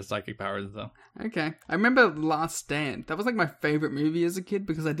different guy with psychic powers though. Okay. I remember Last Stand. That was like my favorite movie as a kid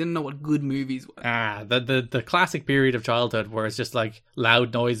because I didn't know what good movies were. The classic period of childhood where it's just like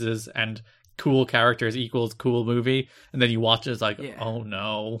loud noises and cool characters equals cool movie, and then you watch it, it's like, oh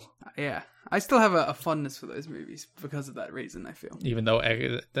no. Yeah. I still have a fondness for those movies because of that reason, I feel. Even though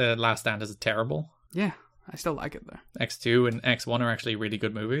The Last Stand is terrible. Yeah, I still like it though. X2 and X1 are actually really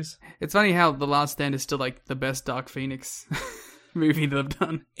good movies. It's funny how The Last Stand is still like the best Dark Phoenix movie they've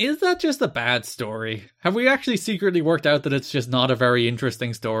done. Is that just a bad story? Have we actually secretly worked out that it's just not a very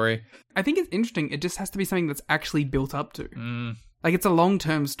interesting story? I think it's interesting. It just has to be something that's actually built up to. Like, it's a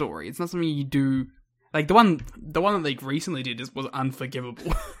long-term story. It's not something you do... Like, the one that they recently did was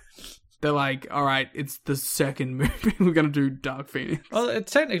unforgivable. They're like, all right, it's the second movie. We're going to do Dark Phoenix. Well,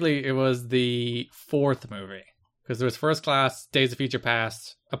 it was the fourth movie. Because there was First Class, Days of Future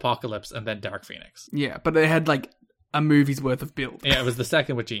Past, Apocalypse, and then Dark Phoenix. Yeah, but they had, like, a movie's worth of build. Yeah, it was the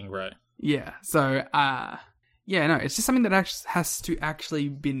second with Jean Grey. Yeah, so, it's just something that has to actually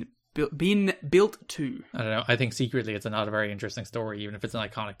been built to. I don't know. I think secretly it's not a very interesting story, even if it's an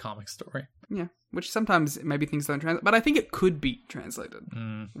iconic comic story. Yeah, which sometimes maybe things don't translate. But I think it could be translated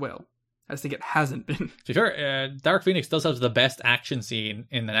well. I just think it hasn't been. Sure, Dark Phoenix does have the best action scene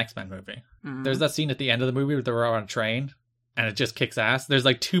in the X-Men movie. There's that scene at the end of the movie where they're on a train, and it just kicks ass. There's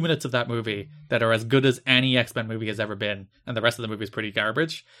like 2 minutes of that movie that are as good as any X-Men movie has ever been, and the rest of the movie is pretty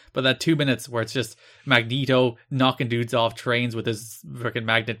garbage. But that 2 minutes where it's just Magneto knocking dudes off trains with his freaking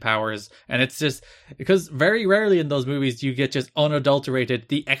magnet powers, and it's just because very rarely in those movies you get just unadulterated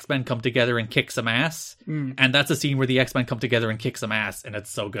the X-Men come together and kick some ass, and that's a scene where the X-Men come together and kick some ass, and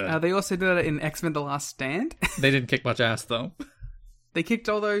it's so good. They also did that in X-Men: The Last Stand. They didn't kick much ass though. They kicked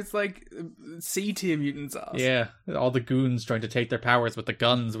all those, like, C-tier mutants' ass. Yeah, all the goons trying to take their powers with the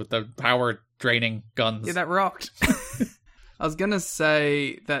guns, with the power-draining guns. Yeah, that rocked. I was gonna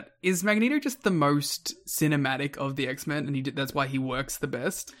say that, is Magneto just the most cinematic of the X-Men, and that's why he works the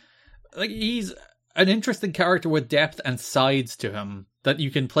best? Like, he's an interesting character with depth and sides to him, that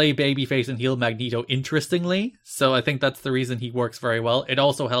you can play babyface and heal Magneto interestingly, so I think that's the reason he works very well. It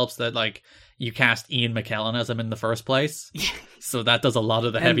also helps that, like, you cast Ian McKellen as him in the first place. So that does a lot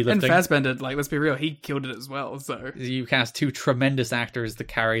of the heavy lifting. And Fassbender, like, let's be real, he killed it as well, so... You cast two tremendous actors to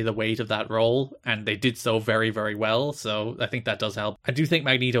carry the weight of that role, and they did so very, very well, so I think that does help. I do think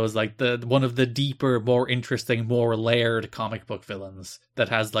Magneto is, like, one of the deeper, more interesting, more layered comic book villains that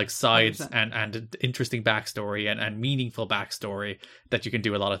has, like, sides and interesting backstory and meaningful backstory that you can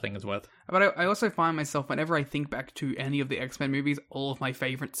do a lot of things with. But I also find myself, whenever I think back to any of the X-Men movies, all of my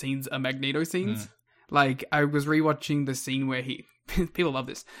favorite scenes are Magneto scenes. Like, I was rewatching the scene where he... People love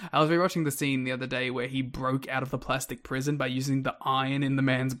this. I was rewatching the scene the other day where he broke out of the plastic prison by using the iron in the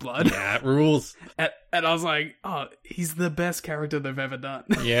man's blood. Yeah, it rules. And I was like, oh, he's the best character they've ever done.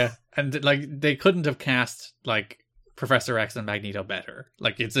 Yeah, and, like, they couldn't have cast, like, Professor X and Magneto better.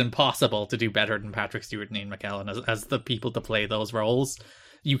 Like, it's impossible to do better than Patrick Stewart and Ian McKellen as the people to play those roles.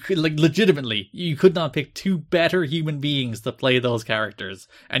 You could, like, legitimately, you could not pick two better human beings to play those characters.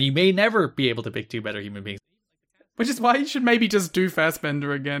 And you may never be able to pick two better human beings. Which is why you should maybe just do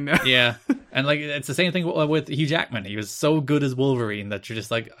Fassbender again now. Yeah. And, like, it's the same thing with Hugh Jackman. He was so good as Wolverine that you're just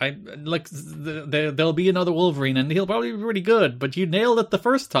like, there'll be another Wolverine and he'll probably be pretty good, but you nailed it the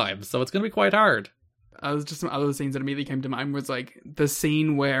first time, so it's going to be quite hard. Just some other scenes that immediately came to mind was, like, the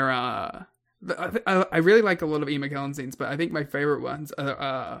scene where, I really like a lot of Ian McKellen scenes, but I think my favorite ones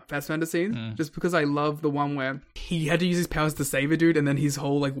are Fassbender scenes, just because I love the one where he had to use his powers to save a dude, and then his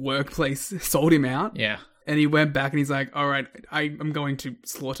whole, like, workplace sold him out. Yeah. And he went back and he's like, all right, I'm going to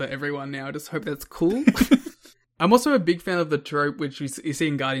slaughter everyone now. I just hope that's cool. I'm also a big fan of the trope, which you see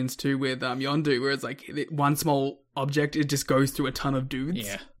in Guardians 2 with Yondu, where it's like one small object, it just goes through a ton of dudes.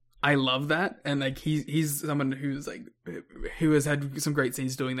 Yeah. I love that. And like he's someone who's like, who has had some great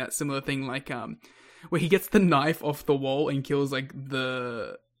scenes doing that similar thing, like where he gets the knife off the wall and kills like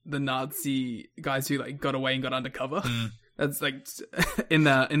the Nazi guys who like got away and got undercover. That's like in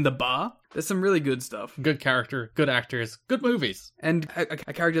the bar. There's some really good stuff. Good character, good actors, good movies. And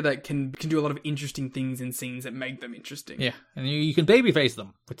a character that can do a lot of interesting things in scenes that make them interesting. Yeah, and you can babyface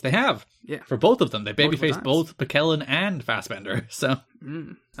them, which they have. Yeah. For both of them. They Multiple babyface times. both Backellan and Fassbender. So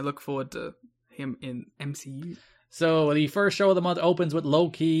I look forward to him in MCU. So the first show of the month opens with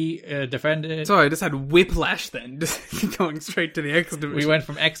Loki defending... Sorry, I just had whiplash then. Just going straight to the X division. We went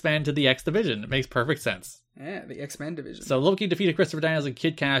from X-Men to the X division. It makes perfect sense. Yeah, the X-Men division. So Loki defeated Christopher Daniels and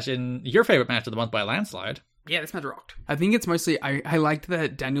Kid Cash in your favorite match of the month by a landslide. Yeah, this match rocked. I think it's mostly... I liked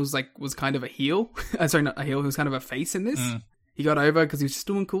that Daniels was kind of a heel. Sorry, not a heel. He was kind of a face in this. He got over because he was just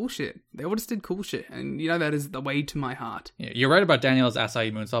doing cool shit. They all just did cool shit. And, that is the way to my heart. Yeah, you're right about Daniels'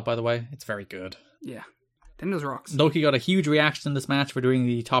 Acai moonsault, by the way. It's very good. Yeah. Daniels rocks. Loki got a huge reaction in this match for doing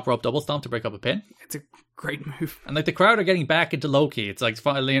the top rope double stomp to break up a pin. It's a great move. And the crowd are getting back into Loki. It's like,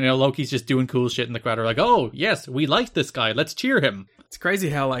 Loki's just doing cool shit and the crowd are like, oh, yes, we like this guy. Let's cheer him. It's crazy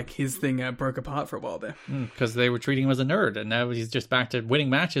how his thing broke apart for a while there. Because they were treating him as a nerd and now he's just back to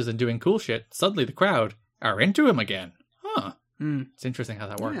winning matches and doing cool shit. Suddenly the crowd are into him again. Huh. It's interesting how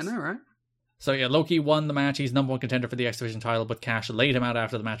that works. Yeah, I know, right? So yeah, Loki won the match. He's number one contender for the X Division title, but Cash laid him out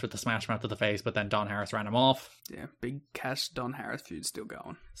after the match with the smash mouth to the face, but then Don Harris ran him off. Yeah, big Cash Don Harris feud still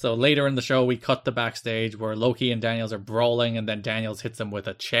going. So later in the show, we cut the backstage where Loki and Daniels are brawling, and then Daniels hits him with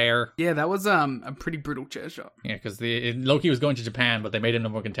a chair. Yeah, that was a pretty brutal chair shot. Yeah, because Loki was going to Japan, but they made him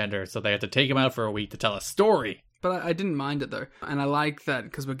number one contender, so they had to take him out for a week to tell a story. But I didn't mind it though, and I like that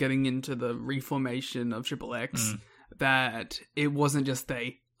because we're getting into the reformation of Triple X, that it wasn't just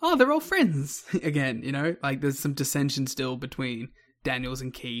they're all friends again, Like, there's some dissension still between Daniels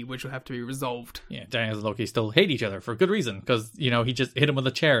and Key, which will have to be resolved. Yeah, Daniels and Loki still hate each other for good reason, because, he just hit him with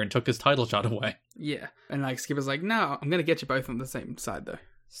a chair and took his title shot away. Yeah, and, Skipper's like, no, I'm going to get you both on the same side, though.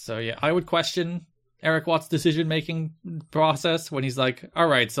 So, yeah, I would question Eric Watt's decision-making process when he's like, all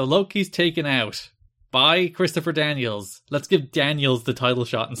right, so Loki's taken out by Christopher Daniels. Let's give Daniels the title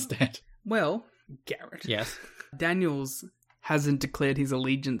shot instead. Well, Garrett. Yes. Daniels hasn't declared his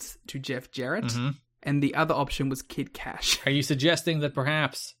allegiance to Jeff Jarrett, and the other option was Kid Cash. Are you suggesting that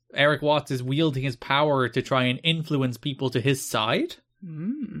perhaps Eric Watts is wielding his power to try and influence people to his side?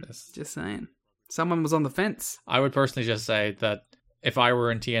 Just saying. Someone was on the fence. I would personally just say that if I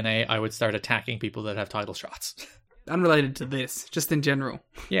were in TNA, I would start attacking people that have title shots. Unrelated to this, just in general.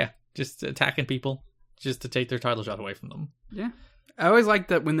 Yeah, just attacking people just to take their title shot away from them. Yeah. I always liked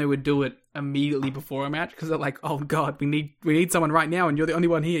that when they would do it immediately before a match, because they're like, oh god, we need someone right now, and you're the only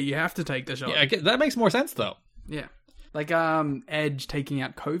one here, you have to take the shot. Yeah, that makes more sense, though. Yeah. Like, Edge taking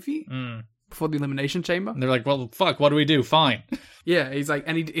out Kofi before the Elimination Chamber. And they're like, well, fuck, what do we do? Fine. Yeah, he's like,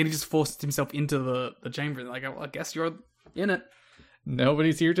 and he just forced himself into the chamber. Like, well, I guess you're in it.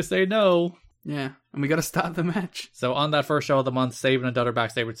 Nobody's here to say no. Yeah, and we got to start the match. So on that first show of the month, Sabin and Dutt are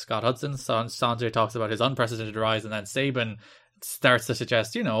backstage with Scott Hudson. Sanjay talks about his unprecedented rise, and then Sabin starts to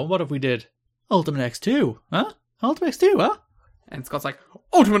suggest, what if we did Ultimate X2? Huh? Ultimate X2, huh? And Scott's like,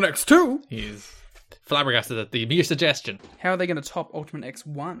 Ultimate X2? He's flabbergasted at the mere suggestion. How are they going to top Ultimate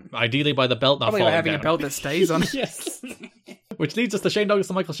X1? Ideally by the belt not Probably falling by having down. a belt that stays on it. Yes. Which leads us to Shane Douglas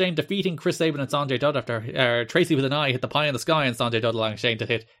and Michael Shane defeating Chris Sabin and Sanjay Dutt after Tracy with an eye hit the pie in the sky and Sanjay Dutt allowing Shane to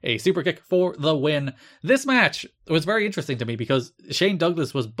hit a super kick for the win. This match was very interesting to me because Shane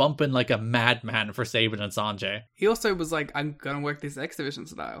Douglas was bumping like a madman for Sabin and Sanjay. He also was like, I'm going to work this X Division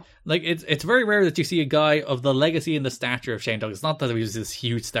style. Like, it's very rare that you see a guy of the legacy and the stature of Shane Douglas. Not that he was this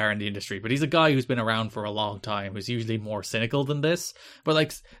huge star in the industry, but he's a guy who's been around for a long time, who's usually more cynical than this. But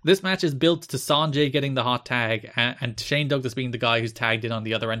like, this match is built to Sanjay getting the hot tag and Shane Douglas being the guy who's tagged in on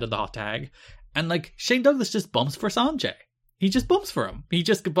the other end of the hot tag. And like, Shane Douglas just bumps for Sanjay. He just bumps for him. He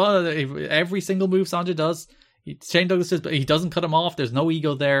just, every single move Sanjay does, Shane Douglas says, but he doesn't cut him off. There's no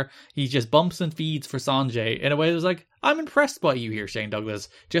ego there. He just bumps and feeds for Sanjay in a way that's like, I'm impressed by you here, Shane Douglas,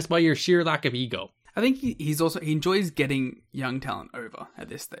 just by your sheer lack of ego. I think he enjoys getting young talent over at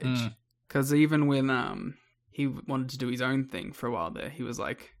this stage. Because even when he wanted to do his own thing for a while there, he was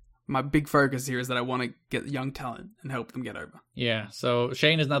like, my big focus here is that I want to get young talent and help them get over. Yeah, so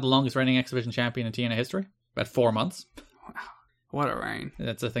Shane is now the longest reigning X Division champion in TNA history, about 4 months. Wow. What a reign.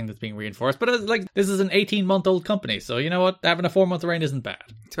 That's a thing that's being reinforced. But this is an 18-month-old company, so you know what? Having a 4-month reign isn't bad.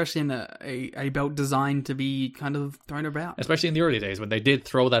 Especially in a belt designed to be kind of thrown about. Especially in the early days when they did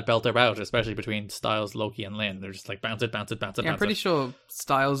throw that belt about, especially between Styles, Loki, and Lynn. They're just like, bounce it. I'm pretty sure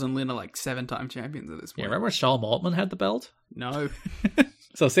Styles and Lynn are like 7-time champions at this point. Yeah, remember when Shawn Maltman had the belt? No.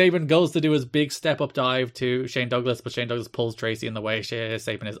 So Sabin goes to do his big step-up dive to Shane Douglas, but Shane Douglas pulls Tracy in the way.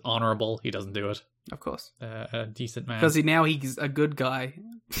 Sabin is honourable. He doesn't do it. Of course. A decent man. Because he's a good guy.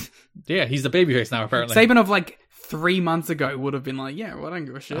 Yeah, he's the babyface now, apparently. Sabin of 3 months ago would have been like, yeah, well, I don't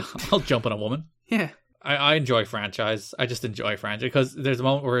give a shit. I'll jump on a woman. Yeah. I enjoy franchise. I just enjoy franchise because there's a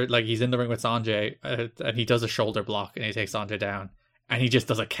moment where he's in the ring with Sanjay and he does a shoulder block and he takes Sanjay down and he just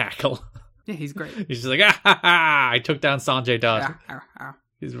does a cackle. Yeah, he's great. He's just like, ah ha ha! I took down Sanjay Dutt. Ah.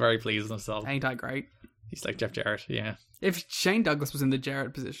 He's very pleased with himself. Ain't I great? He's like Jeff Jarrett, yeah. If Shane Douglas was in the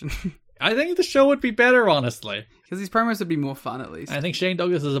Jarrett position, I think the show would be better, honestly. Because these promos would be more fun, at least. I think Shane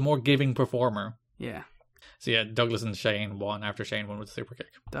Douglas is a more giving performer. Yeah. So yeah, Douglas and Shane won after Shane won with the Superkick.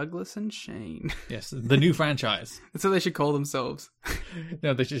 Douglas and Shane. Yes, the new franchise. That's what they should call themselves.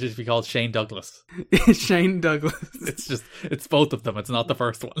 No, they should just be called Shane Douglas. Shane Douglas. It's both of them. It's not the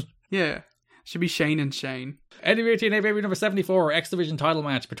first one. Yeah. Should be Shane and Shane. NWA TNA Baby number 74, X Division title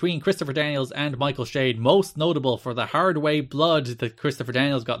match between Christopher Daniels and Michael Shane. Most notable for the hard way blood that Christopher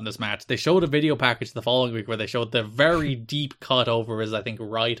Daniels got in this match. They showed a video package the following week where they showed the very deep cut over his, I think,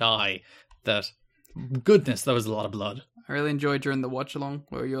 right eye. That, goodness, that was a lot of blood. I really enjoyed during the watch along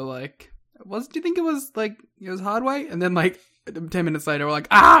where you're like, do you think it was hard way? And then 10 minutes later, we're like,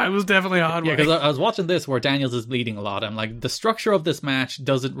 it was definitely hard way. Yeah, because I was watching this where Daniels is bleeding a lot. I'm like, the structure of this match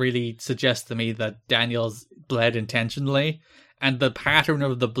doesn't really suggest to me that Daniels bled intentionally. And the pattern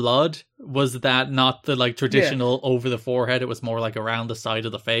of the blood was that not the traditional over the forehead. It was more around the side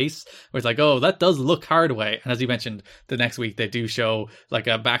of the face. Where it's that does look hard way. And as you mentioned, the next week they do show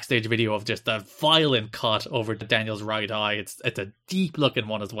a backstage video of just a violent cut over Daniel's right eye. It's a deep looking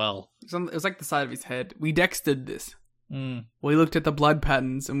one as well. It was the side of his head. We dextered this. We looked at the blood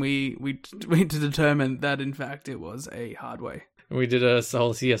patterns and we to determine that in fact it was a hard way. We did a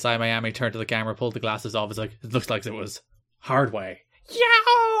whole CSI Miami, turned to the camera, pulled the glasses off. It's it looks like it was hard way.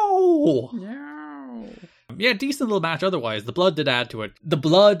 Yow! Yeah, decent little match otherwise. The blood did add to it. The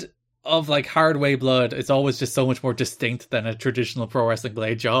blood of hard way blood is always just so much more distinct than a traditional pro wrestling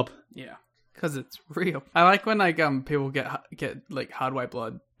blade job. Yeah. Because it's real. I like when people get hard way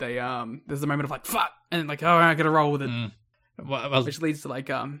blood. They there's a moment of fuck, and I gotta roll with it. Well, which leads to I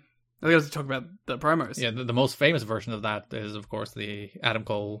gotta talk about the promos. Yeah, the most famous version of that is of course the Adam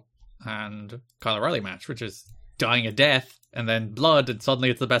Cole and Kyle O'Reilly match, which is dying a death and then blood, and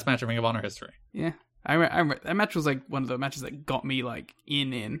suddenly it's the best match in Ring of Honor history. Yeah, I remember that match was one of the matches that got me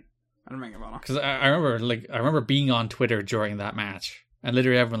in Ring of Honor. Because I remember being on Twitter during that match. And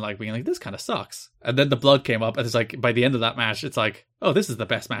literally everyone being this kind of sucks. And then the blood came up and it's by the end of that match, it's oh, this is the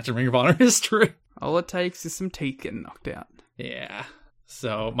best match in Ring of Honor history. All it takes is some teeth getting knocked out. Yeah.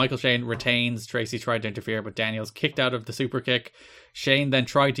 So Michael Shane retains. Tracy tried to interfere, but Daniels kicked out of the super kick. Shane then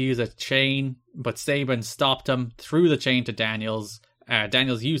tried to use a chain, but Sabin stopped him, threw the chain to Daniels.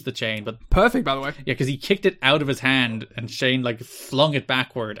 Daniels used the chain, but... Perfect, by the way. Yeah, because he kicked it out of his hand and Shane flung it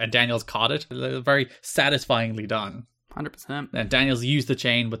backward and Daniels caught it. Very satisfyingly done. 100%. And Daniels used the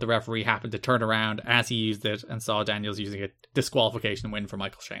chain, but the referee happened to turn around as he used it and saw Daniels using it. Disqualification win for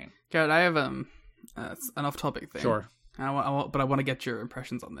Michael Shane. Garrett, I have an off-topic thing. Sure. But I want to get your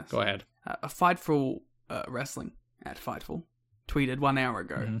impressions on this. Go ahead. A Fightful Wrestling at Fightful tweeted 1 hour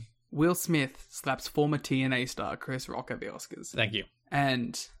ago, Mm-hmm. Will Smith slaps former TNA star Chris Rock at the Oscars. Thank you.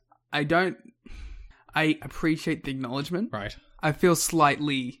 And I appreciate the acknowledgement. Right. I feel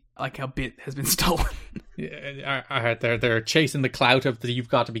slightly like our bit has been stolen. Yeah, they're chasing the clout of the You've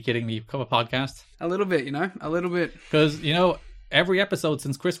Got to Be Kidding Me podcast. A little bit, a little bit. Because, every episode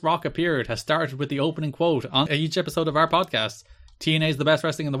since Chris Rock appeared has started with the opening quote on each episode of our podcast. TNA is the best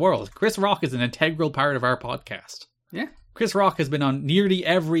wrestling in the world. Chris Rock is an integral part of our podcast. Yeah. Chris Rock has been on nearly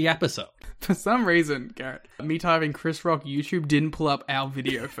every episode. For some reason, Garrett, me typing Chris Rock YouTube didn't pull up our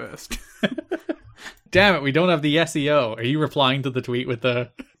video first. Damn it, we don't have the SEO. Are you replying to the tweet with the...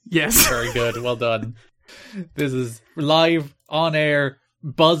 Yes. Very good, well done. This is live, on-air,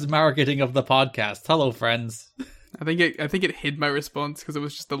 buzz marketing of the podcast. Hello, friends. I think it hid my response because it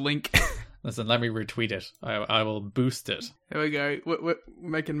was just a link. Listen, let me retweet it. I will boost it. There we go. We're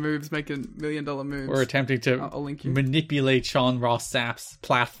making moves, making $1 million moves. We're attempting to I'll link you. Manipulate Sean Ross Sapp's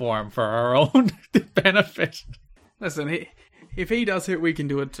platform for our own benefit. Listen, if he does it, we can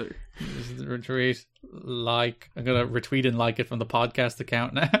do it too. Just retweet, like. I'm going to retweet and like it from the podcast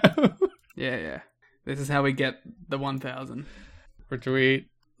account now. Yeah. This is how we get the 1,000. Retweet.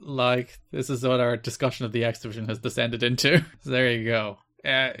 Like, this is what our discussion of the X Division has descended into. So there you go.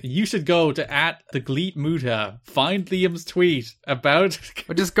 You should go to @thegleetmuta, find Liam's tweet about...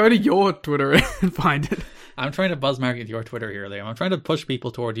 Or just go to your Twitter and find it. I'm trying to buzz market your Twitter here, Liam. I'm trying to push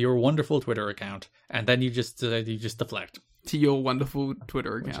people toward your wonderful Twitter account, and then you just deflect. To your wonderful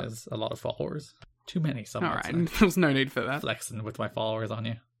Twitter account. Which has a lot of followers. Too many, some would say. Alright, there's no need for that. Flexing with my followers on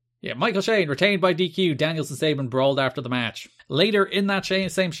you. Yeah, Michael Shane retained by DQ. Daniels and Sabin brawled after the match. Later in that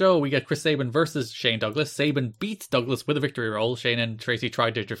same show, we get Chris Sabin versus Shane Douglas. Sabin beats Douglas with a victory roll. Shane and Tracy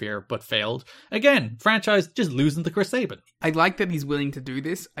tried to interfere, but failed. Again, franchise just losing to Chris Sabin. I like that he's willing to do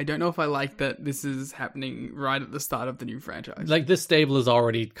this. I don't know if I like that this is happening right at the start of the new franchise. Like, this stable is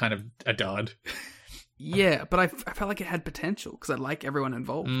already kind of a dud. Yeah, but I felt like it had potential, because I like everyone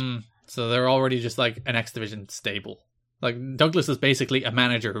involved. So they're already just like an X Division stable. Like, Douglas is basically a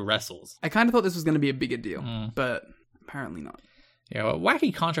manager who wrestles. I kind of thought this was going to be a bigger deal, but apparently not. Yeah, a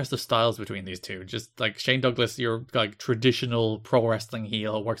wacky contrast of styles between these two. Just like Shane Douglas, your like traditional pro wrestling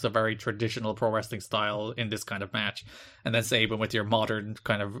heel, works a very traditional pro wrestling style in this kind of match, and then Sabin with your modern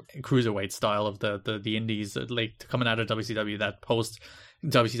kind of cruiserweight style of the indies, like coming out of WCW, that post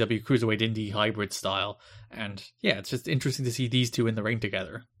WCW cruiserweight indie hybrid style. And yeah, it's just interesting to see these two in the ring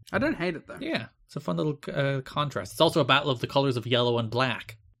together. I don't hate it though. Yeah, it's a fun little contrast. It's also a battle of the colors of yellow and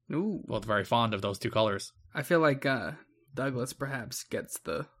black. Ooh, Both very fond of those two colors. I feel like Douglas perhaps gets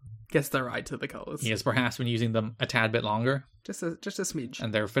the right to the colors. He has perhaps been using them a tad bit longer. Just a smidge.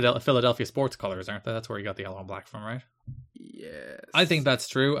 And they're Philadelphia sports colors, aren't they? That's where you got the yellow and black from, right? Yes. I think that's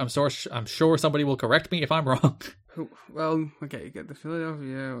true. I'm sure somebody will correct me if I'm wrong. Well, okay, you get the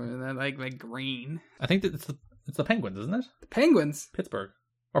Philadelphia, and then like green. I think that it's the Penguins, isn't it? The Penguins? Pittsburgh.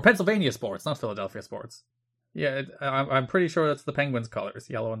 Or Pennsylvania sports, not Philadelphia sports. Yeah, I'm pretty sure that's the Penguins colors,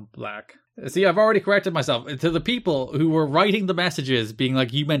 yellow and black. See, I've already corrected myself. To the people who were writing the messages being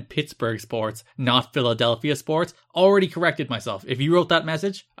like, you meant Pittsburgh sports, not Philadelphia sports, already corrected myself. If you wrote that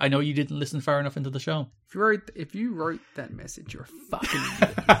message, I know you didn't listen far enough into the show. If you wrote that message, you're a fucking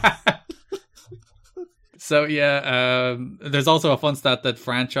idiot. So yeah, there's also a fun stat that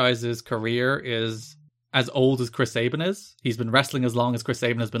Franchise's career is as old as Chris Sabin is. He's been wrestling as long as Chris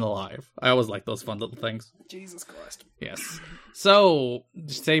Sabin has been alive. I always like those fun little things. Jesus Christ. Yes. So,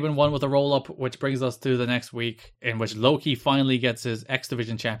 Sabin won with a roll-up, which brings us to the next week, in which Loki finally gets his X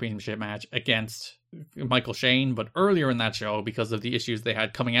Division Championship match against Michael Shane. But earlier in that show, because of the issues they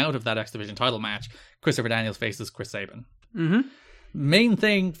had coming out of that X Division title match, Christopher Daniels faces Chris Sabin. Mm-hmm. Main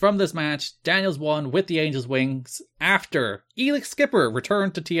thing from this match, Daniels won with the Angel's Wings after Elix Skipper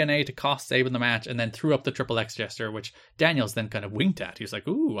returned to TNA to cost Sabin the match and then threw up the Triple X gesture, which Daniels then kind of winked at. He was like,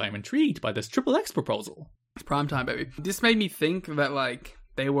 ooh, I'm intrigued by this Triple X proposal. It's prime time, baby. This made me think that, like,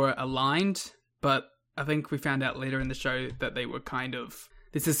 they were aligned, but I think we found out later in the show that they were kind of...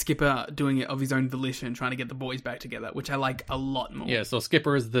 This is Skipper doing it of his own volition, trying to get the boys back together, which I like a lot more. Yeah, so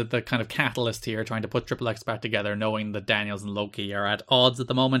Skipper is the kind of catalyst here, trying to put Triple X back together, knowing that Daniels and Loki are at odds at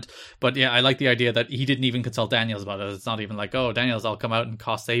the moment. But yeah, I like the idea that he didn't even consult Daniels about it. It's not even like, oh, Daniels, I'll come out and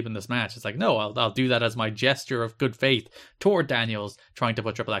cost Sabin this match. It's like, no, I'll do that as my gesture of good faith toward Daniels, trying to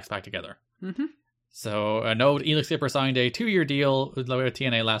put Triple X back together. Mm-hmm. So a note, Elix Skipper signed a 2-year deal with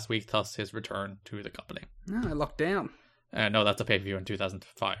TNA last week, thus his return to the company. No, I locked down. No, that's a pay-per-view in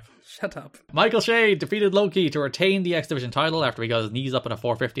 2005. Shut up. Michael Shea defeated Loki to retain the X Division title after he got his knees up in a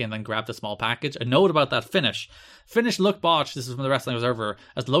 450 and then grabbed a small package. A note about that finish. Finish looked botched, this is from the Wrestling Observer,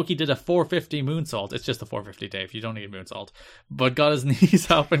 as Loki did a 450 moonsault. It's just a 450, Dave. You don't need a moonsault. But got his knees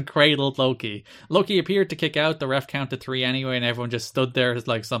up and cradled Loki. Loki appeared to kick out. The ref counted 3 anyway, and everyone just stood there as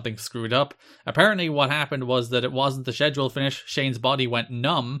like something screwed up. Apparently what happened was that it wasn't the scheduled finish. Shane's body went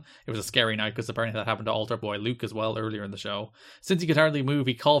numb. It was a scary night because apparently that happened to Altar Boy Luke as well earlier in the show. Since he could hardly move,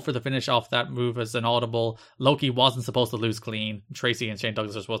 he called for the finish off that move as an audible. Loki wasn't supposed to lose clean. Tracy and Shane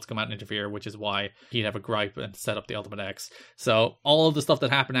Douglas are supposed to come out and interfere, which is why he'd have a gripe and set up the Ultimate X. So all of the stuff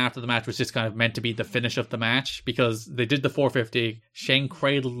that happened after the match was just kind of meant to be the finish of the match, because they did the 450, Shane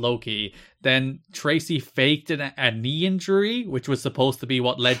cradled Loki, then Tracy faked a knee injury, which was supposed to be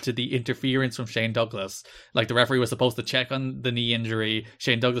what led to the interference from Shane Douglas. Like, the referee was supposed to check on the knee injury.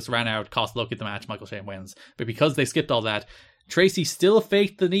 Shane Douglas ran out, cost Loki the match, Michael Shane wins. But because they skipped all that, Tracy still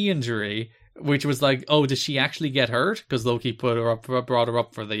faked the knee injury, which was like, oh, did she actually get hurt? Because Loki brought her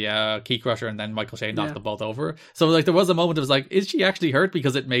up for the key crusher, and then Michael Shane knocked them both over. So like, there was a moment of like, is she actually hurt?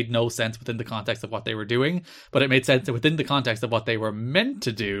 Because it made no sense within the context of what they were doing, but it made sense within the context of what they were meant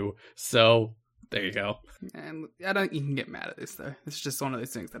to do. So there you go. And I don't think you can get mad at this, though. It's just one of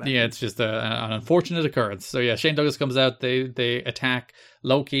those things that happen. Yeah, it's just an unfortunate occurrence. So yeah, Shane Douglas comes out, they attack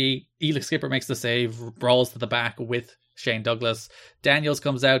Loki, Elix Skipper makes the save, brawls to the back with Shane Douglas. Daniels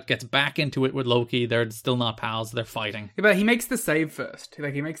comes out, gets back into it with Loki. They're still not pals. They're fighting. Yeah, but he makes the save first.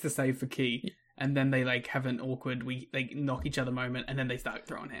 Like, he makes the save for Key. And then they, like, have an awkward, knock each other moment, and then they start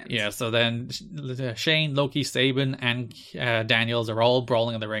throwing hands. Yeah, so then Shane, Loki, Sabin, and Daniels are all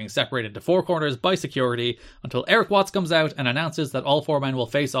brawling in the ring, separated into four corners by security, until Eric Watts comes out and announces that all four men will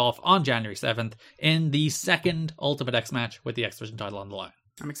face off on January 7th in the second Ultimate X match with the X Division title on the line.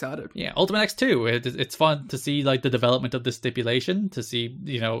 I'm excited. Yeah, Ultimate X 2. It's fun to see, like, the development of this stipulation, to see,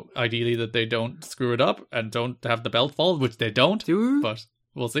 you know, ideally that they don't screw it up and don't have the belt fall, which they don't, but...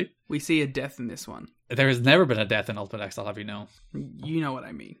 we'll see. We see a death in this one. There has never been a death in Ultimate X, I'll have you know. You know what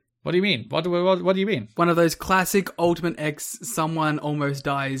I mean. What do you mean? What do you mean? One of those classic Ultimate X, someone almost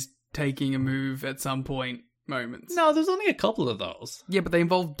dies taking a move at some point moments. No, there's only a couple of those. Yeah, but they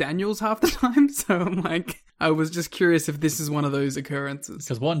involve Daniels half the time, so I'm like... I was just curious if this is one of those occurrences.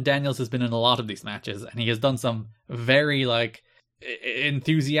 Because Daniels has been in a lot of these matches, and he has done some very, like,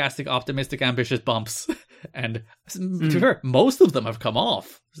 enthusiastic, optimistic, ambitious bumps. And to be fair, most of them have come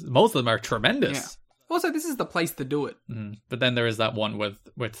off. Most of them are tremendous. Yeah. Also, this is the place to do it. But then there is that one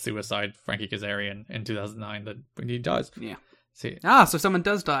with Suicide, Frankie Kazarian in 2009 that when he dies. Yeah. See. So someone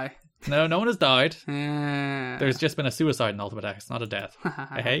does die. No one has died. There's just been a suicide in Ultimate X, not a death.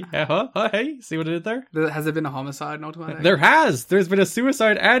 Hey. See what I did there? Has there been a homicide in Ultimate X? There has. There's been a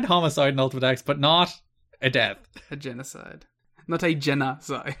suicide and homicide in Ultimate X, but not a death. A genocide. Not a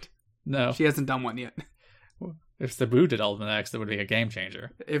genocide. No. She hasn't done one yet. If Sabu did Ultimate X, that would be a game changer.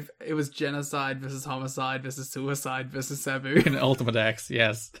 If it was genocide versus homicide versus suicide versus Sabu. In Ultimate X,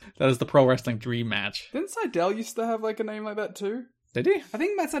 yes. That is the pro wrestling dream match. Didn't Seidel used to have like a name like that too? Did he? I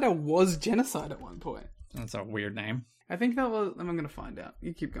think Matt Seidel was genocide at one point. That's a weird name. I think that was... I'm going to find out.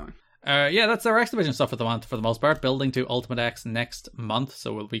 You keep going. Yeah, that's our X Division stuff for the month, for the most part. Building to Ultimate X next month,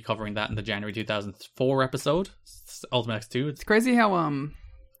 so we'll be covering that in the January 2004 episode. Ultimate X 2. It's crazy how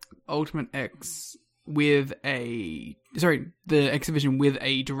Ultimate X with the X Division with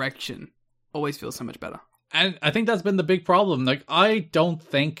a direction always feels so much better. And I think that's been the big problem. Like, I don't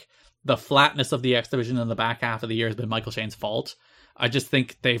think the flatness of the X Division in the back half of the year has been Michael Shane's fault. I just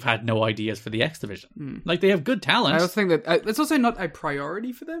think they've had no ideas for the X Division. Like, they have good talent. I also think that it's also not a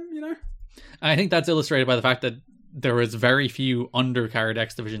priority for them, you know? I think that's illustrated by the fact that there is very few undercard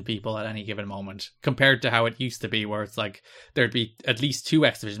X Division people at any given moment, compared to how it used to be, where it's like there'd be at least 2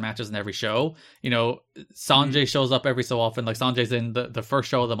 X Division matches in every show. You know, Sanjay shows up every so often. Like, Sanjay's in the first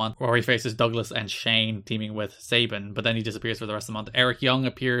show of the month where he faces Douglas and Shane teaming with Sabin, but then he disappears for the rest of the month. Eric Young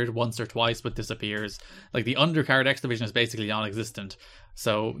appeared once or twice, but disappears. Like, the undercard X Division is basically non-existent.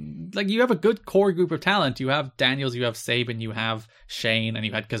 So, like, you have a good core group of talent. You have Daniels, you have Sabin, you have Shane, and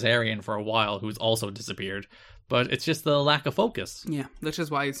you had Kazarian for a while, who's also disappeared. But it's just the lack of focus. Yeah, that's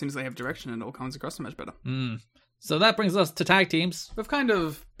just why as soon as they have direction, it all comes across so much better. So that brings us to tag teams. We've kind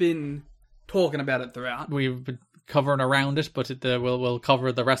of been talking about it throughout. We've been covering around it, but we'll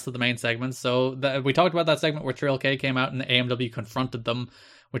cover the rest of the main segments. So we talked about that segment where Trill K came out and AMW confronted them,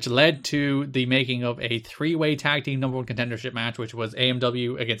 which led to the making of a 3-way tag team number 1 contendership match, which was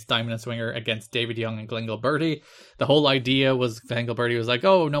AMW against Diamond and Swinger against David Young and Glenn Gilberti. The whole idea was Glenn Gilberti was like,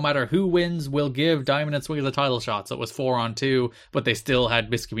 oh, no matter who wins, we'll give Diamond and Swinger the title shot. So it was 4-on-2, but they still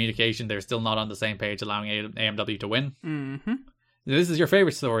had miscommunication. They're still not on the same page, allowing AMW to win. Mm-hmm. This is your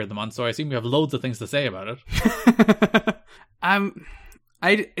favorite story of the month, so I assume you have loads of things to say about it.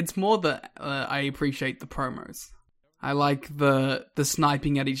 It's more that I appreciate the promos. I like the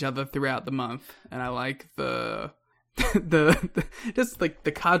sniping at each other throughout the month, and I like the just like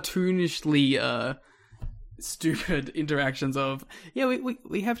the cartoonishly stupid interactions of, yeah,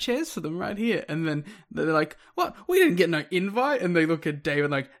 we have chairs for them right here, and then they're like, what, we didn't get no invite, and they look at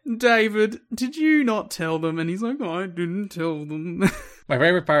David like, David, did you not tell them? And he's like, oh, I didn't tell them. My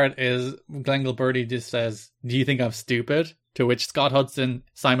favorite part is Glenn Gilberti just says, do you think I'm stupid? To which Scott Hudson,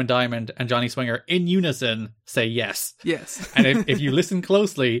 Simon Diamond, and Johnny Swinger in unison say yes. Yes. And if you listen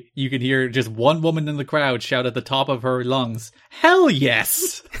closely, you can hear just one woman in the crowd shout at the top of her lungs, hell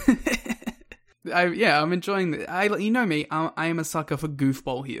yes! I'm enjoying it. You know me, I am a sucker for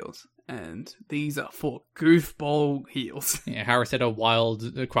goofball heels. And these are for goofball heels. Yeah, Harris hit a wild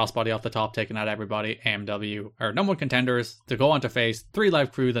crossbody off the top, taking out everybody. AMW are number 1 contenders to go on to face 3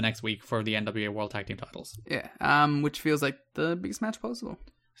 Live Crew the next week for the NWA World Tag Team titles. Yeah, which feels like the biggest match possible.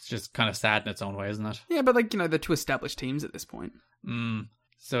 It's just kind of sad in its own way, isn't it? Yeah, but like, you know, they're 2 established teams at this point.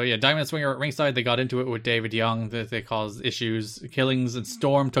 So yeah, Diamond and Swinger at ringside, they got into it with David Young. They caused issues. Killings and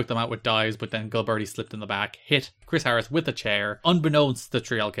Storm took them out with dives, but then Gilberti slipped in the back, hit Chris Harris with a chair, unbeknownst to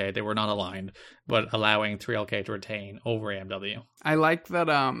 3LK. They were not aligned, but allowing 3LK to retain over AMW. I like that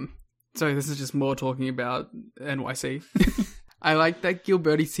So this is just more talking about NYC. I like that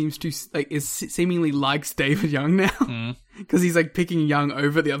Gilberti seems to seemingly likes David Young now because he's like picking Young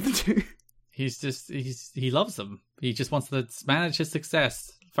over the other two. He loves him. He just wants to manage his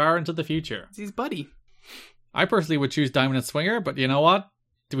success far into the future. It's his buddy. I personally would choose Diamond and Swinger, but you know what?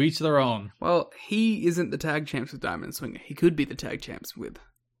 To each their own. Well, he isn't the tag champs with Diamond and Swinger. He could be the tag champs with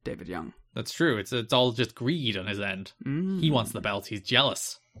David Young. That's true. It's all just greed on his end. He wants the belts. He's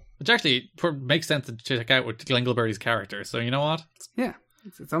jealous. Which actually makes sense to check out with Glenn Gilberti's character. So you know what? Yeah.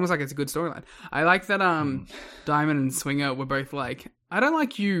 It's almost like it's a good storyline. I like that Diamond and Swinger were both like, I don't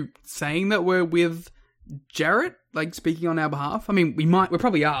like you saying that we're with Jarrett, like speaking on our behalf. I mean, we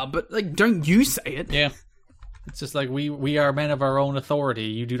probably are, but like, don't you say it. Yeah. It's just like, we are men of our own authority.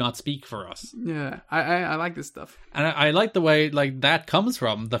 You do not speak for us. Yeah, I like this stuff. And I like the way like that comes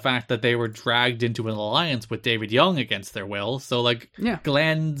from the fact that they were dragged into an alliance with David Young against their will. So like,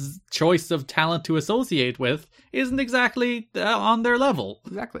 Glenn's choice of talent to associate with isn't exactly on their level.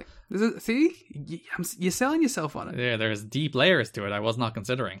 Exactly. See? You're selling yourself on it. Yeah, there's deep layers to it I was not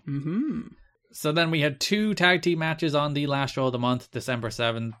considering. Mm-hmm. So then we had 2 tag team matches on the last show of the month, December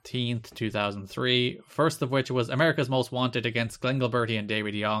 17th, 2003. First of which was America's Most Wanted against Glenn Gilberti and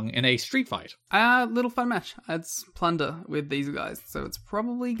David Young in a street fight. Little fun match. It's plunder with these guys, so it's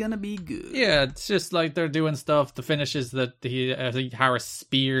probably gonna be good. Yeah, it's just like they're doing stuff. The finish is that Harris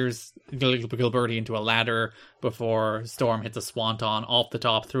spears Gilberti into a ladder before Storm hits a swanton off the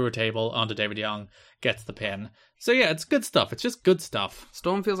top through a table onto David Young, gets the pin. So yeah, it's good stuff. It's just good stuff.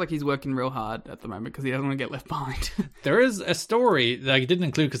 Storm feels like he's working real hard at the moment because he doesn't want to get left behind. There is a story that I didn't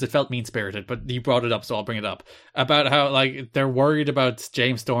include because it felt mean-spirited, but you brought it up, so I'll bring it up. About how like they're worried about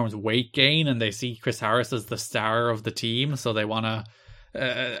James Storm's weight gain and they see Chris Harris as the star of the team, so they want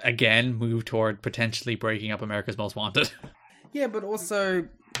to, again, move toward potentially breaking up America's Most Wanted. Yeah, but also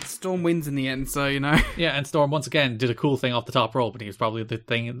Storm wins in the end, so you know. Yeah, and Storm once again did a cool thing off the top rope, and he was probably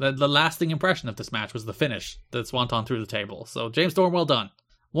the lasting impression of this match was the finish, the swanton through the table. So James Storm, well done.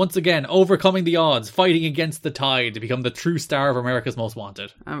 Once again, overcoming the odds, fighting against the tide to become the true star of America's Most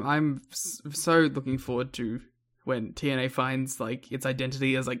Wanted. I'm so looking forward to when TNA finds like its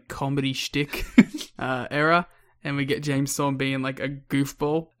identity as like comedy shtick era. And we get James Storm being like a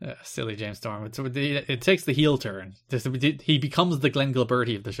goofball. Silly James Storm. It takes the heel turn. He becomes the Glenn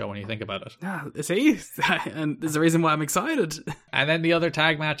Gilberti of the show when you think about it. See? And there's a reason why I'm excited. And then the other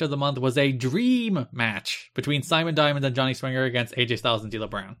tag match of the month was a dream match between Simon Diamond and Johnny Swinger against AJ Styles and D'Lo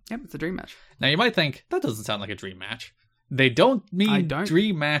Brown. Yep, it's a dream match. Now you might think, that doesn't sound like a dream match. They don't mean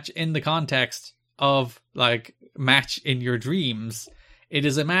dream match in the context of like match in your dreams. It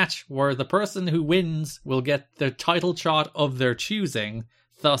is a match where the person who wins will get the title shot of their choosing,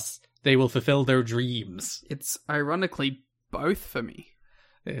 thus they will fulfill their dreams. It's ironically both for me.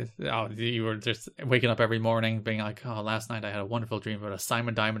 You were just waking up every morning being like, oh, last night I had a wonderful dream about a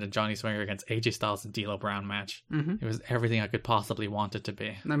Simon Diamond and Johnny Swinger against AJ Styles and D'Lo Brown match. Mm-hmm. It was everything I could possibly want it to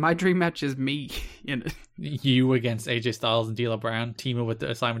be. No, my dream match is me in it. You against AJ Styles and D'Lo Brown, teaming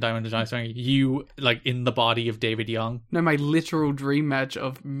with Simon Diamond and Johnny Swinger. You, like, in the body of David Young. No, my literal dream match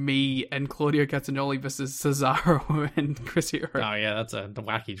of me and Claudio Castagnoli versus Cesaro and Chris Hero. Oh yeah, that's a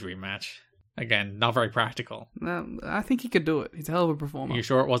wacky dream match. Again, not very practical. I think he could do it. He's a hell of a performer. You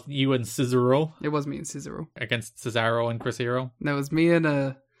sure it wasn't you and Cesaro? It was me and Cesaro. Against Cesaro and Chris Hero? No, it was me and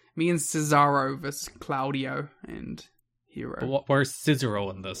Cesaro versus Claudio and Hero. But where's Cesaro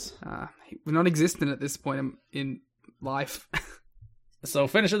in this? We're not existent at this point in life. So,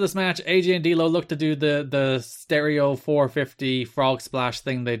 finish of this match, AJ and D'Lo look to do the stereo 450 frog splash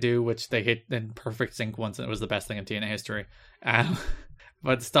thing they do, which they hit in perfect sync once, and it was the best thing in TNA history.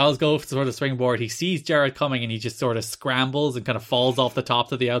 But Styles goes to sort of springboard. He sees Jarrett coming and he just sort of scrambles and kind of falls off the top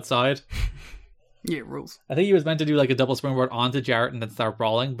to the outside. Yeah, rules. I think he was meant to do like a double springboard onto Jarrett and then start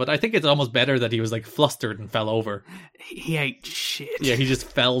brawling, but I think it's almost better that he was like flustered and fell over. He ate shit. Yeah, he just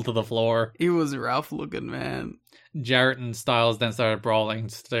fell to the floor. He was rough looking, man. Jarrett and Styles then started brawling,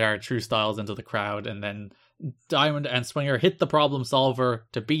 Jarrett threw Styles into the crowd, and then Diamond and Swinger hit the problem solver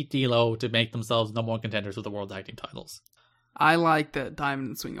to beat D'Lo to make themselves number one contenders for the World Tag Team titles. I like that Diamond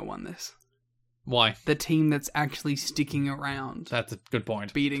and Swinger won this. Why? The team that's actually sticking around. That's a good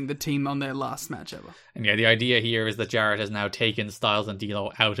point. Beating the team on their last match ever. And yeah, the idea here is that Jarrett has now taken Styles and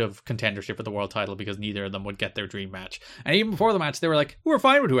D'Lo out of contendership for the world title because neither of them would get their dream match. And even before the match, they were like, we're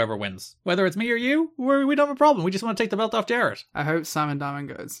fine with whoever wins. Whether it's me or you, we don't have a problem. We just want to take the belt off Jarrett. I hope Simon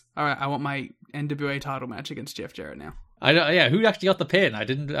Diamond goes, alright, I want my NWA title match against Jeff Jarrett now. Who actually got the pin? I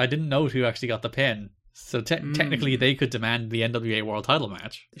didn't know who actually got the pin. So technically they could demand the NWA world title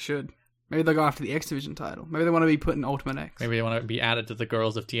match. They should. Maybe they'll go after the X Division title. Maybe they want to be put in Ultimate X. Maybe they want to be added to the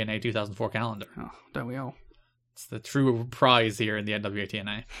Girls of TNA 2004 calendar. Oh, don't we all? It's the true prize here in the NWA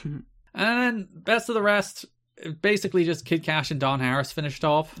TNA. And then, best of the rest, basically just Kid Cash and Don Harris finished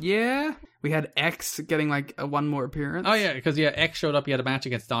off. Yeah. We had X getting like a one more appearance. Oh yeah, because X showed up, he had a match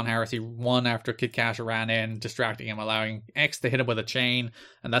against Don Harris, he won after Kid Cash ran in, distracting him, allowing X to hit him with a chain,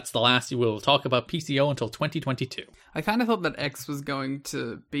 and that's the last you will talk about PCO until 2022. I kind of thought that X was going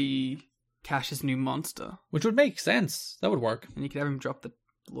to be Cash's new monster. Which would make sense, that would work. And you could have him drop the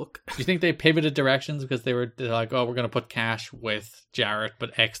look. Do you think they pivoted directions because they're like, oh, we're going to put Cash with Jarrett,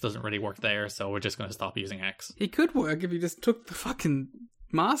 but X doesn't really work there, so we're just going to stop using X? He could work if he just took the fucking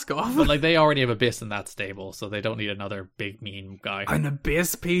mask off. But like, they already have Abyss in that stable, so they don't need another big mean guy. An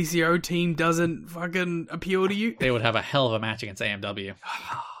Abyss PCO team doesn't fucking appeal to you? They would have a hell of a match against AMW.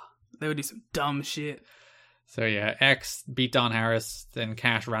 They would do some dumb shit. So yeah, X beat Don Harris, then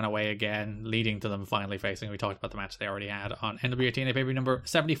Cash ran away again, leading to them finally facing. We talked about the match they already had on NWA TNA pay-per-view number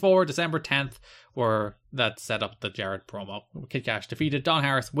 74, December 10th, where that set up the Jarrett promo. Kid Cash defeated Don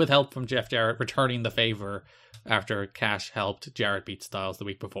Harris with help from Jeff Jarrett, returning the favor after Cash helped Jarrett beat Styles the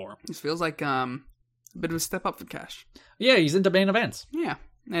week before. This feels like a bit of a step up for Cash. Yeah, he's into main events. Yeah.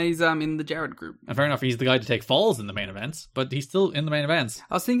 And he's in the Jarrett group. And fair enough, he's the guy to take falls in the main events, but he's still in the main events.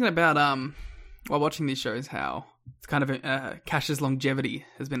 I was thinking about while watching these shows how it's kind of Cash's longevity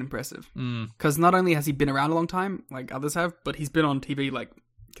has been impressive. Because not only has he been around a long time, like others have, but he's been on TV like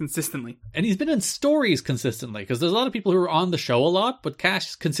consistently. And he's been in stories consistently, because there's a lot of people who are on the show a lot, but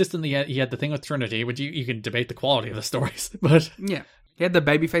Cash consistently, he had the thing with Trinity, which you can debate the quality of the stories, but... Yeah. He had the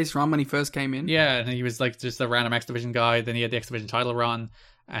babyface run when he first came in. Yeah, and he was like just a random X Division guy, then he had the X Division title run,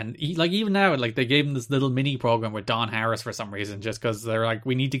 and he, like, even now, like, they gave him this little mini program with Don Harris for some reason, just because they're like,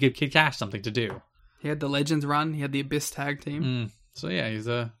 we need to give Kid Cash something to do. He had the Legends run. He had the Abyss tag team. So yeah, he's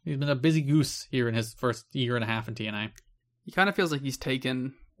been a busy goose here in his first year and a half in TNA. He kind of feels like he's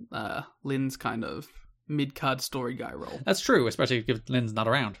taken Lynn's kind of mid-card story guy role. That's true, especially if Lynn's not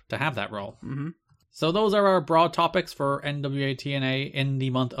around to have that role. Mm-hmm. So those are our broad topics for NWA TNA in the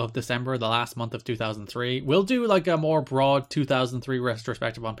month of December, the last month of 2003. We'll do like a more broad 2003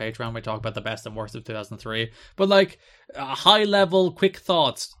 retrospective on Patreon. We talk about the best and worst of 2003. But like high level, quick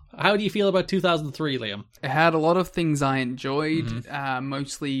thoughts. How do you feel about 2003, Liam? It had a lot of things I enjoyed,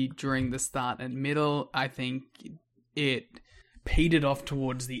 mostly during the start and middle. I think it petered off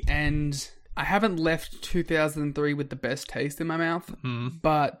towards the end. I haven't left 2003 with the best taste in my mouth,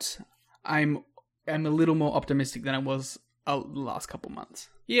 but I'm a little more optimistic than I was the last couple months.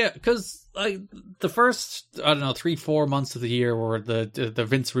 Yeah, because like the first, 3-4 months of the year were the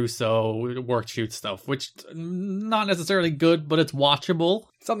Vince Russo work shoot stuff, which not necessarily good, but it's watchable.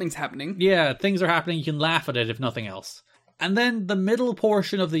 Something's happening. Yeah, things are happening. You can laugh at it if nothing else. And then the middle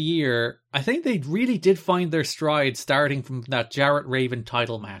portion of the year, I think they really did find their stride starting from that Jarrett Raven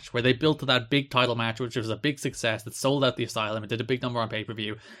title match, where they built to that big title match, which was a big success that sold out the Asylum. It did a big number on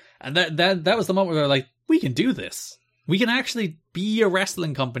pay-per-view. And that was the moment where they were like, we can do this. We can actually be a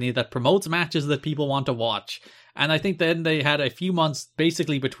wrestling company that promotes matches that people want to watch. And I think then they had a few months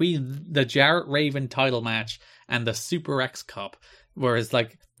basically between the Jarrett Raven title match and the Super X Cup, whereas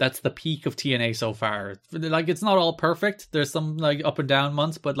like that's the peak of TNA so far. Like, it's not all perfect. There's some like up and down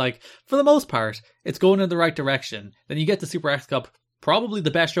months, but like for the most part, it's going in the right direction. Then you get the Super X Cup, probably the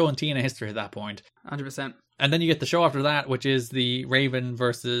best show in TNA history at that point. 100%. And then you get the show after that, which is the Raven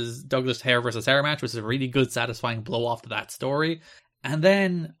versus Douglas Hare versus Hare match, which is a really good, satisfying blow off to that story. And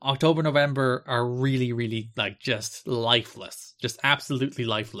then October, November are really, really like just lifeless, just absolutely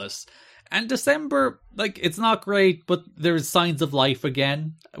lifeless. And December, like, it's not great, but there's signs of life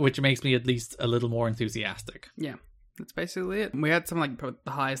again, which makes me at least a little more enthusiastic. Yeah, that's basically it. We had some like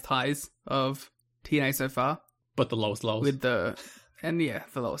the highest highs of TNA so far, but the lowest lows. The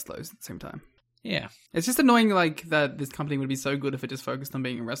lowest lows at the same time. Yeah. It's just annoying, like, that this company would be so good if it just focused on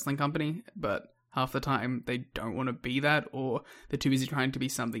being a wrestling company, but half the time they don't want to be that, or they're too busy trying to be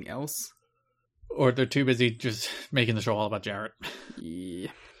something else. Or they're too busy just making the show all about Jarrett.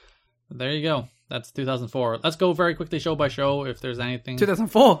 Yeah. There you go. That's 2004. Let's go very quickly show by show if there's anything.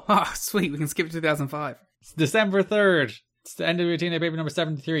 2004? Oh, sweet. We can skip 2005. It's December 3rd. It's the NWA TNA baby number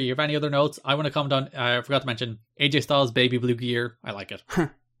 73. You have any other notes? I want to comment on, I forgot to mention, AJ Styles' baby blue gear. I like it.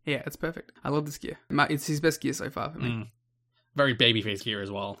 Yeah, it's perfect. I love this gear. It's his best gear so far for me. Very babyface gear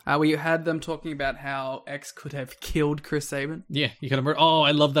as well. We had them talking about how X could have killed Chris Sabin. Yeah, you could have. Oh,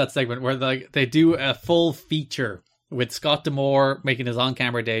 I love that segment where they do a full feature with Scott D'Amore making his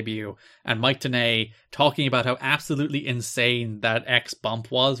on-camera debut and Mike Tenay talking about how absolutely insane that X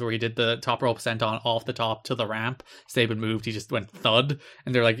bump was, where he did the top rope senton off the top to the ramp. Sabin moved, he just went thud.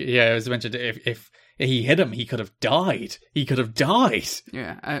 And they're like, yeah, it was mentioned if he hit him, he could have died. He could have died.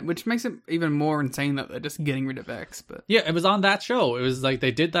 Yeah, which makes it even more insane that they're just getting rid of X. But yeah, it was on that show. It was like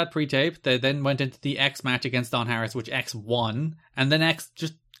they did that pre-tape. They then went into the X match against Don Harris, which X won, and then X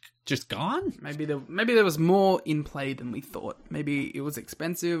just gone. Maybe there was more in play than we thought. Maybe it was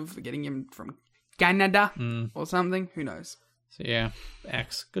expensive getting him from Canada or something. Who knows? So yeah,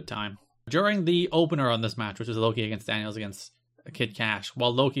 X, good time. During the opener on this match, which was Loki against Daniels against Kid Cash,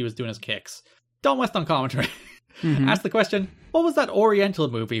 while Loki was doing his kicks, Don West on commentary asked the question, what was that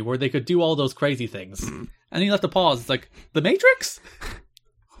Oriental movie where they could do all those crazy things? And he left a pause. It's like, The Matrix?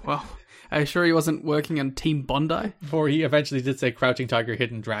 Well, are you sure he wasn't working on Team Bondi? Before he eventually did say Crouching Tiger,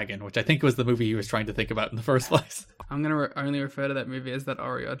 Hidden Dragon, which I think was the movie he was trying to think about in the first place. I'm going to only refer to that movie as that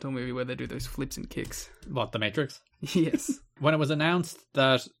Oriental movie where they do those flips and kicks. What, The Matrix? Yes. When it was announced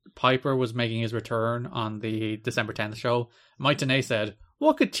that Piper was making his return on the December 10th show, Mike Tenay said,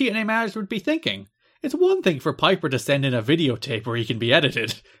 what could TNA management be thinking? It's one thing for Piper to send in a videotape where he can be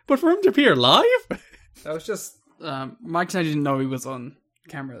edited, but for him to appear live? That was just... Mike Tenay didn't know he was on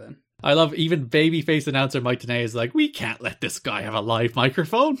camera then. I love even babyface announcer Mike Tenay is like, we can't let this guy have a live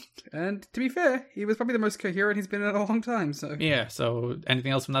microphone. And to be fair, he was probably the most coherent he's been in a long time, so... Yeah, so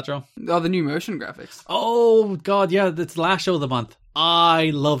anything else from that show? Oh, the new motion graphics. Oh, God, yeah, it's the last show of the month.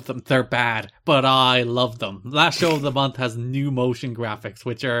 I love them. They're bad, but I love them. Last show of the month has new motion graphics,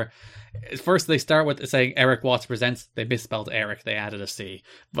 which are... First, they start with saying Eric Watts presents. They misspelled Eric. They added a C.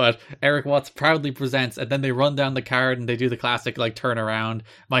 But Eric Watts proudly presents, and then they run down the card and they do the classic, like, turn around.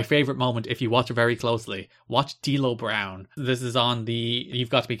 My favorite moment, if you watch it very closely, watch D'Lo Brown. This is on the You've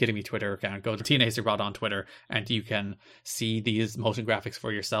Got to Be Kidding Me Twitter account. Go to TNA Superbot on Twitter, and you can see these motion graphics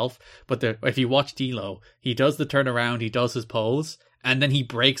for yourself. But if you watch D'Lo, he does the turn around, he does his pose, and then he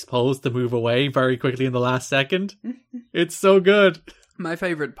breaks pose to move away very quickly in the last second. It's so good. My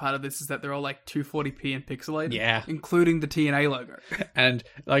favorite part of this is that they're all like 240p and pixelated. Yeah. Including the TNA logo. And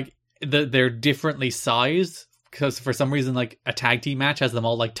like they're differently sized because for some reason like a tag team match has them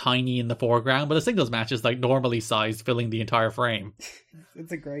all like tiny in the foreground, but a singles match is like normally sized, filling the entire frame.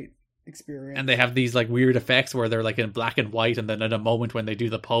 It's a great experience. And they have these like weird effects where they're like in black and white, and then at a moment when they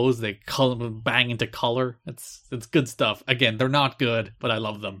do the pose, they bang into color. It's good stuff. Again, they're not good, but I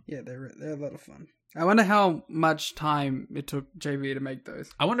love them. Yeah, they're a lot of fun. I wonder how much time it took JV to make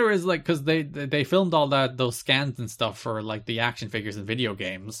those. I wonder is like because they filmed all those scans and stuff for like the action figures and video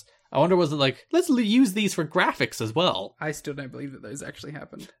games. I wonder was it like let's use these for graphics as well. I still don't believe that those actually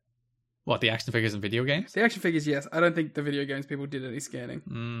happened. What, the action figures and video games? The action figures, yes. I don't think the video games people did any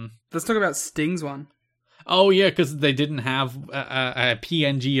scanning. Let's talk about Sting's one. Oh, yeah, because they didn't have a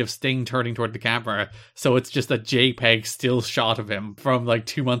PNG of Sting turning toward the camera, so it's just a JPEG still shot of him from like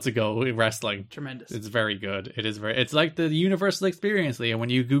 2 months ago in wrestling. Tremendous. It's very good. It's like the Universal experience, Liam.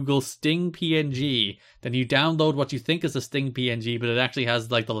 When you Google Sting PNG, then you download what you think is a Sting PNG, but it actually has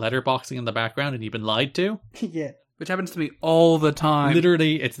like the letterboxing in the background and you've been lied to. Yeah. Which happens to me all the time.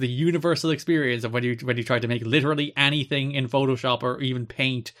 Literally, it's the universal experience of when you try to make literally anything in Photoshop or even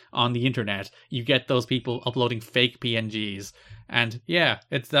Paint on the internet, you get those people uploading fake PNGs. And yeah,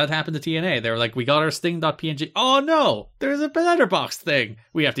 that happened to TNA. They were like, we got our Sting.png. Oh no, there's a letterbox thing.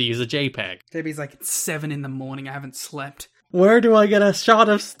 We have to use a JPEG. JB's like, it's 7 a.m. I haven't slept. Where do I get a shot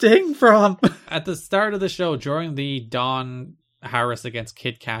of Sting from? At the start of the show, during the Don Harris against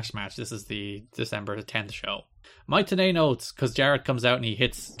Kid Cash match, this is the December 10th show. Mike Tenay notes, because Jarrett comes out and he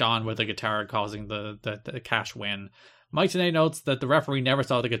hits Don with a guitar, causing the Cash win. Mike Tenay notes that the referee never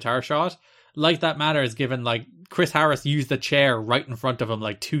saw the guitar shot. Like that matters, given like Chris Harris used the chair right in front of him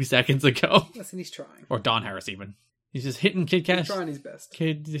like 2 seconds ago. Listen, he's trying. Or Don Harris even. He's just hitting Kid Cash. He's trying his best.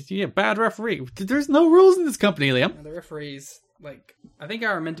 Yeah, bad referee. There's no rules in this company, Liam. No, the referees, like, I think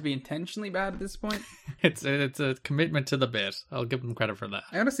are meant to be intentionally bad at this point. It's a commitment to the bit. I'll give them credit for that.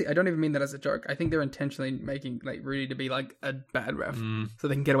 I don't even mean that as a joke. I think they're intentionally making like Rudy to be like a bad ref, so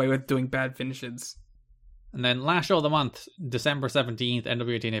they can get away with doing bad finishes. And then last show of the month, December 17th,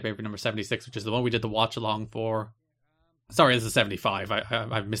 NWA TNA paper number 76, which is the one we did the watch along for. Sorry, this is 75.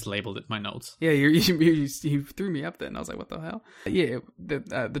 I've mislabeled it in my notes. Yeah, you threw me up there, and I was like, what the hell? Yeah,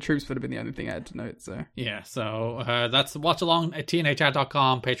 the troops would have been the only thing I had to note, so. Yeah, so that's watch along at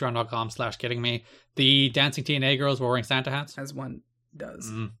TNAchat.com, patreon.com/kiddingme. The dancing TNA girls were wearing Santa hats. As one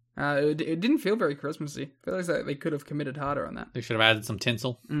does. It didn't feel very Christmassy. I feel like they could have committed harder on that. They should have added some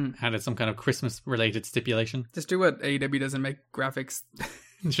tinsel, added some kind of Christmas-related stipulation. Just do what AEW does and make graphics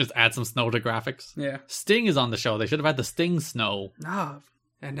Just add some snow to graphics. Yeah. Sting is on the show. They should have had the Sting snow.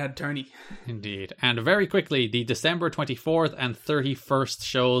 And had Tony. Indeed. And very quickly, the December 24th and 31st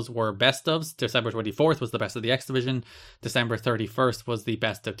shows were best ofs. December 24th was the best of the X Division. December 31st was the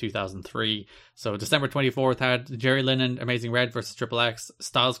best of 2003. So December 24th had Jerry Lynn and Amazing Red versus Triple X.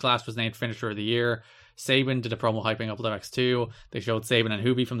 Styles Clash was named Finisher of the Year. Saban did a promo hyping up X2. They showed Saban and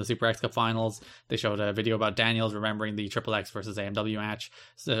Hoobie from the Super X Cup finals. They showed a video about Daniels remembering the Triple X versus AMW match.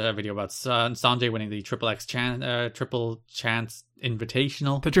 A video about Sanjay winning the Triple Chance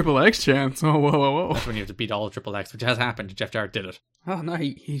Invitational. The Triple X chance. Oh, whoa. That's when you have to beat all of Triple X, which has happened. Jeff Jarrett did it. Oh, no,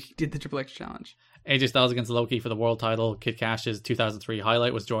 he did the Triple X challenge. AJ Styles against Loki for the world title. Kid Cash's 2003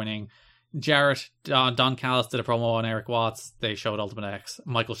 highlight was joining. Jarrett, Don Callis did a promo on Eric Watts. They showed Ultimate X.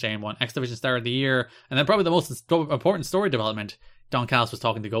 Michael Shane won X Division Star of the Year. And then probably the most important story development, Don Callis was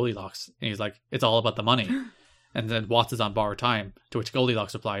talking to Goldilocks. And he's like, it's all about the money. And then Watts is on borrowed time. To which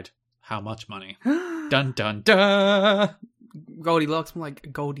Goldilocks replied, how much money? Dun dun dun. Goldilocks, more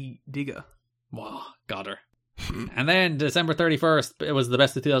like Goldie Digger. Wow, got her. And then December 31st, it was the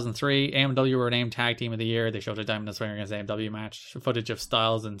best of 2003. AMW were named Tag Team of the Year. They showed a Diamond and Swinger against AMW match. Footage of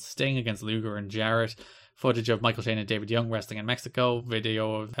Styles and Sting against Luger and Jarrett. Footage of Michael Shane and David Young wrestling in Mexico.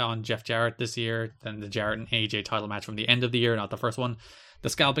 Video on Jeff Jarrett this year. Then the Jarrett and AJ title match from the end of the year, not the first one. The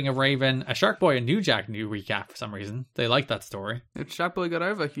scalping of Raven. A Shark Boy and New Jack new recap for some reason. They like that story. Shark Boy got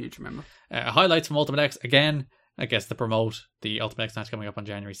over huge, remember? Highlights from Ultimate X. Again, I guess to promote the Ultimate X match coming up on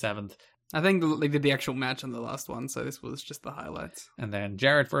January 7th. I think they did the actual match on the last one, so this was just the highlights. And then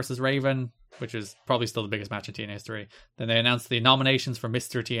Jarrett versus Raven, which is probably still the biggest match in TNA history. Then they announced the nominations for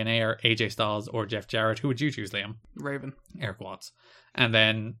Mr. TNA are AJ Styles or Jeff Jarrett. Who would you choose, Liam? Raven. Eric Watts. And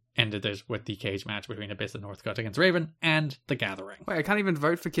then ended it with the cage match between Abyss and Northcutt against Raven and The Gathering. Wait, I can't even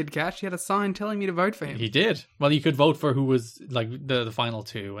vote for Kid Cash. He had a sign telling me to vote for him. He did. Well, you could vote for who was like the final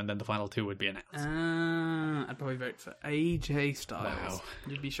two, and then the final two would be announced. I'd probably vote for AJ Styles. Wow.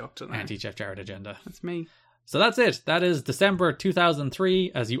 You'd be shocked to know. Anti-Jeff Jarrett agenda. That's me. So that's it. That is December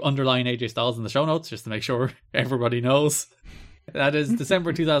 2003, as you underline AJ Styles in the show notes, just to make sure everybody knows. That is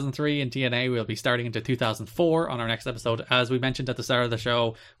December 2003 in TNA. We'll be starting into 2004 on our next episode. As we mentioned at the start of the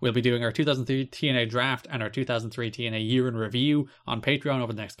show, we'll be doing our 2003 TNA draft and our 2003 TNA year in review on Patreon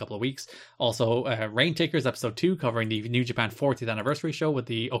over the next couple of weeks. Also, Rain Takers episode 2 covering the New Japan 40th anniversary show with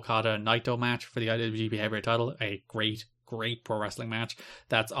the Okada Naito match for the IWGP Heavyweight title. A great pro wrestling match.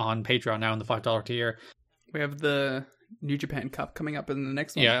 That's on Patreon now in the $5 tier. We have the New Japan Cup coming up in the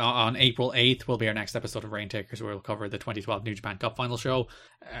next one. Yeah, on April 8th will be our next episode of Rain Takers, where we'll cover the 2012 New Japan Cup final show.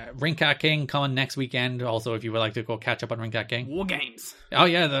 Ring Cat King coming next weekend. Also, if you would like to go catch up on Ring Cat King. War Games. Oh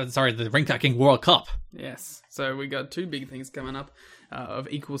yeah, the Ring Cat King World Cup. Yes. So we got two big things coming up of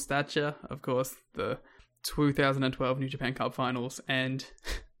equal stature. Of course, the 2012 New Japan Cup finals and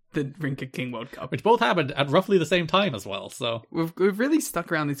the Ring Cat King World Cup, which both happened at roughly the same time as well. So we've really stuck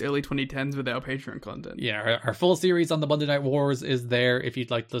around these early 2010s with our Patreon content. Yeah, our full series on the Monday Night Wars is there if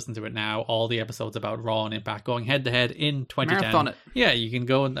you'd like to listen to it now. All the episodes about Raw and Impact going head to head in 2010. Marathon it. Yeah, you can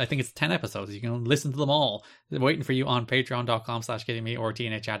go and I think it's 10 episodes. You can listen to them all. They're waiting for you on patreon.com/kiddingme or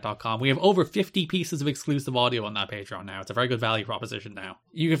tnachat.com. We have over 50 pieces of exclusive audio on that Patreon now. It's a very good value proposition now.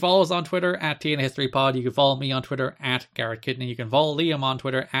 You can follow us on Twitter at TNA History Pod. You can follow me on Twitter at Garrett Kidney. You can follow Liam on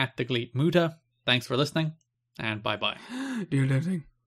Twitter at The Gleet Muta. Thanks for listening, and bye-bye. Do your living.